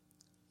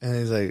 and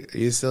he's like, "Are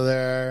you still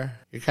there?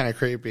 You're kind of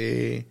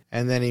creepy."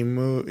 And then he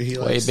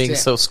being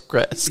so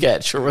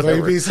sketch or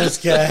whatever. Being so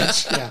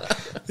sketch, yeah.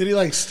 Then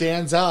he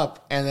stands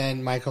up, and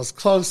then Michael's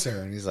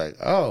closer, and he's like,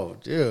 "Oh,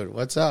 dude,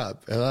 what's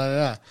up?" Blah, blah,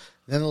 blah.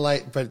 Then the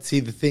light, but see,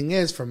 the thing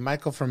is, from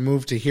Michael from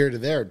move to here to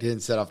there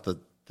didn't set off the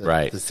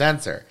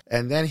sensor,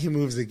 and then he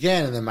moves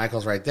again, and then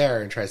Michael's right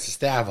there and tries to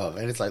stab him,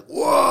 and it's like,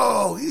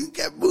 whoa, he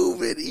kept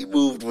moving. He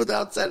moved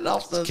without setting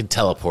off the. He can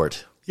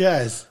teleport.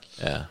 Yes.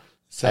 Yeah.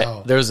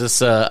 So there's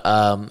this.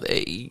 Are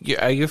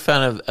you a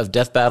fan of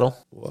Death Battle?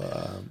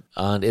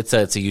 It's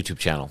a YouTube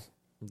channel,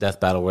 Death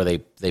Battle, where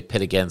they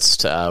pit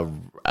against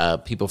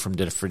people from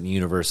different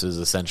universes,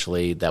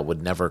 essentially, that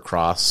would never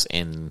cross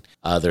in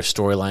their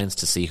storylines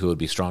to see who would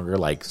be stronger,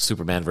 like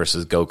Superman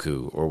versus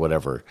Goku or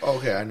whatever.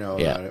 Okay, I know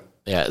about it.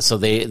 Yeah, so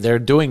they're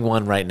doing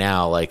one right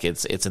now. Like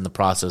it's in the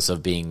process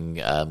of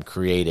being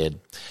created.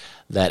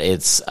 That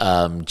it's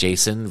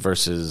Jason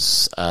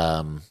versus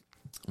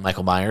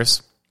Michael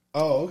Myers.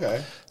 Oh,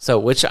 okay. So,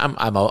 which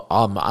I'm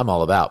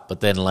all about.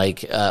 But then,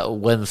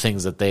 one of the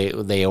things that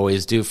they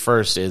always do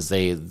first is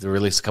they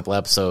release a couple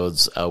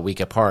episodes a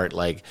week apart.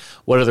 Like,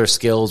 what are their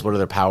skills? What are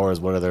their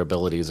powers? What are their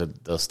abilities? Or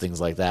those things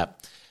like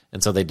that.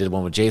 And so they did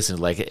one with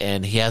Jason,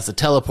 and he has the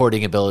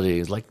teleporting ability.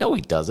 He's like, "No,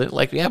 he doesn't."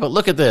 Like, yeah, but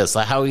look at this,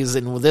 like how he's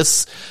in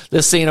this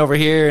scene over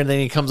here, and then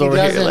he comes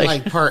over here.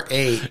 Like part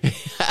 8.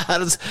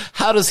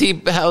 How does he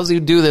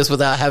do this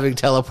without having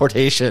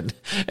teleportation?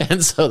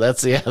 And so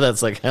that's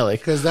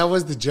because that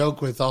was the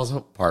joke with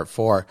also part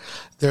 4.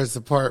 There's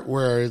the part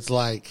where it's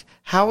like,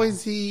 how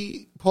is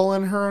he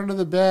pulling her under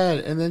the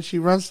bed, and then she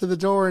runs to the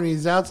door, and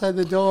he's outside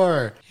the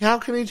door. How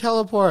can he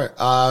teleport?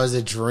 Oh, it was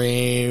a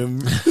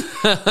dream.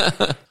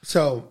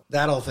 So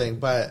that whole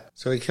thing,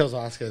 so he kills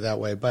Oscar that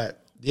way.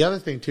 But the other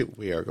thing too,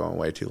 we are going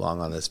way too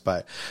long on this,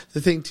 but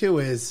the thing too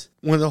is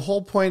when the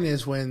whole point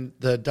is when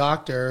the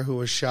doctor who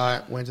was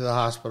shot went to the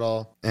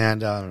hospital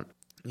and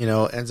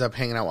ends up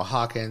hanging out with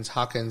Hawkins.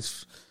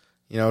 Hawkins,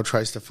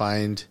 tries to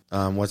find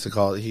what's it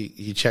called?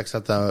 He checks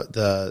out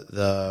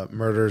the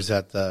murders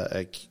at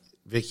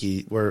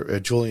Vicky, where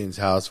Julian's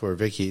house, where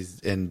Vicky's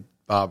and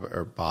Bob,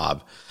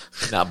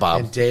 not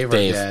Bob, and Dave are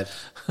dead,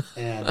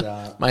 and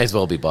might as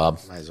well be Bob.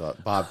 Might as well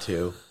Bob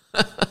too,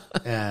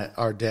 and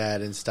are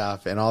dead and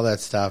stuff and all that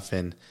stuff.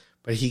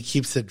 But he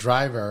keeps the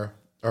driver,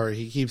 or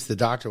he keeps the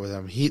doctor with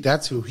him.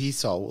 That's who he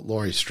saw,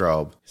 Laurie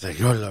Strode. He's like,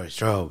 "You're Laurie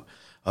Strode.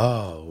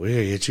 Oh, we're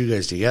gonna get you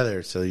guys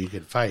together so you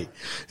can fight."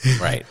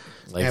 Right.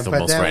 Like the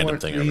most random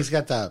thing ever. He's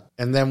got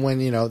and then when,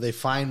 they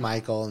find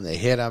Michael and they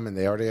hit him and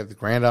they already have the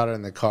granddaughter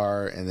in the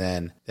car, and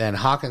then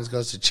Hawkins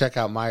goes to check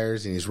out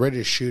Myers and he's ready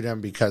to shoot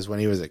him because when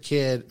he was a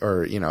kid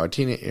or,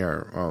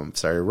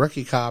 a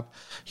rookie cop,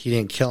 he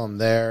didn't kill him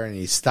there, and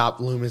he stopped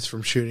Loomis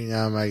from shooting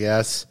him, I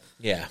guess.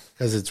 Yeah.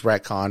 Because it's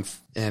retcon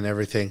and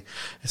everything.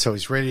 And so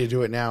he's ready to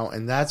do it now.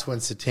 And that's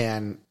when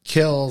Satan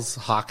kills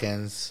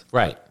Hawkins.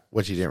 Right.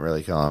 Which he didn't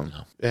really kill him.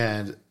 No.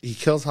 And he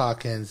kills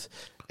Hawkins.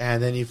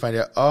 And then you find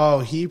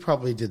out, he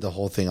probably did the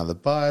whole thing on the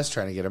bus,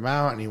 trying to get him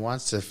out, and he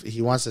wants to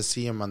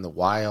see him on the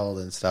wild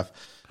and stuff.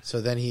 So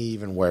then he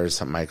even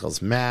wears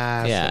Michael's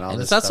mask. Yeah, and all and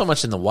this it's not stuff. so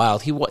much in the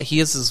wild. He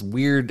has this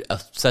weird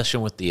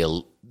obsession with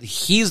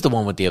he's the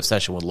one with the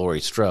obsession with Laurie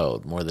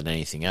Strode more than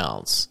anything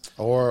else.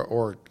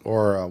 Or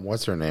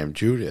what's her name?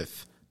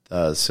 Judith,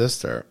 the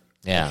sister.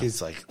 Yeah.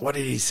 He's like, what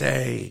did he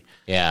say?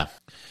 Yeah.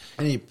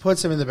 And he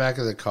puts him in the back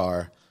of the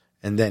car,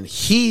 and then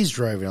he's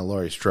driving to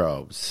Laurie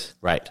Strode's.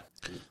 Right.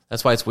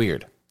 That's why it's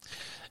weird.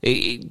 Do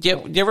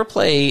you ever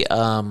play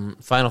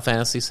Final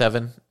Fantasy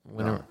VII?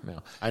 No.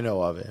 I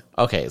know of it.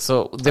 Okay,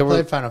 so I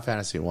played Final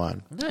Fantasy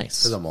 1.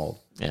 Nice. Because I'm old.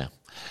 Yeah.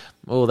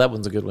 Well, that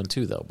one's a good one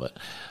too, though.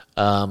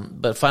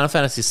 But Final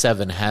Fantasy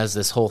VII has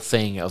this whole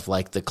thing of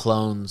like the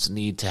clones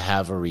need to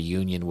have a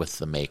reunion with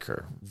the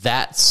Maker.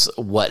 That's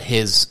what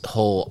his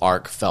whole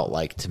arc felt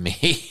like to me.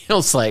 It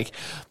was like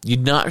you're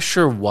not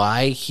sure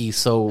why he's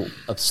so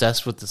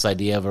obsessed with this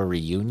idea of a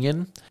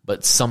reunion,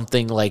 but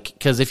something like,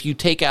 because if you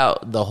take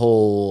out the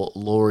whole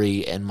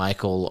Laurie and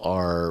Michael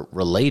are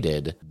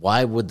related,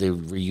 why would the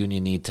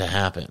reunion need to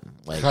happen?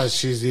 Like, Because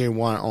she's the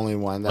only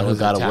one that who was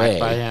got attacked away.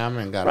 by him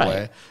and got Right.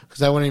 away.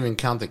 Because I wouldn't even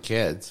count the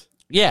kids.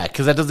 yeah,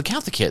 because that doesn't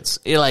count the kids.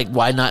 Like,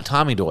 why not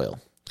Tommy Doyle?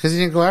 Because he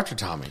didn't go after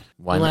Tommy.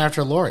 Why he went not?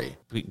 after Laurie.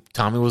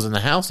 Tommy was in the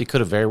house. He could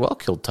have very well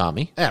killed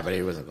Tommy. Yeah, but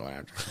he wasn't going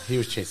after her. He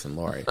was chasing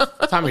Laurie.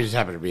 Tommy just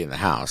happened to be in the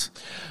house.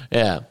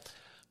 Yeah.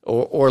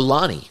 Or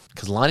Lonnie,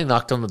 because Lonnie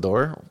knocked on the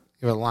door.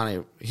 Yeah, but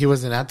Lonnie, he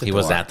wasn't at the He door.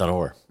 was at the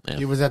door. Yeah.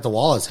 He was at the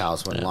Wallace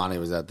house when Lonnie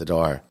was at the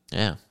door.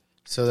 Yeah.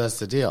 So that's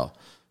the deal.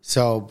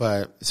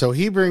 So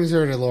he brings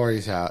her to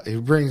Laurie's house. He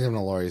brings him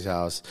to Laurie's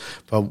house,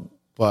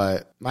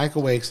 but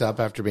Michael wakes up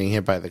after being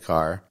hit by the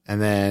car,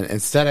 and then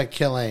instead of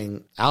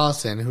killing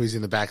Allison, who he's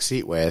in the back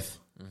seat with,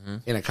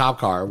 in a cop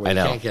car where I he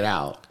know. can't get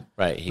out,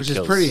 Right. He which is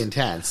kills pretty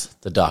intense.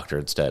 The doctor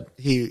instead.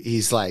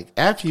 He's like,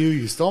 F you,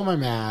 you stole my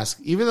mask,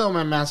 even though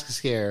my mask is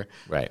here.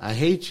 Right. I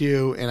hate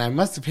you, and I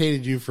must have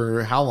hated you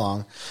for how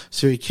long?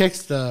 So he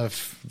kicks the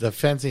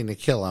fencing to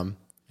kill him,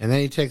 and then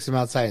he takes him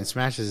outside and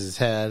smashes his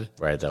head.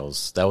 Right. That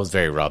was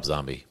very Rob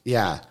Zombie.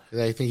 Yeah, 'cause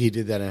I think he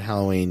did that in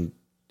Halloween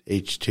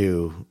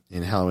H2,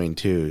 in Halloween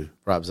 2,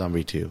 Rob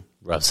Zombie 2.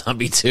 Rob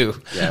Zombie 2.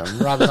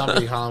 Yeah, Rob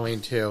Zombie Halloween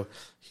 2,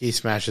 he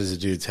smashes a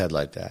dude's head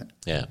like that.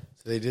 Yeah.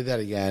 So they did that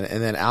again,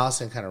 and then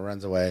Allison kind of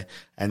runs away,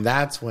 and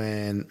that's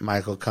when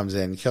Michael comes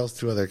in, kills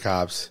 2 other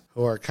cops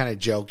who are kind of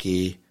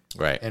jokey,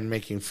 Right. and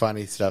making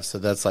funny stuff. So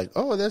that's like,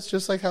 oh, that's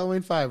just like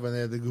Halloween 5 when they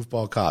had the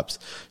goofball cops.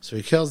 So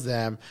he kills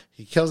them.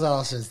 He kills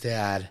Allison's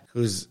dad,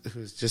 who's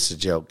just a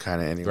joke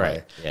kind of anyway.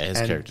 Right. Yeah, his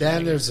and character then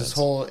makes there's sense. this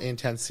whole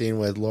intense scene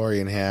with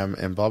Laurie and him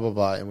and blah, blah,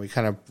 blah. And we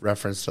kind of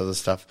referenced other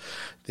stuff.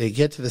 They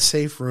get to the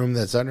safe room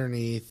that's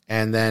underneath,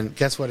 and then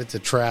guess what? It's a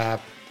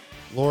trap.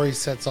 Laurie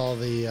sets all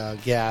the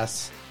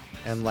gas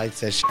and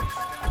lights that shit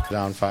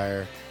on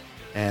fire.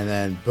 And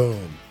then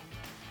boom.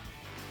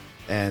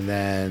 And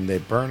then they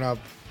burn up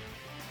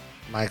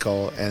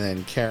Michael, and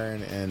then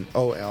Karen, and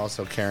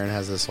also Karen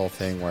has this whole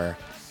thing where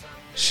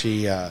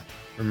she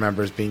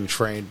remembers being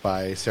trained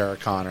by Sarah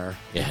Connor,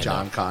 Yeah, I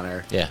John know.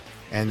 Connor. Yeah.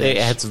 And They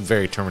then had some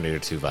very Terminator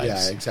 2 vibes.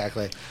 yeah,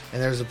 exactly.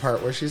 And there's a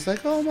part where she's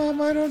like, "Oh,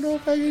 Mom, I don't know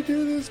if I can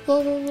do this."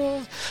 Blah blah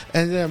blah.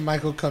 And then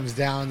Michael comes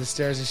down the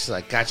stairs, and she's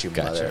like, "Got you,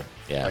 mother."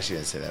 Yeah. Oh, she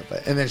didn't say that,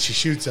 but and then she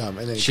shoots him,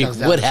 and then he She comes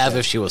down would the have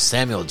stairs. if she was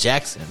Samuel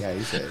Jackson. Yeah,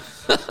 he said.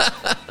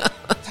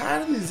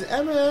 Tired of these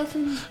MF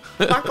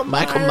and Michael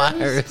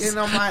Myers. in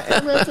my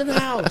MF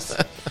house.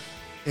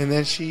 And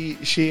then she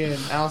and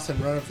Allison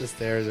run up the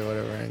stairs or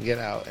whatever and get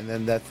out, and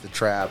then that's the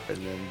trap, and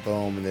then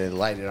boom, and they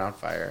light it on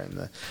fire,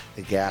 and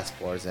the gas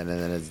pours in, and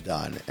then it's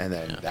done. And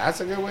then that's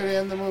a good way to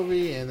end the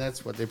movie, and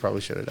that's what they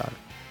probably should have done.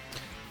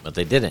 But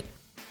they didn't.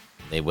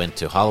 They went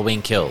to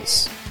Halloween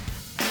Kills.